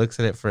like looks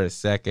at it for a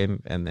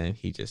second and then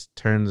he just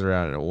turns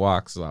around and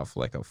walks off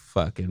like a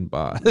fucking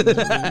boss. You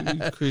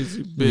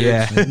crazy bitch.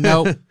 Yeah.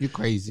 Nope, you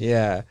crazy.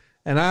 Yeah.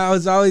 And I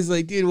was always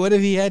like, dude, what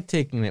if he had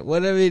taken it?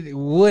 What if it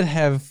would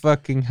have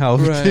fucking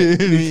helped? Right. You know?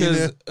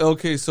 Because,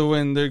 okay, so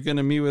when they're going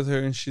to meet with her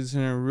and she's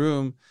in her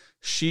room,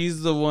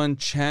 she's the one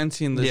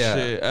chanting the Yeah.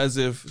 shit as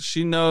if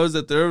she knows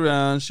that they're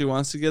around. She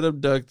wants to get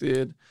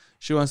abducted.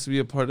 She wants to be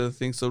a part of the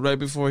thing. So right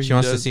before She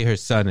wants to see her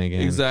son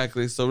again.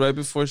 Exactly. So right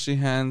before she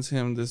hands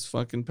him this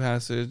fucking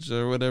passage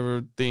or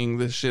whatever thing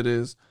this shit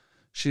is,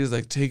 she's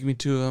like, take me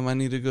to him. I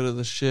need to go to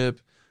the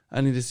ship. I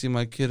need to see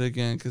my kid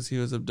again because he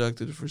was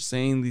abducted for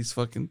saying these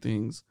fucking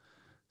things.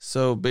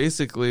 So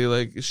basically,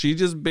 like, she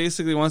just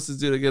basically wants this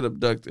dude to get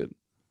abducted.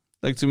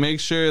 Like, to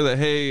make sure that,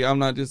 hey, I'm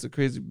not just a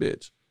crazy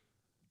bitch.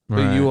 But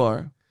Right. you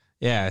are.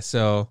 Yeah,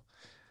 so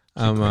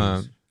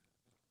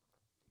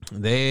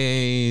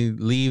they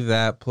leave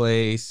that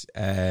place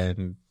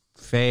and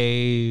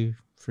Faye,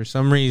 for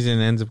some reason,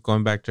 ends up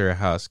going back to her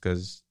house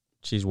because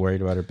she's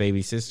worried about her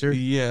baby sister.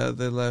 Yeah,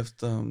 they left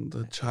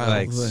the child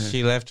Like there.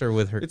 she left her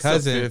with her It's the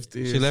cousin.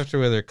 50s. She left her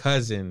with her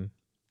cousin,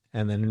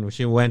 and then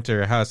she went to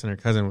her house, and her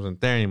cousin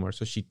wasn't there anymore.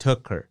 So she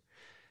took her.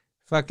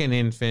 Fucking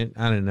infant,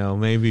 I don't know,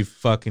 maybe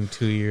fucking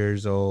 2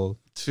 years old.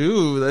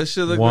 Two. That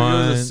shit looked like it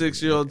was a One.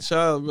 6-year-old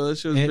child, but that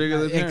shit was bigger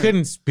than It her.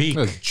 couldn't speak.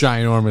 A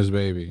ginormous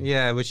baby.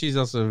 Yeah, but she's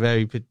also a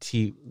very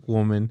petite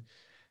woman.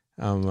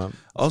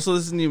 Also,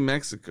 this is New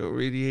Mexico.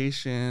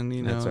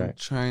 Radiation, That's right.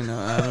 China,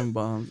 atom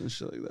bombs and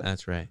shit like that.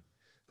 That's right.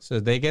 So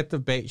they get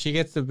she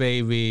gets the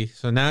baby.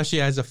 So now she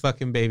has a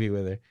fucking baby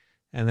with her.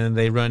 And then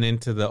they run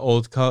into the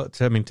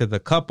to the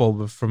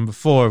couple from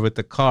before with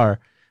the car.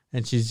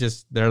 And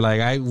they're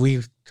like,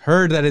 we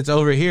heard that it's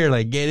over here.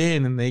 Like, get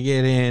in. And they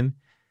get in.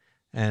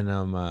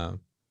 And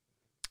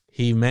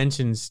he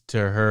mentions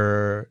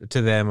to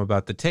them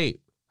about the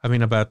tape.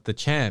 About the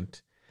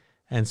chant.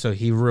 And so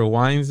he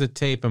rewinds the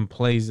tape and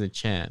plays the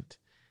chant.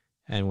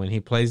 And when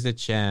he plays the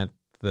chant,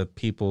 the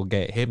people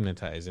get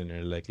hypnotized and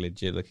they're like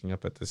legit looking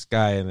up at the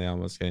sky and they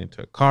almost get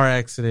into a car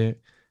accident.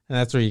 And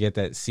that's where you get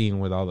that scene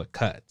with all the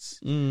cuts.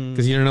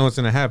 Because you don't know what's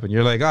going to happen.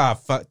 You're like,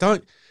 fuck,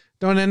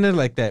 don't end it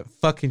like that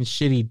fucking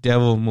shitty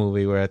devil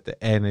movie where at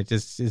the end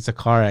it's a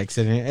car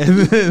accident.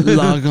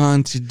 Log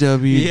on to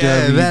www.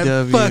 Yeah,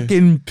 that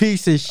fucking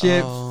piece of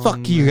shit. Oh,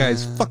 Fuck you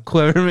guys. man. Fuck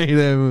whoever made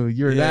that movie.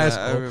 You're an I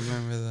asshole.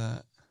 remember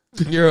that.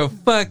 You're a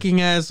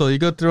fucking asshole. You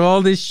go through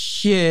all this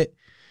shit,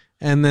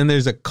 and then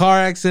there's a car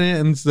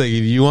accident, and it's like,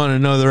 if you want to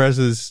know the rest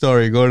of the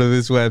story, go to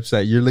this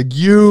website. You're like,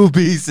 you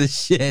piece of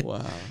shit.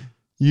 Wow.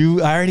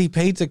 I already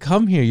paid to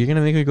come here. You're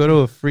gonna make me go to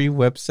a free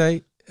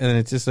website, and then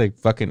it's just like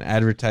fucking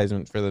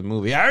advertisement for the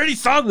movie. I already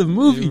saw the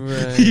movie. You're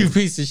right. You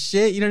piece of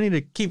shit. You don't need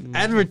to keep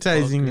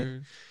advertising it.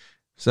 Motherfucker.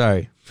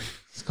 Sorry.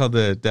 It's called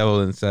The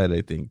Devil Inside,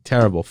 I think.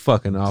 Terrible,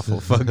 fucking awful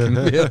fucking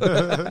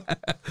bill.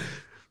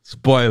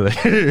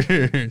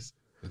 Spoilers.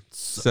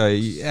 So,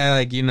 yeah,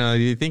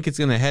 you think it's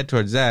going to head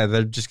towards that.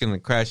 They're just going to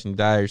crash and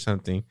die or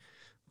something.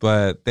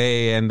 But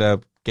they end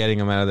up getting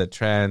him out of the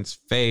trance.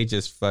 Faye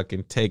just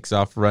fucking takes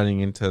off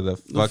running into the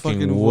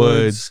fucking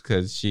woods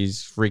because she's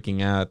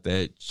freaking out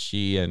that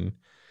she and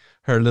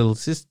her little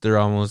sister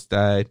almost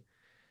died.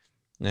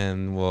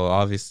 And, well,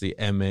 obviously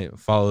Emmett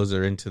follows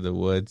her into the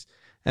woods.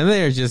 And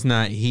they are just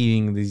not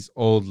heeding these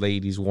old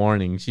ladies'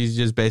 warning. She's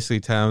just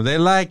basically telling them they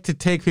like to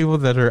take people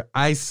that are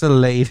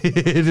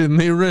isolated and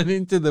they run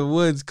into the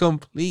woods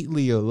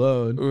completely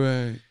alone.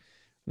 Right.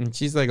 And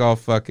she's like all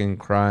fucking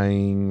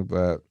crying,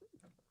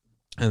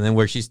 and then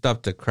where she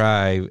stopped to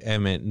cry,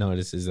 Emmett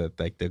notices that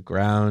like the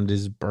ground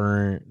is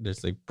burnt.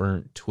 There's like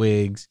burnt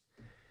twigs.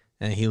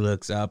 And he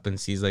looks up and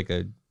sees like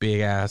a big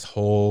ass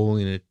hole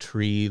in a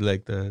tree,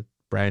 like the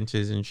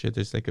branches and shit.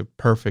 There's like a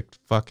perfect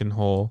fucking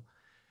hole.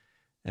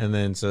 And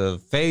then so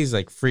Faye's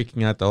like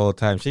freaking out the whole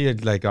time. She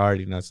had like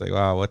already knows like,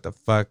 wow, what the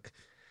fuck?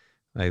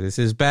 Like, this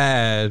is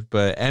bad.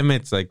 But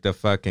Emmett's like the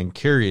fucking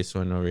curious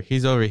one over.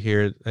 He's over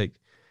here like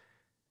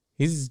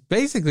He's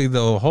basically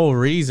the whole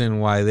reason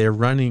why they're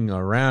running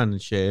around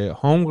and shit.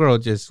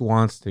 Homegirl just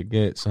wants to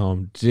get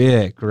some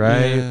dick,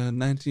 right? Yeah,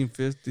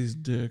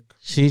 1950s dick.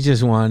 She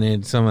just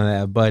wanted some of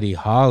that Buddy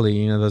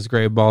Holly, those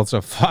gray balls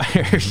of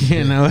fire.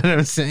 You know what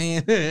I'm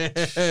saying?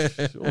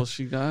 Well,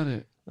 she got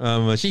it.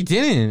 She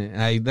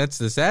didn't. That's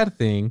the sad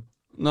thing.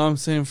 No, I'm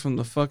saying from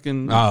the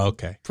fucking Oh,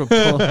 okay. from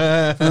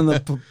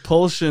the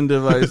propulsion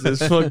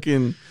devices.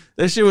 Fucking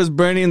that shit was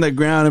burning the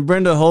ground. It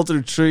burned a hole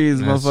through trees,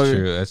 That's motherfucker.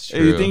 true. That's Hey,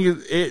 true. you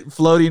think it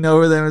floating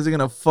over them is it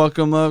gonna fuck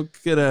them up?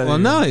 Get out of here.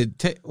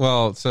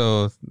 No.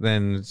 So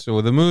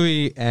the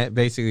movie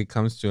basically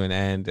comes to an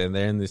end, and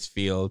they're in this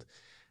field,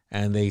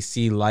 and they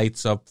see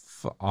lights up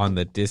on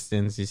the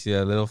distance. You see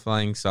a little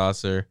flying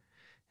saucer,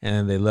 and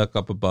then they look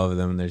up above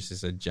them, and there's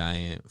just a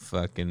giant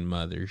fucking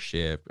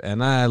mothership.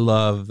 And I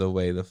love the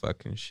way the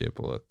fucking ship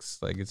looks.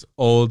 Like, it's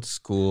old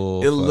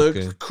school. It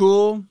looked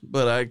cool,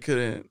 but I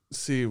couldn't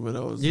see what I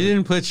was. You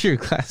didn't put your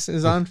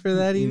glasses on for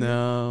that either?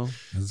 No.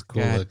 It's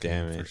cool God looking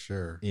damn it. for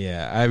sure.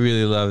 Yeah, I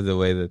really love the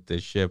way that the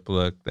ship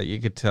looked. That you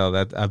could tell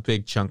that a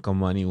big chunk of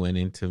money went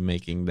into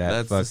making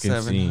that That's the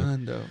fucking scene.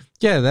 $700.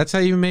 Yeah, that's how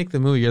you make the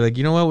movie. You're like,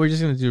 you know what? We're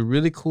just gonna do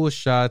really cool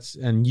shots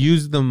and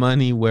use the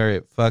money where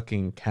it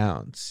fucking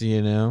counts.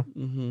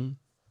 Mm-hmm.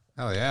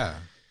 Hell yeah.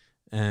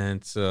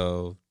 And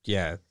so,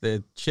 yeah,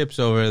 the ship's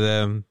over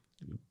them.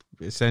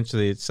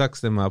 Essentially, it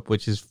sucks them up,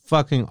 which is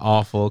fucking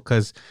awful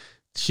because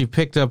she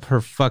picked up her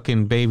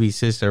fucking baby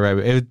sister, right?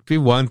 It would be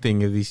one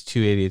thing if these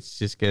two idiots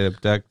just get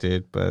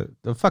abducted, but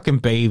the fucking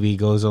baby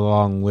goes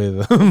along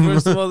with them.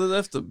 First of all, they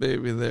left the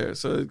baby there,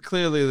 so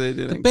clearly they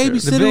didn't. The care.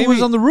 babysitter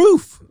was on the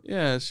roof.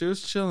 Yeah, she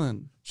was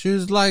chilling. She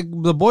was like,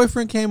 the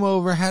boyfriend came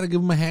over, had to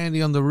give him a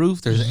handy on the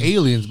roof. There's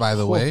aliens, by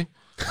the way.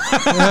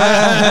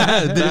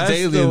 That's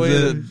aliens the way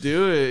to in.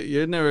 do it.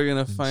 You're never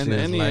gonna find She was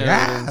any like,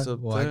 evidence up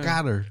well, there. I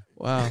got her.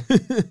 Wow.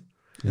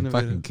 And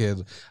fucking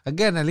kids.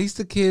 Again, at least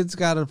the kids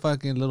got a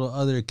fucking little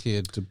other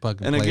kid to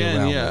fucking And play again,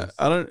 around yeah,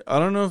 with. I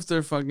don't know if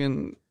they're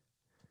fucking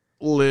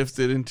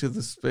lifted into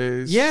the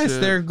space. Yes,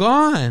 shit. they're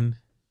gone.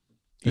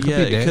 It could Yeah,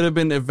 be it dead. could have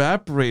been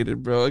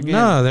evaporated, bro. Again,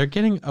 No, they're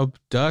getting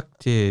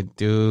abducted,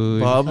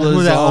 dude. Bob That's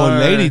what that old Lazar.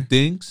 lady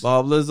thinks.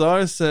 Bob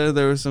Lazar said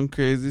there was some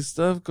crazy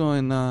stuff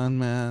going on,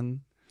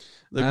 man.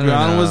 The I don't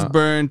ground was know.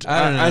 burnt.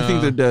 I don't I think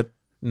know. they're dead.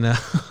 No.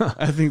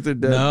 I think they're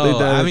dead. No, They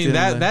died I at mean the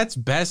end of that's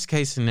best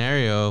case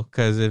scenario,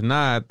 because if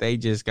not, they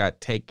just got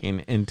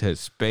taken into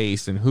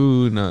space, and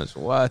who knows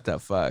what the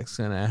fuck's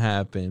gonna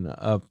happen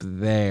up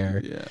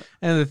there. Yeah.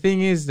 And the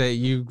thing is that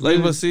you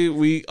Like, but see,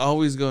 we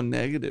always go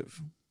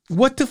negative.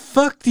 what the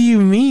fuck do you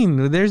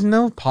mean? There's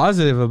no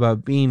positive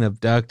about being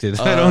abducted.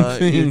 I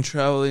don't You're think.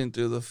 traveling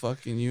through the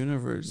fucking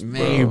universe, bro.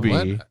 Maybe.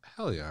 What?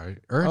 Hell yeah.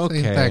 Earth Okay.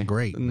 ain't that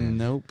great, man.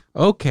 Nope.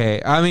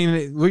 Okay, I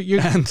mean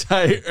you're.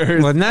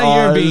 Anti-Earth. Well, now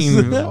you're Oz.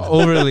 being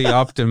overly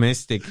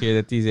optimistic here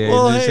that these aliens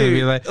Well, are just gonna hey,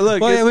 be like,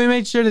 look, well, it's- we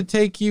made sure to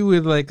take you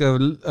with like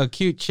a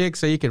cute chick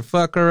so you can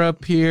fuck her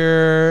up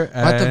here.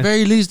 At the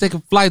very least, they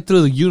can fly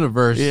through the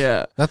universe.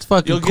 Yeah. That's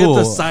fucking You'll cool. get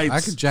the sights. I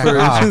could jack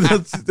first.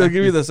 off. They'll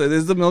give you the sight.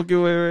 This is the Milky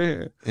Way right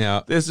here.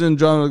 yeah, This is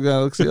Andromeda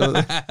Galaxy. That's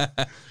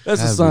the That'd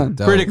be sun.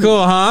 dope. pretty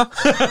cool, huh?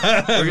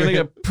 We're gonna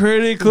get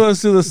pretty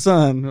close to the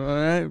sun. All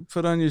right,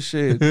 put on your shade.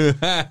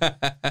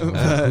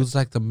 Who's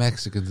like the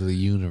Mexicans of the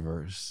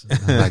universe?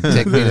 Like,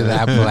 take me to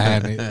that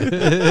planet.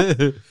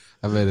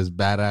 I bet it's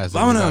badass. It's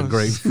got Vámonos.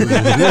 great food.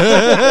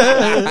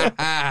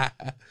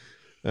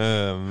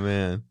 Oh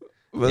man.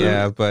 But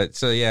Yeah, but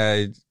so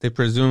yeah, they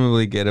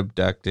presumably get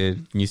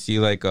abducted. You see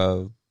like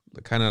a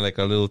kind of like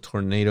a little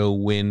tornado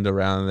wind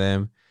around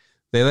them.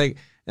 They like,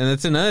 and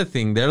that's another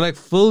thing. They're like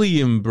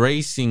fully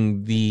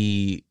embracing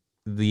the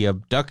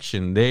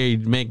abduction. They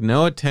make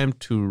no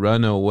attempt to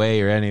run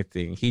away or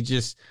anything. He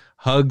just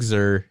hugs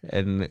her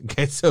and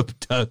gets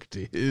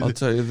abducted I'll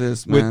tell you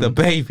this, man. with the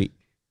baby.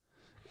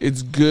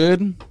 It's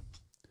good,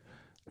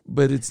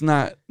 but it's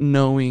not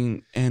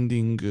knowing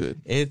ending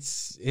good.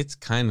 It's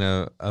kind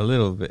of a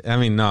little bit. I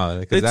mean, no,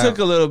 They took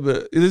a little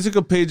bit. They took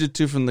a page or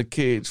two from the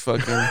Cage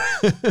fucking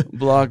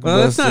blockbuster. Well,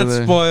 let's not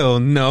there. spoil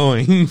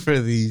knowing for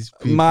these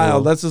people.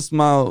 Mild. That's a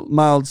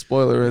mild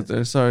spoiler right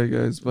there. Sorry,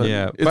 guys, but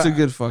Yeah, it's but a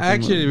good fucking. I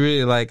actually movie.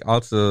 really like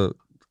also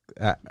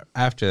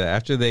after that,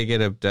 after they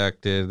get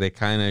abducted, they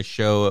kind of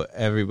show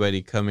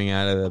everybody coming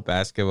out of the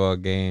basketball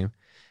game,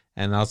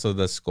 and also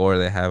the score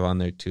they have on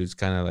there too. It's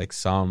kind of like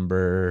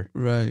somber,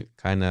 Right.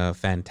 kind of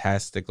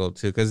fantastical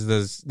too, because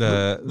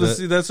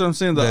See, that's what I'm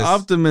saying. The the-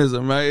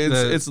 optimism, right?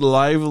 It's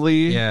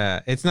lively.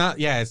 it's not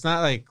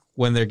like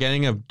when they're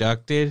getting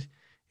abducted.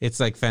 It's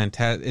like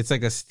fantastic. It's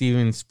like a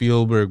Steven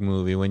Spielberg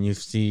movie when you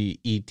see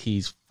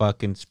E.T.'s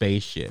fucking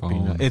spaceship. You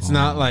know, it's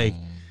not like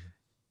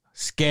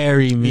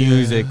scary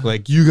music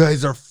like you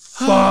guys are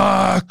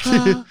fucked.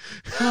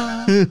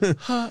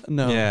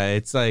 No. Yeah,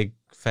 it's like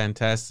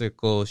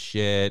fantastical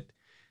shit.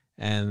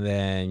 And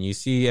then you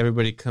see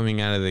everybody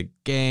coming out of the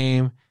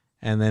game,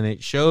 and then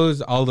it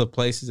shows all the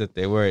places that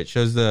they were. It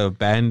shows the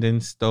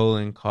abandoned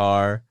stolen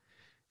car.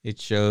 It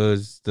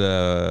shows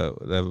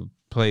the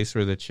place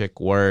where the chick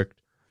worked.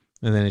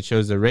 And then it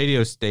shows the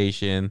radio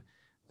station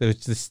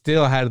they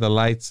still had the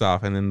lights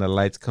off, and then the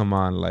lights come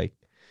on. Like,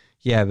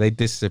 yeah, they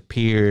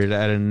disappeared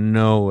out of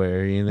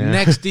nowhere. You know,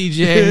 Next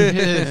DJ.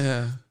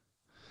 Yeah.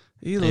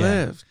 He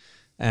left.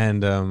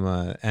 and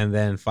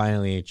then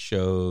finally it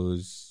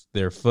shows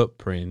their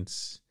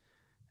footprints,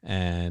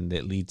 and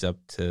it leads up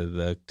to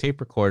the tape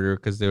recorder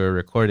because they were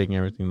recording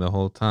everything the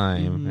whole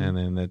time, and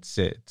then that's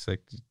it. It's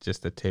like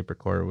just the tape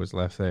recorder was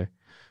left there,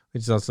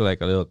 which is also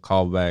like a little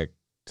callback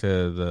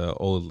to the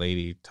old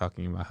lady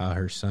talking about how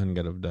her son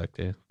got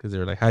abducted, because they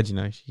were like, "How'd you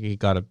know he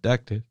got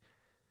abducted?"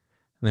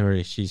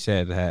 And she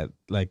said that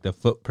like the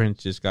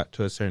footprints just got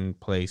to a certain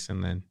place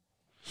and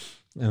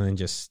then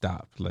just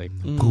stopped. Like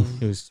poof,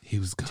 he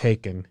was gone.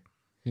 taken.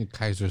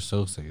 Kaiser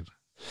Sose.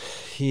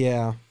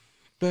 Yeah,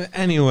 but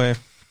anyway,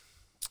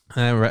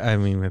 I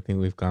mean, I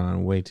think we've gone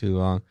on way too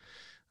long.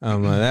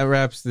 That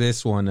wraps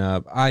this one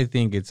up. I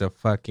think it's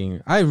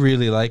I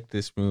really like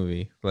this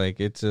movie. Like,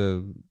 it's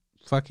a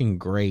fucking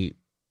great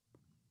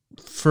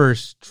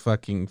first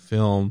fucking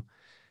film,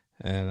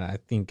 and I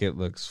think it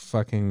looks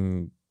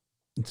fucking.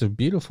 It's a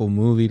beautiful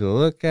movie to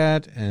look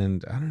at,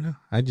 and I don't know.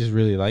 I just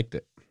really liked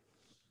it.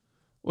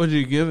 What did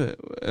you give it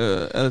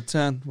out of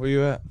 10? Where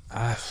you at?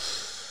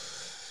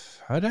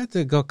 I'd have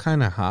to go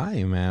kind of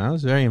high, man. I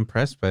was very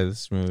impressed by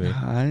this movie.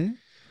 High?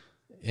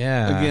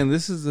 Yeah. Again,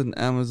 this is an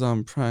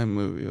Amazon Prime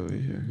movie over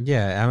here.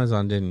 Yeah,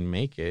 Amazon didn't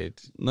make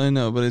it. No, I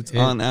know, but it's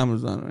on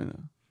Amazon right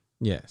now.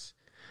 Yes.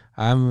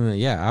 I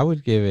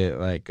would give it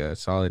like a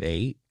solid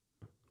 8.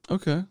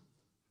 Okay.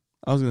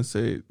 I was going to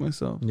say 8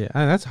 myself. Yeah,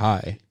 that's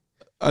high.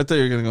 I thought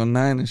you were going to go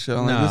 9 and shit.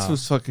 I'm like, this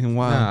was fucking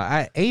wild.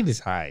 No, 8 is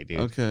high,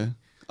 dude. Okay.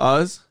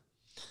 Oz?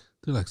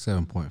 They're like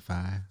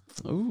 7.5.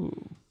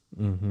 Ooh.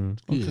 Mm-hmm.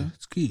 Okay.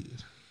 It's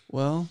good.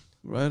 Well,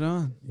 right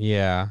on.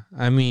 Yeah,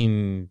 I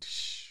mean,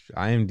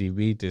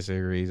 IMDb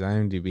disagrees.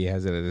 IMDb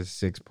has it at a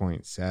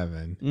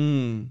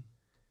 6.7.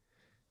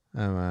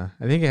 I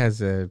think it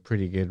has a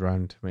pretty good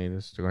Rotten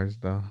Tomatoes scores,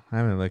 though. I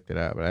haven't looked it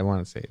up, but I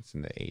want to say it's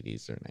in the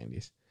 80s or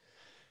 90s.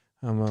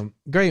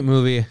 Great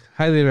movie.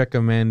 Highly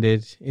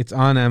recommended. It's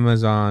on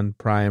Amazon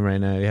Prime right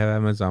now. If you have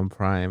Amazon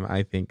Prime,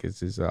 I think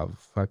this is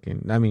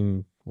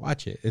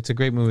watch it. It's a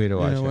great movie to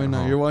watch. Yeah, why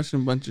not? You're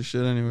watching a bunch of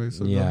shit anyway,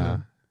 so go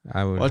ahead.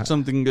 I would watch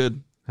something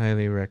good.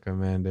 Highly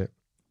recommend it.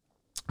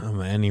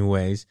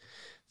 Anyways,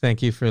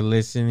 thank you for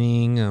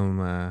listening.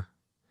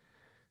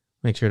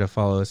 Make sure to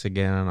follow us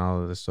again on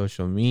all of the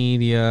social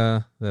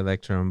media, the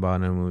Electro and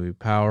Bono Movie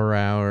Power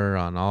Hour,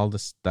 on all the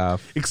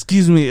stuff.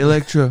 Excuse me,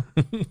 Electro.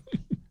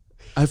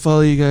 I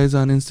follow you guys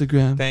on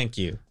Instagram. Thank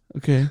you.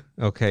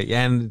 Okay.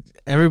 And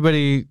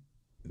everybody,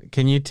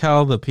 can you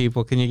tell the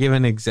people, can you give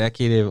an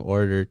executive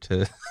order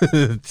to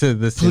the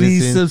Please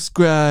citizens?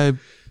 subscribe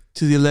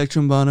to the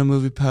Electro and Bono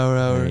Movie Power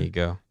Hour. There you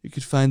go. You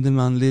could find them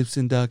on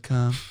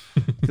Libsyn.com.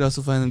 You could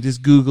also find them.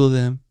 Just Google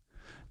them.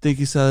 Thank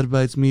you, Salad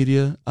Bites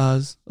Media.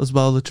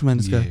 Osvaldo,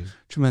 tremendous guy.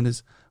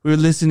 Tremendous. We were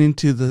listening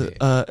to the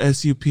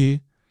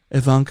SUP,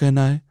 Ivanka and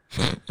I.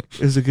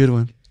 It was a good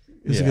one.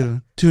 It was a good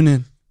one. Tune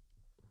in.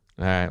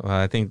 All right.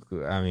 Well,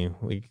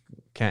 we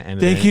can't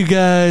end it. Thank you,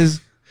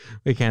 guys.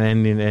 We can't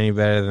end it any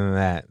better than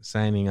that.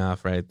 Signing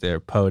off right there.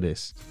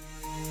 POTUS.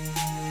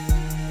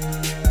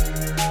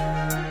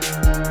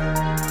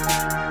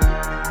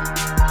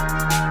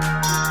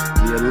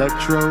 The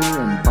Electro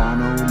and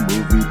Bono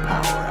Movie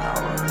Power